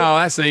time. I know. No,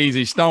 that's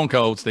easy. Stone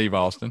Cold Steve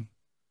Austin.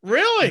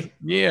 Really?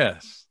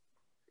 Yes.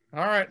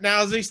 All right.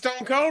 Now, is he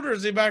Stone Cold, or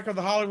is he back with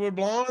the Hollywood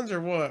Blondes,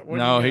 or what?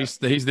 No, he's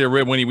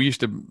the when he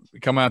used to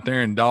come out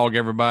there and dog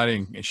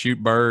everybody and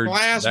shoot birds.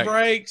 Glass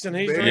breaks, and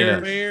he's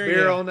drinking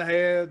beer on the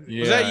head.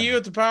 Yeah. Was that you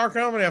at the power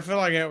company? I feel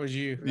like that was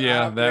you.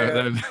 Yeah,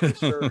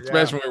 Sure,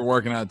 especially when we were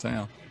working out of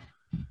town.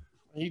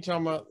 You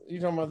talking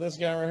about this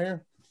guy right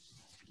here?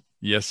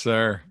 Yes,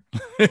 sir.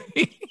 Let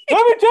me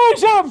tell you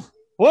something.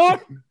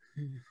 What?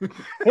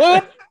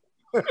 What?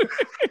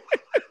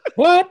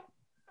 What?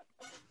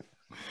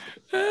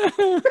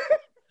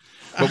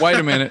 But wait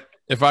a minute.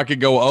 If I could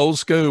go old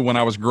school when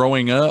I was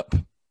growing up,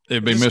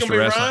 it'd be Mr.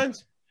 Wrestling.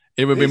 Ryan's?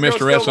 It would be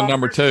Mr. Wrestling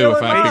number 2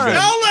 if I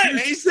could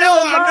go. He's still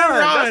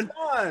Ryan.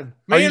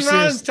 Me and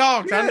Ryan's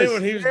talked. Yes, I knew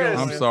what he was going.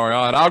 I'm sorry.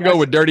 All right, I'll go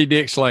with Dirty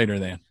Dick Slater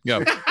then.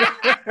 Go.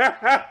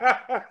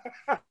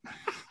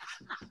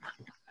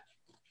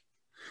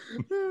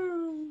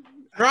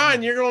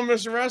 Ryan, you're going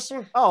Mr.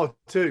 Wrestler? Oh,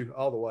 2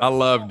 all the way. I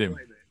loved him.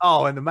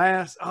 Oh, and the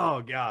mask.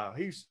 Oh, God.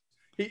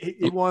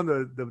 He won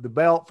the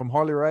belt from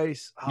Harley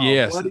Race. Oh,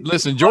 Yes.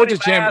 Listen, Georgia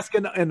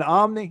Champion and the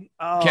Omni.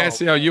 Oh,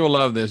 Casio, you'll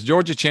love this.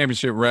 Georgia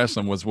Championship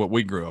Wrestling was what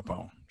we grew up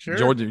on. Sure.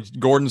 Georgia,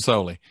 Gordon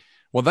Soley.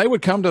 Well, they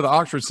would come to the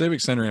Oxford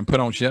Civic Center and put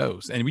on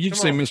shows. And you'd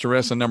see Mr.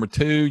 Wrestling number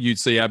 2. You'd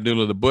see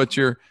Abdullah the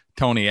Butcher,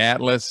 Tony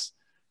Atlas,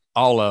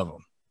 all of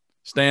them.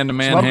 Stan the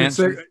Man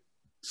Hansen.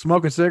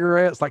 Smoking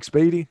cigarettes like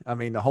Speedy. I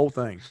mean, the whole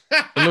thing.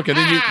 And look,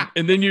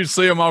 and then you'd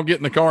see them all get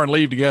in the car and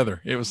leave together.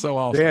 It was so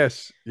awesome.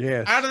 Yes.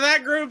 Out of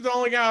that group, the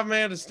only guy I've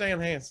met is Stan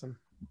Hansen.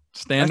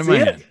 Stan the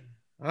Man.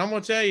 And I'm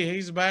going to tell you,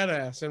 he's a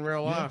badass in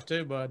real life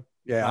too, bud.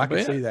 Yeah, I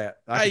can see that.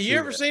 Hey, you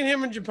ever seen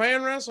him in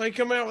Japan wrestle? He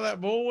come out with that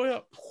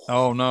bullwhip.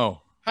 Oh,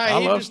 no.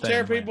 Hey, he'd just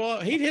tear people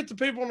up. He'd hit the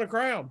people in the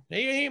crowd.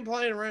 He ain't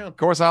playing around. Of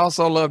course, I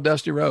also love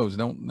Dusty Rhodes.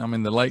 The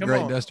late,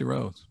 great Dusty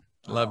Rhodes.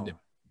 Loved him.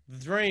 The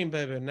dream,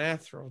 baby,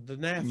 natural.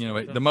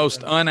 The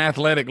most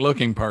unathletic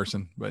looking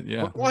person, but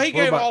yeah. Well, he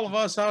gave all of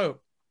us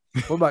hope.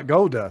 What about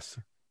Goldust?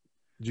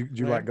 Did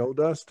you like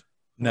Goldust?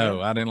 No,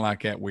 I didn't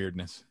like that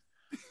weirdness.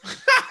 I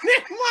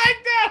didn't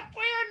like that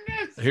weirdness.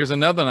 Here's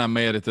another one I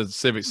met at the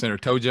Civic Center,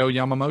 Tojo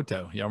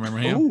Yamamoto. Y'all remember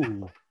him?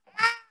 Ooh.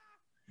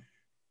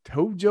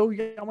 Tojo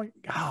Yamamoto.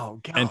 Oh,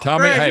 God. And Tommy,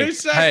 Greg, who's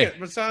second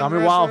besides Tommy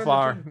wrestler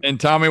Wildfire. number and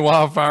Tommy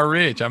Wildfire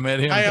Rich. I met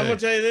him. Hey, too. I'm gonna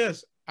tell you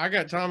this. I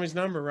got Tommy's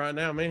number right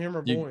now. Me and him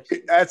are boys.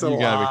 That's a You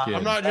gotta be lie. kidding.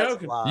 I'm not That's a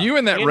joking. lie. You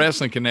and that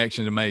wrestling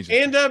connection is amazing.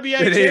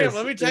 NWA It champ. is.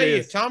 Let me tell It you,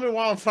 is. Tommy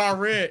Wildfire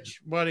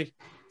Rich, buddy.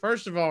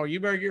 First of all, you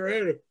better get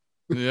ready.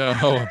 Yeah,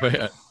 I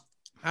bet.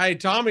 Hey,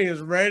 Tommy is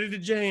ready to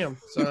jam.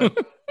 So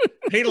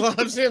he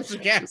loves him some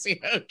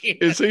Casio.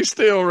 Is he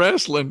still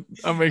wrestling?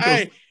 I mean,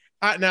 Hey,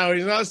 no,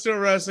 he's not still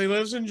wrestling. He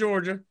lives in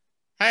Georgia.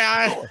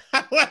 Hey,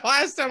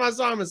 last time I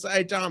saw him, I said,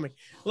 "Hey, Tommy,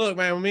 look,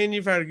 man, me and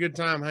you've had a good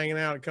time hanging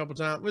out a couple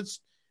times. It's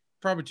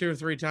probably 2 or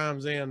 3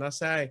 times in." I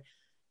say, "Hey,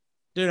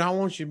 dude, I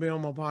want you to be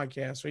on my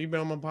podcast. Will you be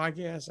on my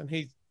podcast?" And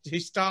he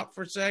stopped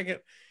for a second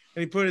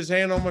and he put his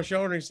hand on my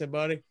shoulder. And he said,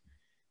 "Buddy,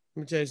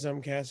 let me tell you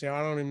something, Casio. I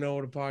don't even know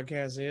what a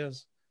podcast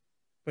is,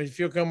 but if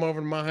you'll come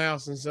over to my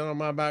house and sit on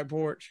my back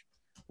porch,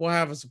 we'll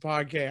have us a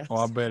podcast." oh,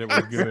 I bet it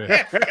was good.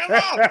 Come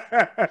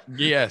on.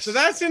 Yes. So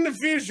that's in the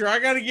future. I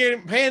got to get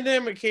him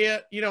pandemic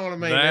hit. You know what I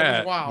mean?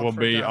 that was wild will for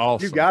a be time.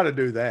 awesome. You got to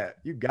do that.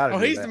 You got to. Oh,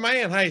 do he's that. the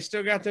man. Hey,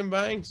 still got them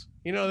bangs.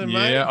 You know them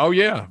Yeah. Oh,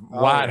 yeah.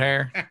 White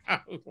hair.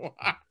 bangs?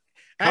 Hey,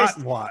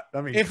 Cotton Watt.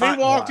 I mean, if he Cotton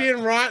walked Watt.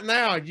 in right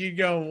now, you'd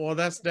go, "Well,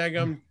 that's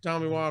daggum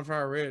Tommy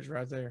Wildfire Ridge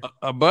right there."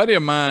 A buddy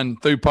of mine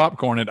threw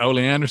popcorn at Ole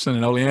Anderson,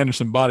 and Ole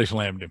Anderson body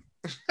slammed him.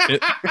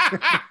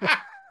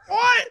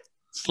 What?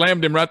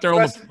 Slammed him right there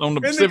on the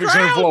the Civic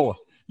Center crowd? floor.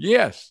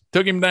 Yes.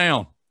 Took him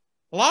down.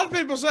 A lot of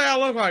people say I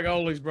look like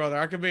Ole's brother.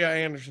 I could be an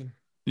Anderson,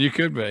 You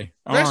could be.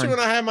 especially All when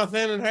I had my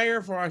thinning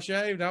hair before I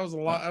shaved. That was a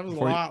lot. That was a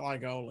Before you- lot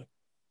like Ole.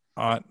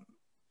 right.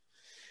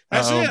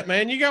 That's Uh-oh. it,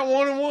 man. You got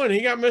 1 and 1.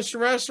 He got Mr.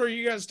 Wrestler.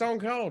 You got Stone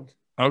Cold.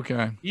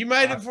 Okay. You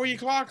made it before you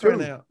clock right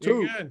now.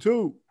 You're good.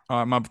 two. All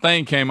right. My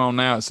thing came on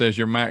now. It says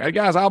you're Mac. Hey,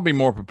 guys, I'll be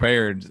more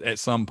prepared at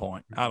some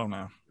point. I don't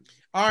know.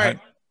 All right.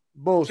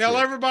 Bullshit. Tell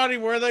everybody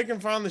where they can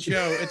find the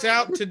show. It's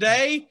out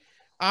today.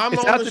 I'm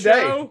It's on out the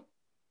today. show.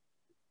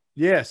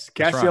 Yes,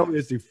 That's Casio right.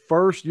 is the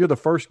first. You're the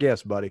first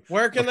guest, buddy.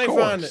 Where can Of they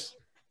course. find it?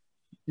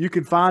 You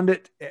can find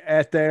it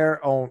at there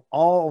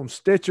on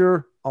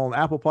Stitcher, on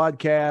Apple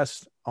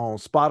Podcasts, on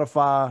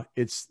Spotify.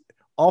 It's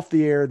off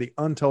the air. The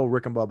Untold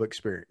Rick and Bubba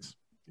Experience.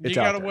 You It's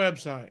got out a there.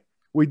 website.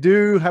 We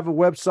do have a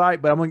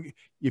website, but I'm going.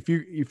 If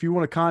you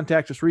want to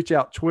contact us, reach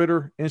out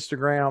Twitter,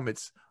 Instagram.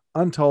 It's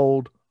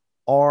Untold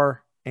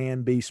R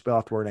and B, spell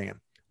out the word and.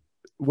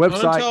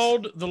 Website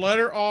Untold, the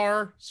letter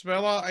R,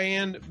 spell out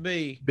and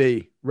B.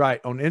 B,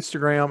 right, on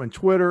Instagram and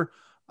Twitter.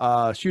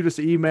 Shoot us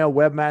an email,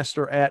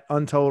 webmaster at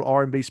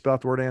untoldrnb, spell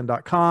out the word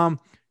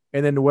and.com.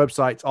 And then the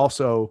website's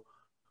also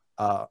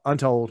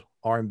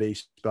untoldrnb,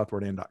 spell out the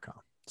word and.com.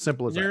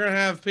 Simple as You're that. going to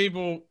have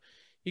people.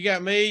 You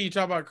got me. You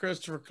talk about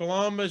Christopher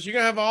Columbus. You're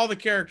going to have all the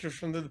characters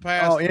from the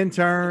past Oh,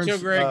 interns. until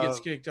Greg gets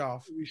kicked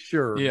off.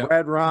 Sure. Yeah.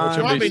 Brad Which Ryan.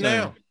 will Might be soon.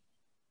 now.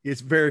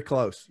 It's very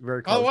close.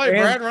 Very close. By the way,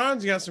 And- Brad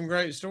Ryan's got some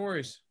great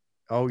stories.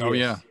 Oh, yes. Oh,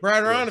 yeah.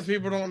 Brad Ryan, Yes. if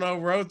people don't know,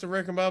 wrote the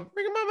Rick and Bubba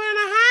in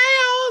the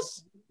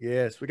house.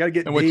 Yes. We got to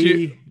get And what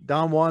D.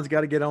 Don Juan's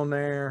got to get on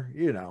there.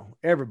 You know,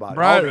 everybody.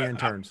 Brad, all the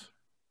interns.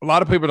 A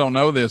lot of people don't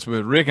know this,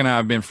 but Rick and I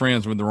have been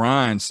friends with the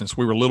Ryans since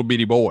we were little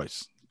bitty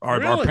boys. Our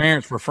Really?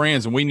 parents were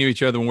friends, and we knew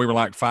each other when we were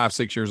like 5,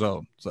 6 years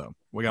old. So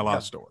we got a lot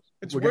of stories.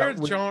 It's We weird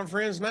got- that y'all aren't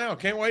friends now.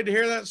 Can't wait to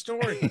hear that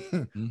story.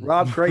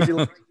 Rob Crazy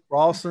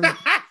Rawson. Name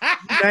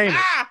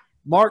it.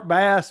 Mark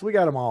Bass. We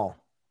got them all.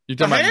 You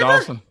talking The about Hammer?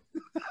 Dawson?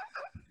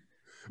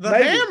 The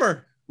Maybe.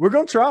 Hammer. We're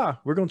going to try.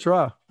 We're going to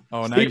try.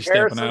 Oh, now Steve you're stepping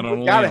Harrison, out on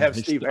we a gotta limb. have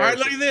He's Steve All right,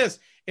 look Harrison. at this.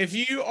 If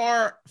you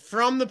are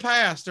from the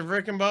past of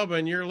Rick and Bubba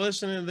and you're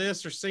listening to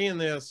this or seeing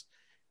this,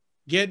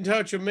 get in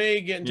touch with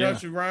me. Get in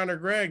touch with Ryan or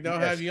Greg. They'll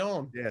Yes. have you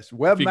on. Yes.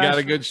 If you got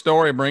a Webmaster, good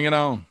story, bring it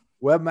on.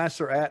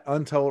 webmaster at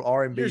untold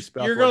RMB.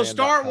 You're going to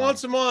start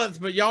once a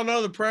month, but y'all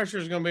know the pressure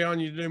is going to be on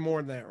you to do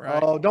more than that,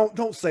 right? Oh,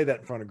 don't say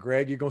that in front of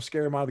Greg. You're going to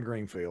scare him out of the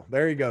green field.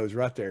 There he goes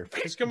right there.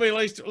 It's going to be at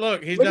least,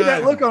 look, he's Look at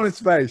dying. that look on his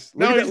face.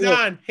 Look No, at he's that look.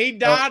 dying. He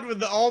died with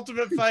the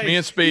ultimate face. Me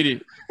and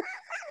Speedy.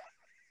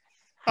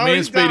 Oh, Me and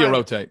he's Speedy dying.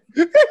 rotate.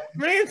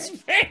 Me and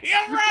Speedy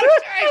will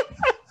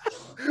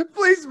rotate.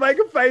 Please make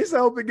a face. I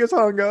hope it gets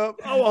hung up.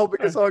 Oh, I hope it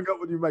gets hung up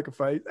when you make a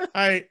face.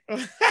 Hey.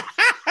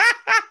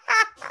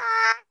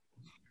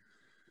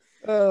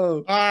 Oh,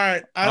 All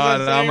right. As All I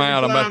right, say I'm every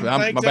out. time, My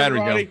thanks,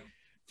 battery's everybody. going.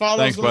 Follow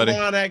Thanks, us on the buddy.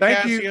 line at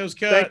thank you. Casio's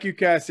Cut. Thank you,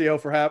 Cassio,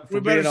 for We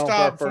being better on for our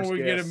stop before first we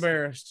get guest.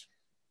 embarrassed.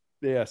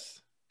 Yes.